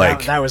yeah, I heard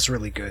like, that was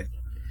really good.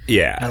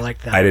 Yeah, I like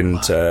that. I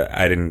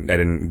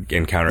didn't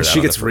encounter that.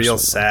 She gets real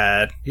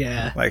sad.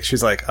 Yeah, like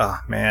she's like, oh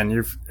man,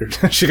 you're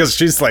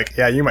she's like,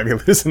 yeah, you might be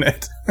losing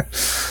it.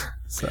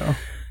 So.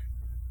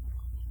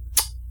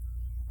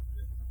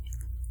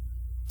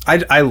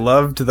 I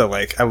loved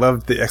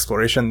the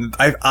exploration.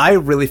 I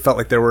really felt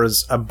like there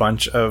was a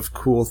bunch of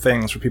cool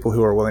things for people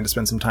who are willing to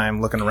spend some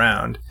time looking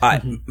around.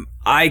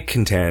 I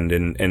contend,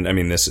 and I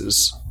mean this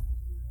is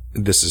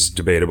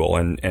debatable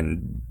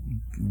and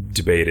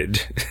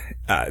debated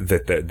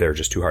that they're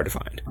just too hard to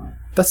find.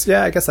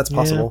 I guess that's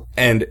possible.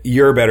 Yeah. And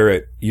you're better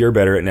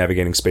at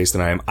navigating space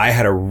than I am. I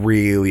had a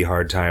really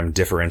hard time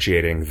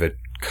differentiating the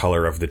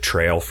color of the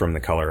trail from the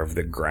color of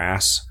the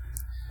grass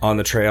on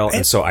the trail,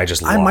 and so I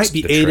just lost. I might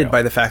be the aided trail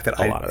by the fact that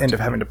I end up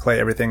having to play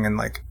everything in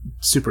like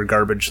super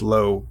garbage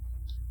low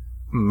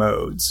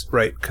modes,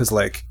 right? Because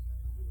like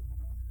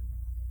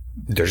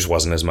there just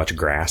wasn't as much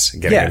grass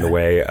getting in the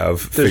way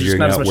of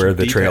figuring out where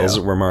the trails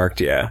were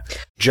marked. Yeah.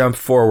 Jump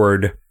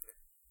forward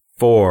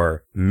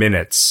 4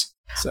 minutes.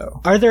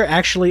 So, are there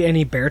actually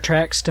any bear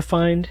tracks to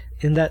find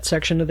in that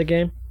section of the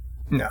game?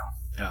 No.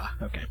 Ah,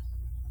 okay.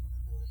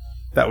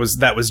 That was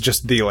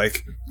just the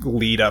like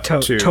lead up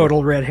to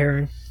total red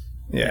herring.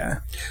 Yeah.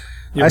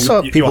 I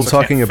saw people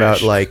talking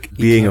about like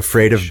being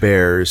afraid of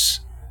bears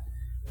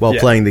while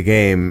playing the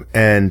game,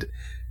 and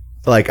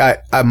like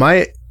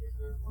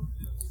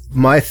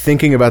my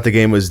thinking about the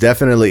game was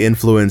definitely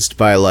influenced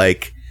by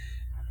like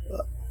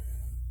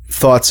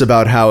thoughts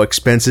about how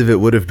expensive it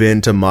would have been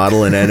to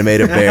model and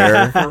animate a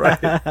bear.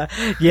 Right.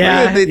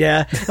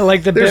 Yeah.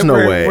 Like the bit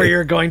where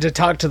you're going to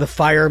talk to the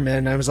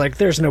firemen. I was like,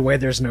 there's no way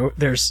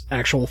there's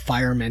actual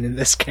firemen in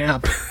this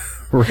camp.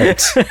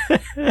 Right.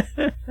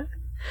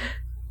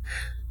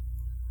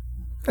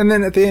 And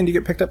then at the end, you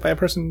get picked up by a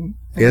person.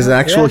 He is an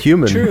actual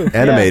human,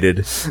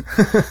 animated.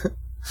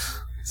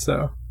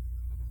 So,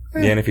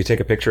 yeah, and if you take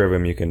a picture of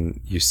him,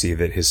 you see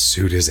that his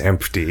suit is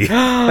empty.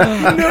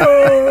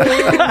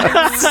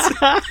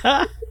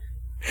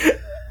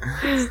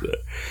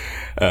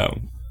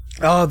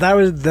 Oh, that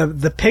was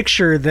the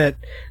picture that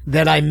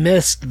I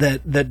missed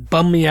that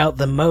bummed me out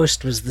the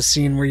most was the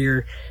scene where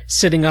you're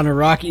sitting on a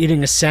rock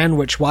eating a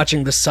sandwich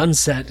watching the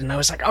sunset, and I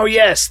was like, oh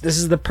yes, this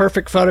is the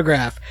perfect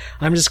photograph.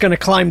 I'm just going to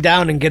climb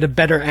down and get a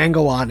better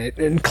angle on it,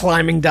 and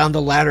climbing down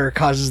the ladder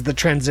causes the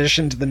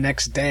transition to the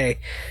next day.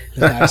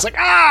 And I was like,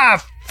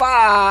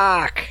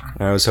 fuck!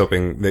 I was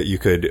hoping that you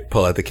could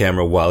pull out the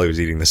camera while he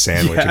was eating the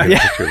sandwich and get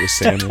a picture of the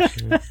sandwich.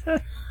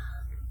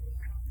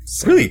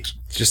 Really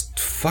just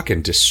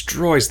fucking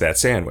destroys that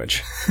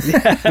sandwich.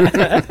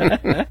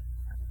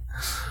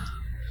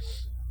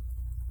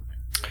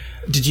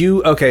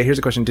 Here's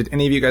a question. Did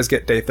any of you guys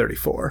get day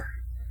 34?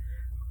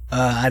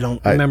 I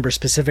don't remember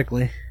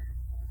specifically.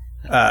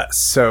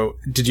 So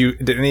did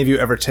any of you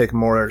ever take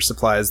more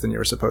supplies than you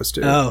were supposed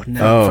to? Oh,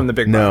 no. From the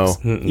big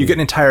box? You get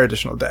an entire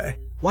additional day.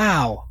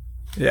 Wow.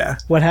 Yeah.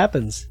 What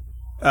happens?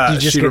 Do you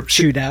just get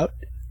chewed out?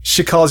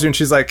 She calls you and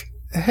she's like,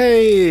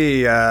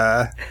 hey,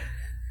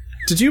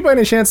 did you by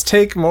any chance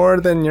take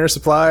more than your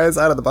supplies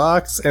out of the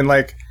box? And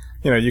like,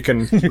 you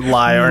can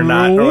lie or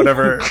not or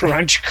whatever.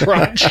 Crunch,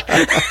 crunch.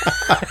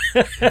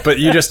 But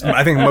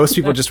I think most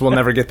people just will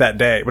never get that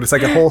day. But it's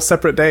like a whole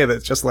separate day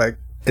that's just like.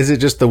 Is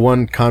it just the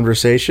one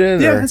conversation?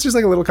 Yeah, or? It's just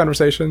like a little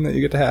conversation that you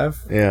get to have.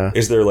 Yeah.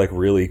 Is there like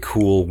really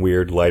cool,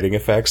 weird lighting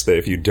effects that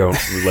if you don't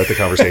let the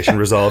conversation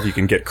resolve, you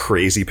can get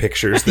crazy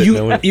pictures that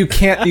no one... You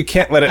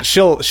can't let it.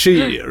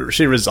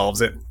 She resolves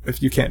it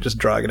if you can't just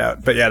drag it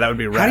out. But yeah, that would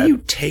be rad. How do you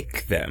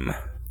take them?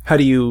 How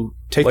do you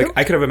take them?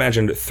 I could have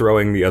imagined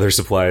throwing the other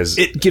supplies.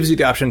 It gives you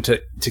the option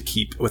to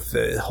keep with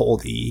the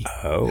hold E.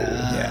 Oh.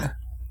 Yeah.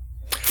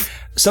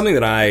 Something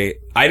that I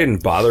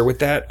didn't bother with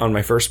that on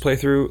my first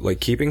playthrough, like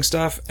keeping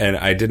stuff, and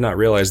I did not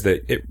realize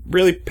that it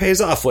really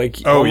pays off. Like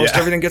almost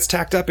everything gets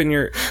tacked up in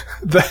your...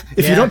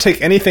 If you don't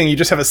take anything, you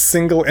just have a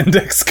single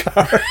index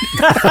card.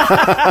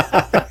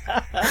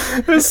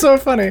 It's so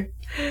funny.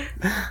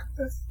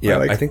 Yeah,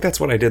 I think that's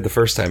what I did the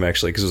first time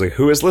actually, because it was like,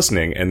 who is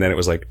listening? And then it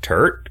was like,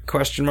 Turt? ?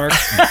 I'm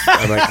like,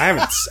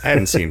 I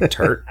hadn't seen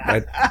Turt.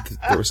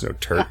 There was no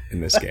Turt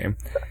in this game.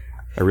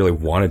 I really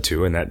wanted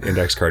to, and that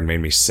index card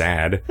made me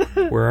sad.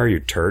 Where are you,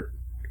 Turt?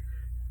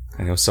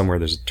 I know somewhere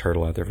there's a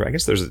turtle out there. I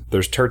guess there's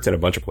Turts in a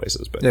bunch of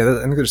places, but yeah,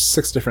 I think there's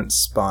 6 different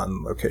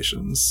spawn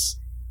locations.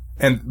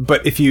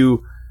 But if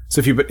you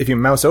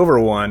mouse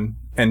over one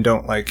and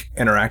don't like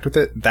interact with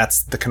it,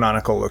 that's the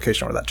canonical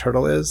location where that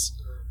turtle is.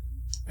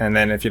 and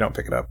then if you don't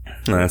pick it up,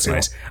 Oh, that's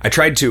nice. I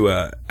tried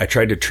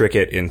to trick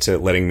it into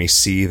letting me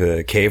see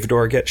the cave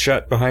door get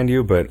shut behind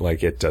you, but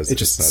like it does. It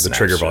just the snaps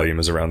trigger shut. volume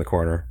is around the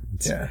corner.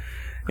 Yeah.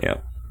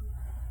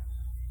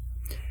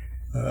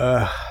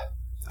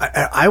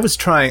 I was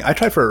trying. I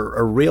tried for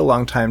a real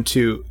long time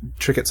to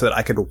trick it so that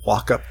I could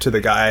walk up to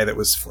the guy that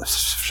was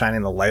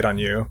shining the light on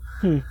you,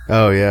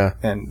 Oh yeah.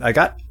 and I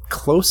got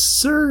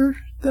closer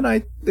than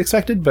I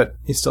expected, but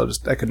he still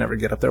I could never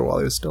get up there while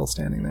he was still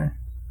standing there.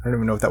 I don't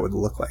even know what that would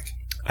look like.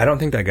 I don't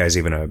think that guy's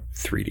even a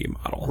 3D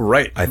model.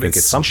 Right. I think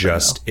it's something,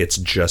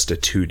 just a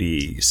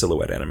 2D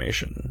silhouette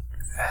animation.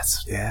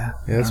 That's Yeah,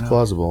 it's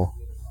plausible.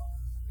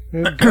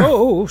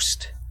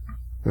 Ghost.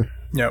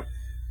 Yep.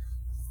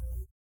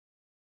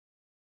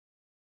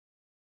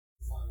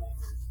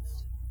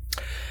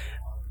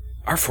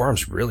 Our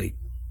forums really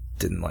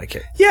didn't like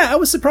it. Yeah, I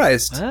was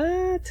surprised.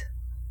 What?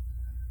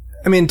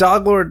 I mean,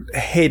 Doglord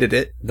hated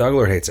it,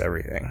 Doglord hates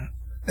everything.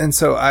 and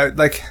so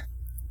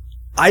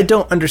I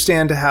don't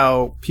understand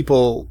how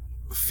people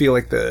feel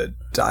like the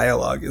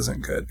dialogue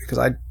isn't good, because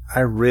I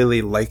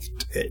really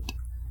liked it.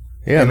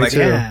 Yeah, And, me like, too.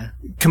 Yeah.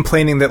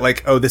 Complaining that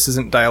like, oh, this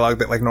isn't dialogue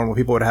that like normal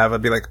people would have,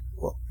 I'd be like,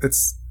 well, it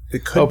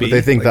could be. But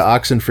they think like,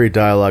 the Oxenfree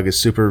dialogue is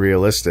super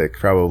realistic.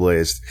 Probably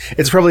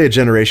it's probably a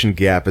generation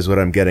gap, is what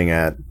I'm getting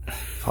at.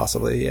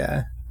 possibly,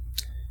 yeah.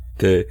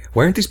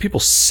 Why aren't these people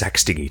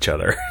sexting each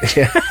other?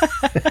 Yeah.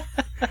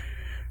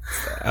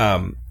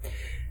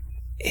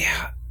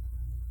 Yeah.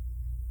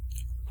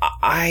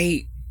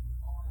 I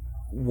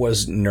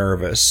was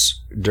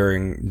nervous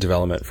during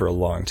development for a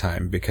long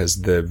time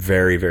because the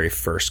very, very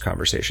first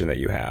conversation that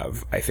you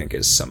have, I think,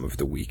 is some of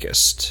the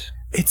weakest.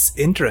 It's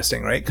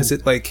interesting, right? Because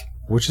it like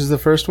Which is the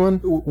first one?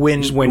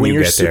 when You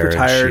you're get super there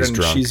tired and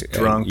drunk, she's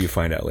drunk, and you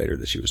find out later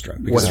that she was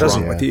drunk. what's it wrong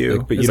doesn't- with you?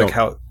 Like, but It's you like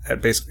don't. how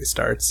it basically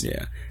starts.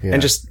 Yeah. Yeah.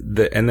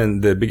 And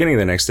then the beginning of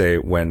the next day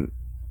when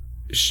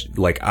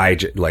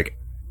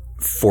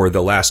for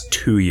the last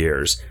 2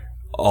 years,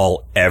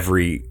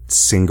 every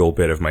single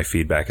bit of my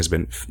feedback has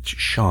been,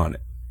 Sean,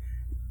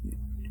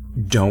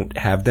 don't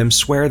have them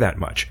swear that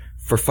much.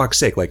 For fuck's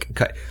sake.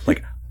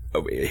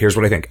 Here's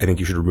what I think. I think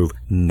you should remove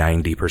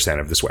 90%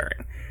 of the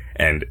swearing.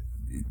 And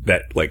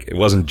that, it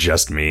wasn't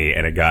just me,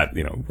 and it got,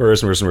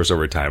 worse and worse and worse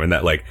over time. And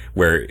that,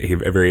 where he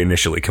very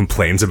initially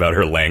complains about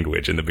her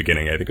language in the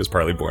beginning, I think was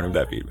partly born of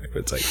that feedback.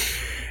 But it's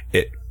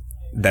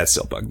that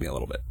still bugged me a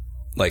little bit.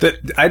 I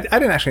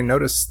didn't actually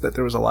notice that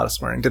there was a lot of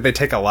swearing. Did they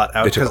take a lot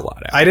out? They took a 'Cause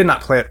lot out. I did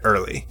not play it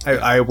early.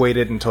 I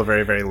waited until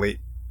very, very late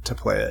to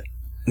play it.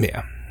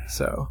 Yeah.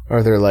 So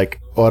Are there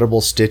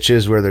audible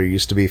stitches where there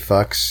used to be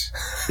fucks?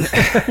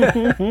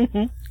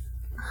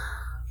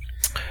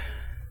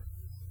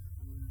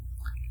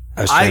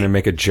 I was trying to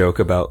make a joke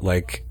about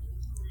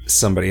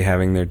somebody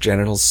having their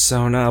genitals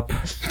sewn up.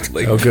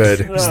 Oh, good.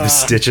 The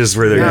stitches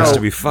where there used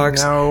to be fucks.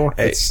 No,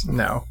 Hey.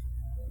 no.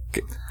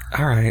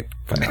 All right.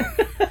 Fine.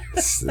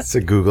 It's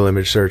a Google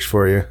image search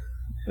for you.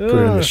 Put it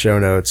in the show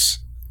notes.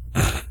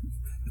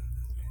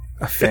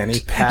 A fanny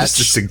patch. Just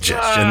a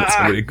suggestion that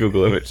somebody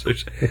Google image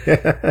search.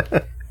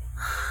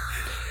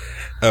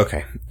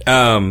 Okay.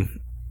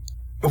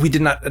 We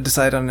did not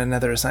decide on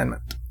another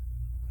assignment.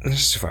 Let's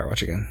just do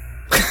Firewatch again.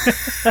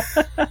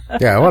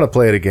 Yeah, I want to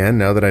play it again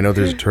now that I know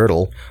there's a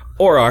turtle.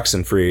 Or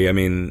Oxenfree. I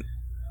mean,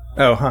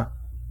 Oh, huh.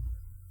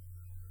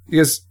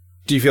 Because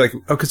do you feel like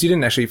because you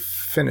didn't actually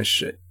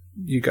finish it,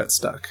 you got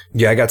stuck.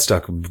 yeah, I got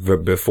stuck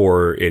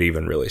before it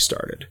even really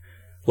started.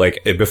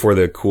 Before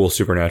the cool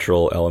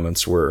supernatural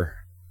elements were.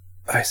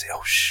 I say,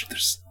 oh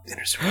there's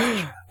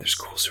supernatural. There's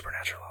cool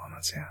supernatural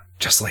elements, yeah.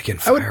 Just like in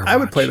Firewatch. I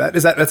would play that.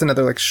 That's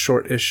another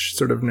short-ish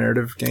sort of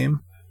narrative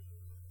game?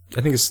 I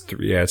think it's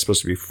 3. Yeah, it's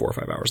supposed to be 4 or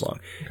 5 hours long.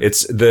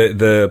 It's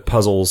the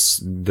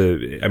puzzles.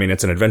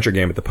 It's an adventure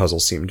game, but the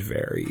puzzles seemed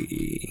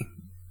very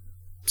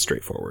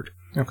straightforward.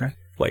 Okay.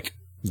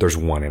 There's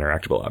one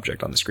interactable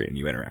object on the screen,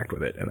 you interact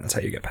with it, and that's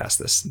how you get past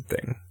this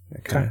thing.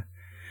 That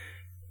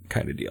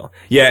kind of deal.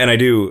 Yeah, and I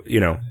do.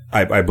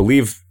 I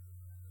believe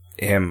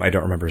him. I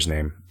don't remember his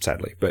name,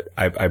 sadly, but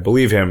I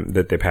believe him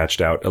that they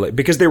patched out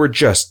because they were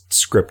just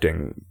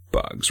scripting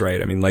bugs,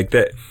 right? I mean,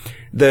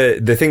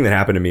 the thing that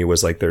happened to me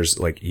was there's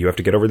you have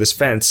to get over this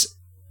fence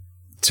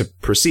to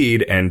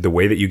proceed, and the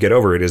way that you get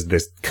over it is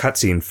this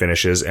cutscene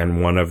finishes,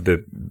 and one of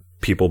the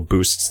people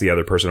boosts the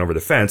other person over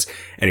the fence,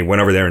 and he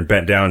went over there and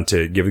bent down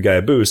to give the guy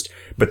a boost,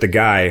 but the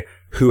guy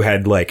who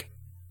had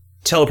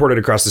teleported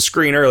across the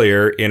screen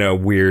earlier in a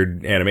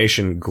weird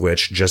animation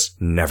glitch just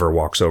never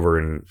walks over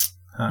and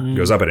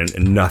goes up it,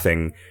 and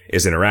nothing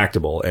is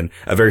interactable. And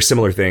a very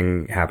similar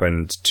thing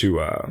happened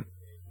to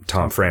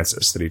Tom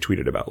Francis that he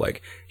tweeted about.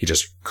 He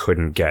just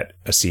couldn't get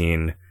a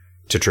scene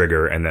to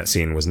trigger, and that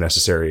scene was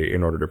necessary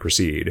in order to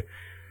proceed.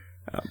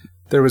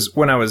 There was,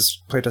 when I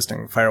was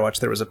playtesting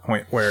Firewatch, there was a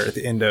point where at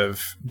the end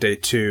of day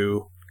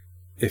 2,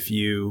 if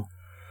you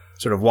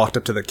sort of walked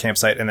up to the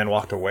campsite and then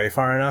walked away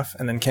far enough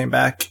and then came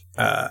back,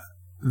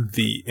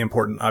 the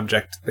important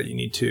object that you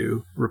need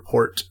to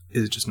report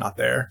is just not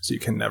there, so you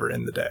can never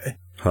end the day.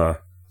 Huh.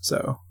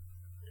 So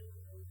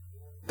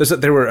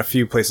there were a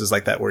few places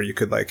like that where you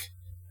could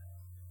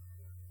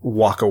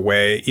walk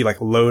away. You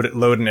like load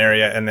an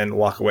area and then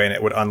walk away, and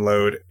it would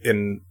unload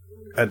in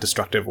a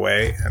destructive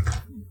way and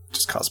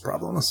just cause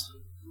problems.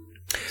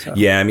 So.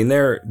 Yeah, I mean,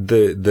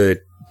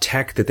 the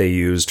tech that they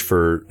used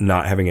for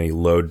not having any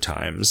load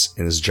times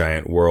in this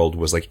giant world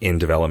was like in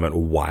development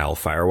while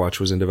Firewatch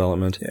was in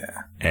development.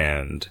 Yeah.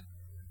 And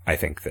I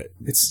think that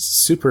it's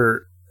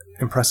super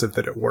impressive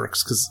that it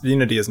works, because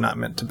Unity is not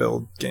meant to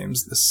build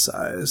games this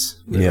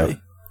size. Really. Yeah.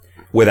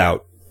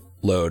 without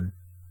load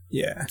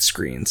Yeah.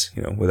 screens,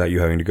 without you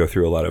having to go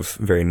through a lot of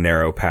very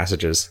narrow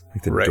passages,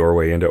 like the Right.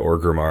 doorway into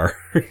Orgrimmar.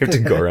 You have to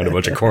go around a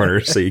bunch of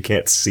corners so you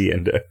can't see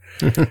into.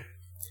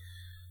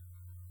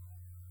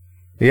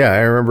 Yeah, I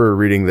remember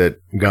reading that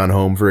Gone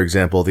Home, for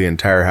example, the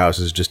entire house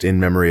is just in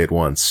memory at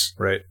once.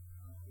 Right.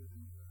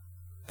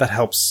 That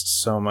helps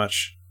so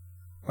much.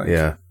 Like,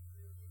 Yeah.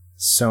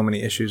 so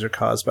many issues are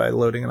caused by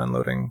loading and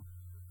unloading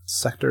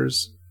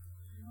sectors.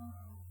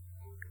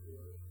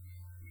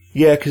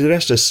 Yeah, because it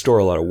has to store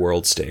a lot of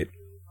world state.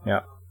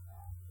 Yeah.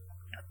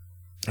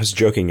 I was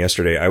joking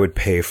yesterday, I would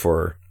pay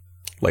for,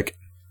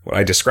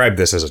 I described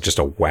this as just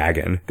a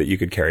wagon that you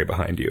could carry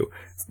behind you,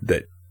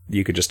 that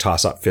you could just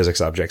toss up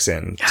physics objects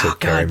in to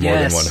carry more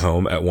than one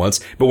home at once.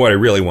 But what I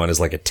really want is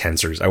like a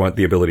Tensors. I want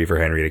the ability for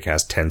Henry to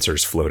cast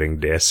Tensors floating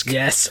disk.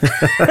 Yes.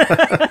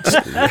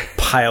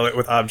 Pile it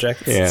with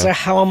objects. Yeah. So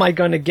how am I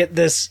going to get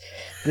this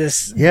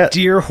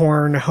deer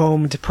horn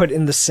home to put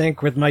in the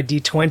sink with my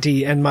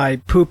D20 and my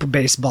poop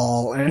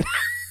baseball? And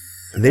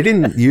They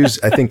didn't use,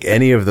 I think,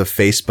 any of the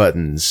face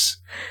buttons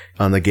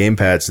on the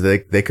gamepad, so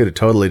they could have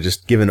totally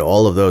just given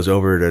all of those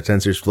over to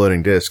Tensor's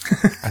floating disk.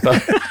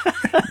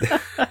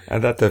 I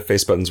thought the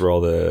face buttons were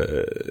all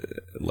the,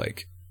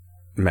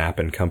 map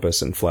and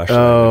compass and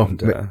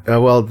flashlight.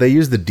 Well, they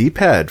used the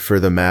D-pad for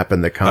the map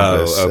and the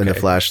compass and the okay.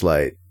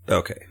 flashlight.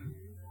 Okay.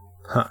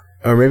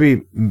 Or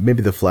maybe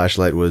the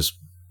flashlight was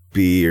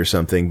B or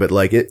something, but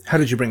How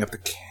did you bring up the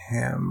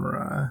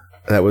camera?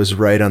 that was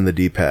right on the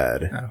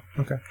D-pad.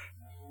 Oh, okay.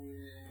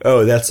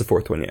 Oh, that's the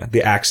fourth one, yeah.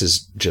 The axe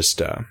is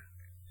just,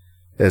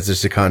 It's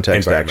just a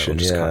context environmental, action.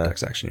 just Yeah.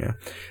 context action,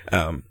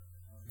 yeah.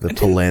 The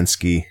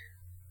Polanski.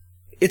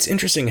 It's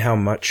interesting how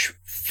much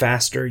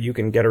faster you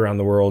can get around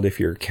the world if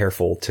you're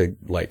careful to,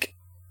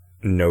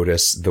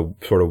 notice the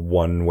sort of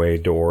one-way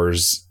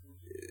doors.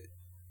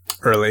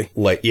 Early.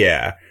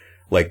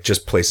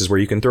 Just places where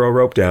you can throw a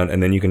rope down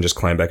and then you can just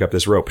climb back up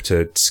this rope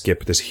to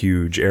skip this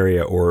huge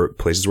area, or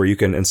places where you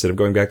can, instead of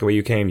going back the way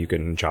you came, you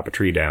can chop a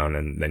tree down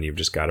and then you've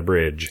just got a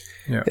bridge.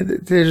 Yeah.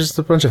 There's just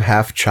a bunch of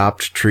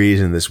half-chopped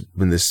trees in this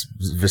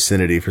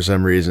vicinity for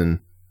some reason.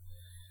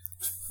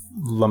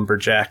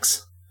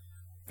 Lumberjacks.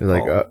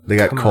 They're they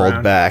got come called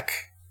around. back.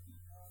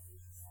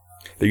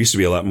 There used to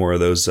be a lot more of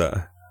those,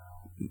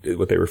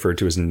 what they referred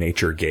to as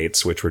nature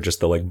gates, which were just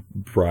the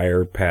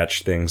briar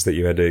patch things that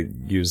you had to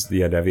use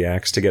the heavy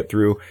axe to get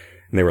through.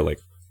 And they were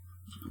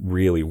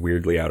really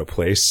weirdly out of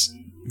place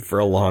for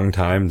a long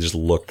time. Just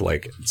looked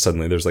like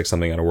suddenly there's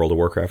something out of World of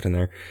Warcraft in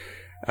there.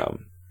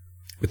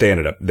 But they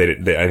ended up,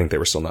 I think they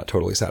were still not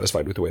totally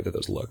satisfied with the way that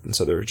those looked. And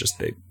so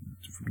they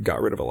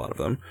got rid of a lot of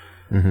them.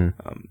 Mm-hmm.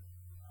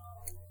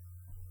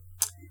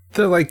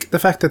 The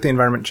fact that the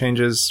environment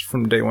changes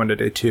from day 1 to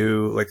day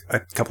 2, a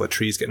couple of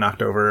trees get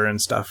knocked over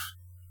and stuff,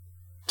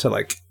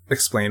 to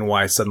explain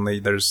why suddenly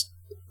there's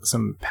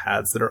some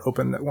paths that are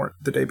open that weren't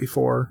the day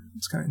before.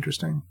 It's kind of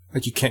interesting.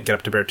 You can't get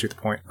up to Beartooth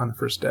Point on the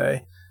first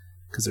day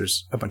because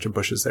there's a bunch of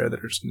bushes there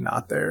that are just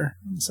not there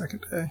on the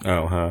second day.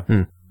 Oh, huh.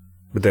 Hmm.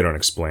 But they don't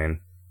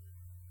explain.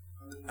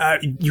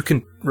 You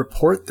can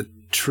report the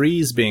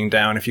trees being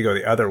down if you go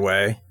the other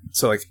way.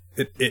 So it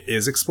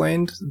is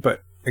explained,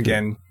 but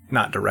again,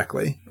 not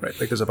directly, right?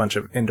 There's a bunch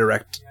of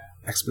indirect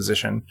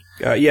exposition.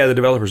 Yeah, the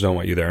developers don't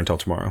want you there until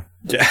tomorrow.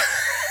 Yeah.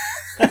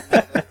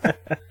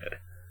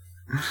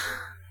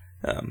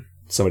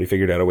 Somebody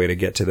figured out a way to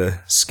get to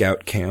the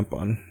scout camp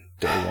on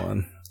day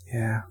 1.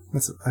 Yeah.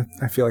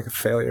 I feel like a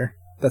failure.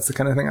 That's the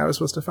kind of thing I was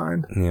supposed to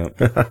find. Yeah.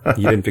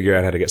 You didn't figure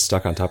out how to get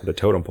stuck on top of the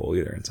totem pole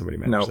either, and somebody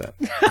managed Nope.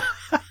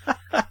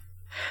 that.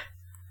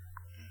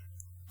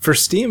 For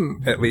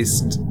Steam, at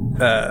least,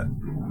 a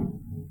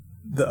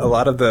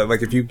lot of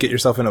if you get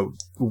yourself in a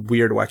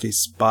weird, wacky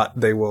spot,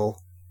 they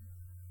will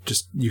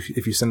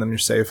if you send them your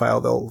save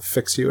file, they'll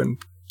fix you and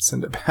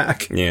send it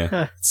back.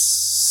 Yeah.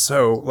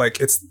 So,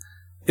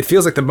 it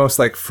feels like the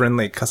most,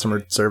 friendly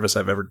customer service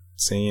I've ever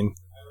seen.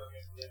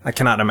 I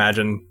cannot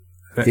imagine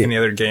any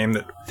other game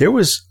that... There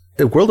was...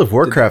 World of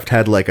Warcraft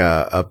had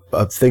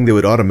a thing that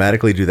would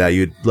automatically do that.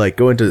 You'd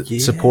go into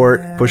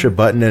support, push a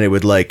button, and it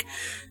would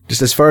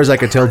just as far as I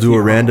could tell, do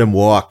a random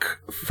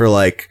walk for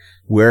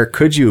where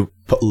could you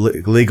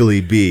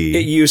legally be.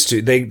 It used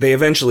to. They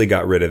eventually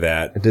got rid of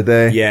that. Did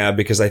they? Yeah,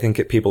 because I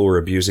think people were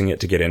abusing it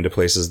to get into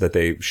places that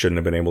they shouldn't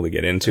have been able to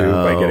get into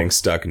by getting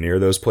stuck near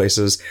those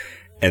places.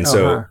 And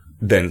so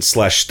then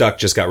 /stuck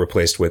just got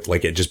replaced with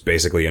it just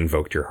basically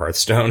invoked your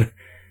Hearthstone.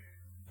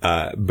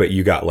 But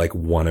you got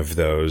one of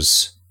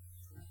those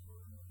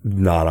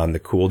not on the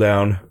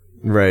cooldown.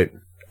 Right.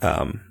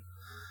 Oh,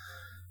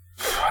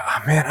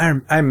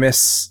 man, I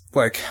miss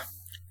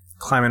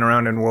climbing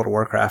around in World of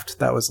Warcraft.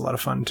 That was a lot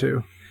of fun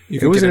too. You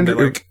It was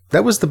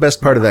that was the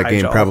best part of that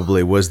game. Hyjal.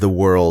 Probably was the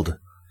world,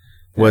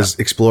 was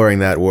exploring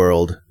that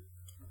world.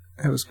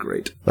 it was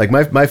great. Like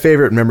my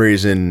favorite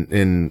memories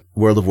in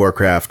World of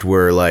Warcraft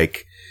were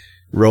like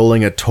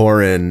rolling a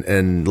Tauren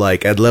and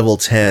like at level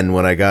 10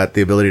 when I got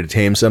the ability to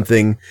tame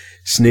something,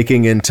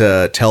 sneaking into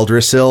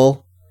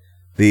Teldrassil,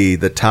 the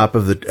top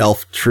of the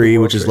elf tree,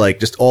 which is like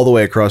just all the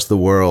way across the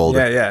world.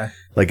 Yeah.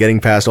 Like getting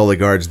past all the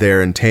guards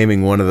there and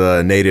taming one of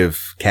the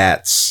native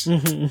cats.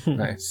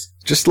 Nice.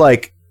 Just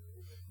like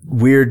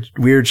weird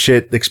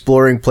shit,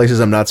 exploring places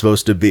I'm not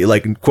supposed to be,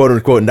 like quote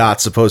unquote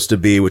not supposed to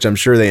be, which I'm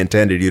sure they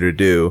intended you to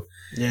do.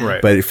 Yeah.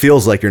 Right. But it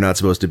feels like you're not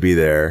supposed to be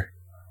there.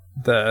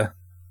 The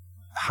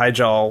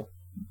Hyjal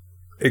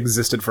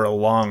existed for a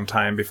long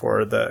time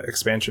before the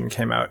expansion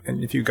came out,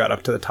 and if you got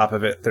up to the top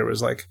of it, there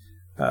was like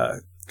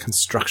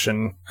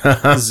construction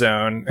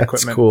zone That's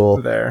equipment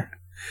cool. there.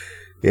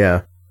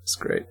 Yeah. It's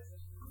great.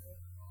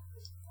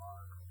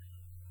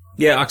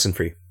 Yeah,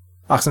 Oxenfree.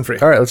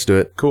 Oxenfree. All right, let's do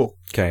it. Cool.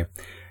 Okay.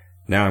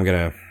 Now I'm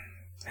going to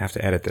have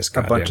to edit this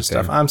A bunch of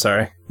stuff. I'm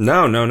sorry.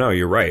 No,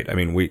 you're right. I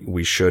mean,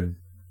 we should.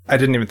 I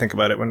didn't even think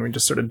about it when we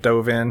just sort of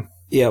dove in.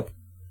 Yep.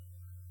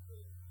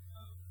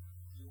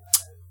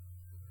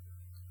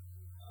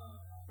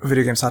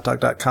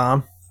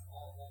 VideoGamesHotDog.com.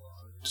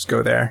 Just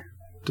go there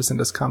to send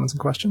us comments and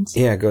questions.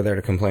 Yeah, go there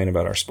to complain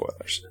about our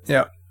spoilers.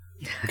 Yeah.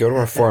 Go to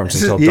our forums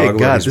and tell Yeah, Dog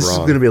God, he's this is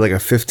wrong. going to be like a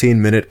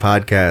 15-minute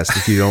podcast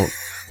if you don't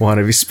want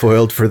to be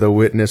spoiled for The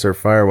Witness or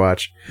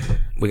Firewatch.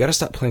 We got to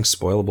stop playing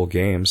spoilable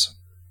games.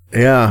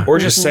 Yeah. Or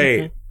just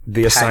say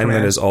the assignment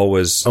Pac-Man. is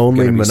always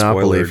Only gonna be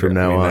Monopoly spoilered. from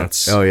now I mean, on.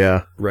 That's Oh,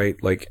 yeah. right.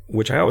 Like,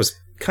 which I always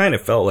kind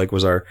of felt like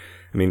was our.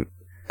 I mean,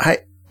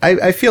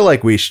 I feel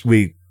like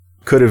we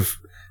could have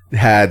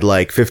had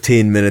like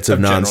 15 minutes of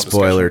Of general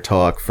non-spoiler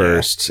talk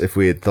first if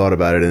we had thought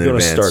about it in you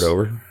want to advance. start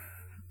over?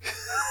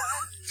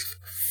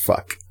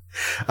 Fuck.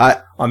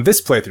 On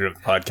this playthrough of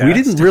the podcast, We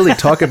didn't really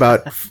talk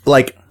about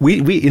like we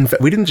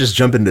didn't just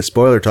jump into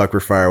spoiler talk for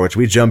Firewatch.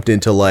 We jumped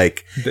into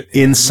like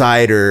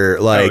insider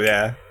like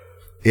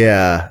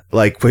yeah.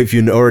 like if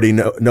you already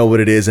know what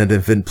it is and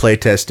have been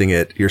playtesting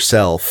it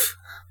yourself.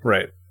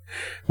 Right.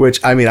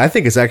 Which I mean I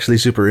think is actually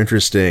super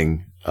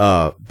interesting.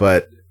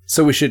 But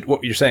So we should.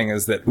 What you're saying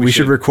is that we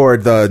should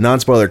record the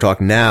non-spoiler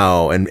talk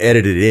now and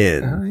edit it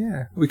in. Oh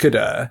yeah. We could.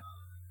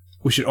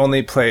 We should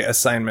only play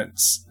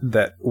assignments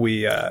that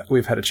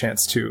we've had a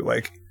chance to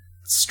like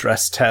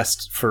stress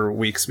test for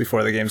weeks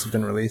before the games have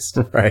been released.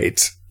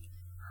 Right.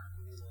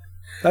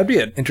 That'd be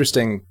an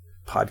interesting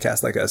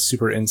podcast, like a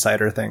super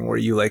insider thing where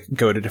you like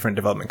go to different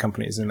development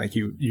companies and like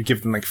you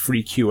give them like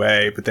free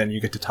QA, but then you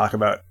get to talk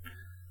about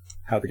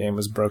how the game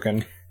was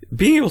broken.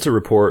 Being able to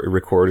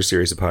record a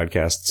series of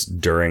podcasts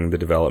during the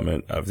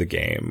development of the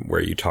game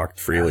where you talked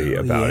freely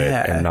about it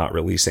and not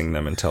releasing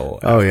them until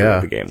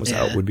after the game was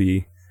out would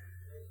be.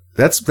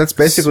 That's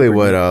basically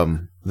what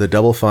the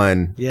Double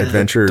Fine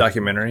adventure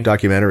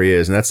documentary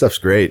is, and that stuff's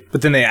great.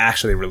 But then they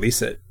actually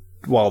release it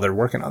while they're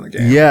working on the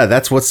game. Yeah,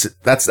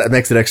 that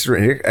makes it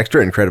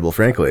extra incredible,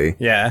 frankly.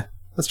 Yeah,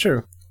 that's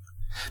true.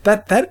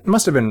 That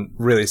must have been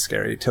really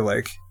scary to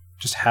like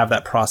just have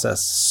that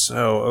process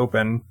so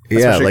open.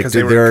 Yeah, like 'cause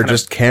they were there are kind of-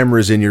 just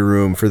cameras in your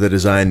room for the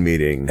design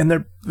meeting. and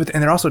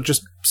they're also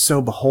just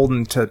so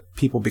beholden to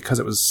people because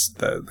it was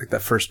the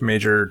first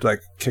major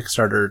like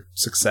Kickstarter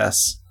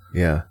success.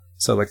 Yeah.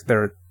 So like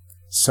there are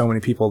so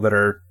many people that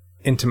are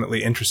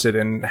intimately interested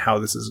in how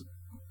this is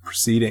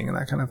proceeding and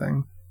that kind of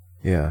thing.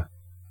 Yeah.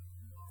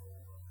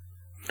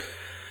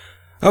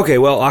 Okay,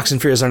 well,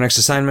 Oxenfree is our next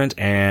assignment,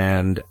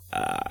 and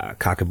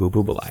Cockaboo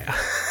Balaya.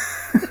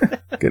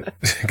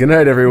 Good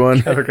night, everyone.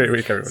 Have a great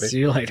week, everybody. See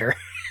you later.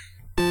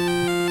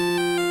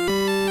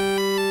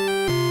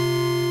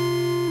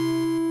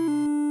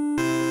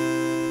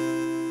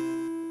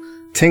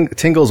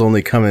 Tingles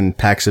only come in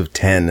packs of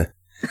 10.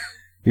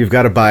 You've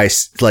got to buy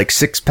like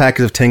 6 packs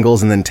of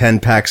Tingles and then 10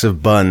 packs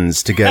of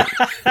buns to get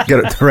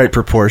the right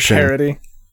proportion. Parody.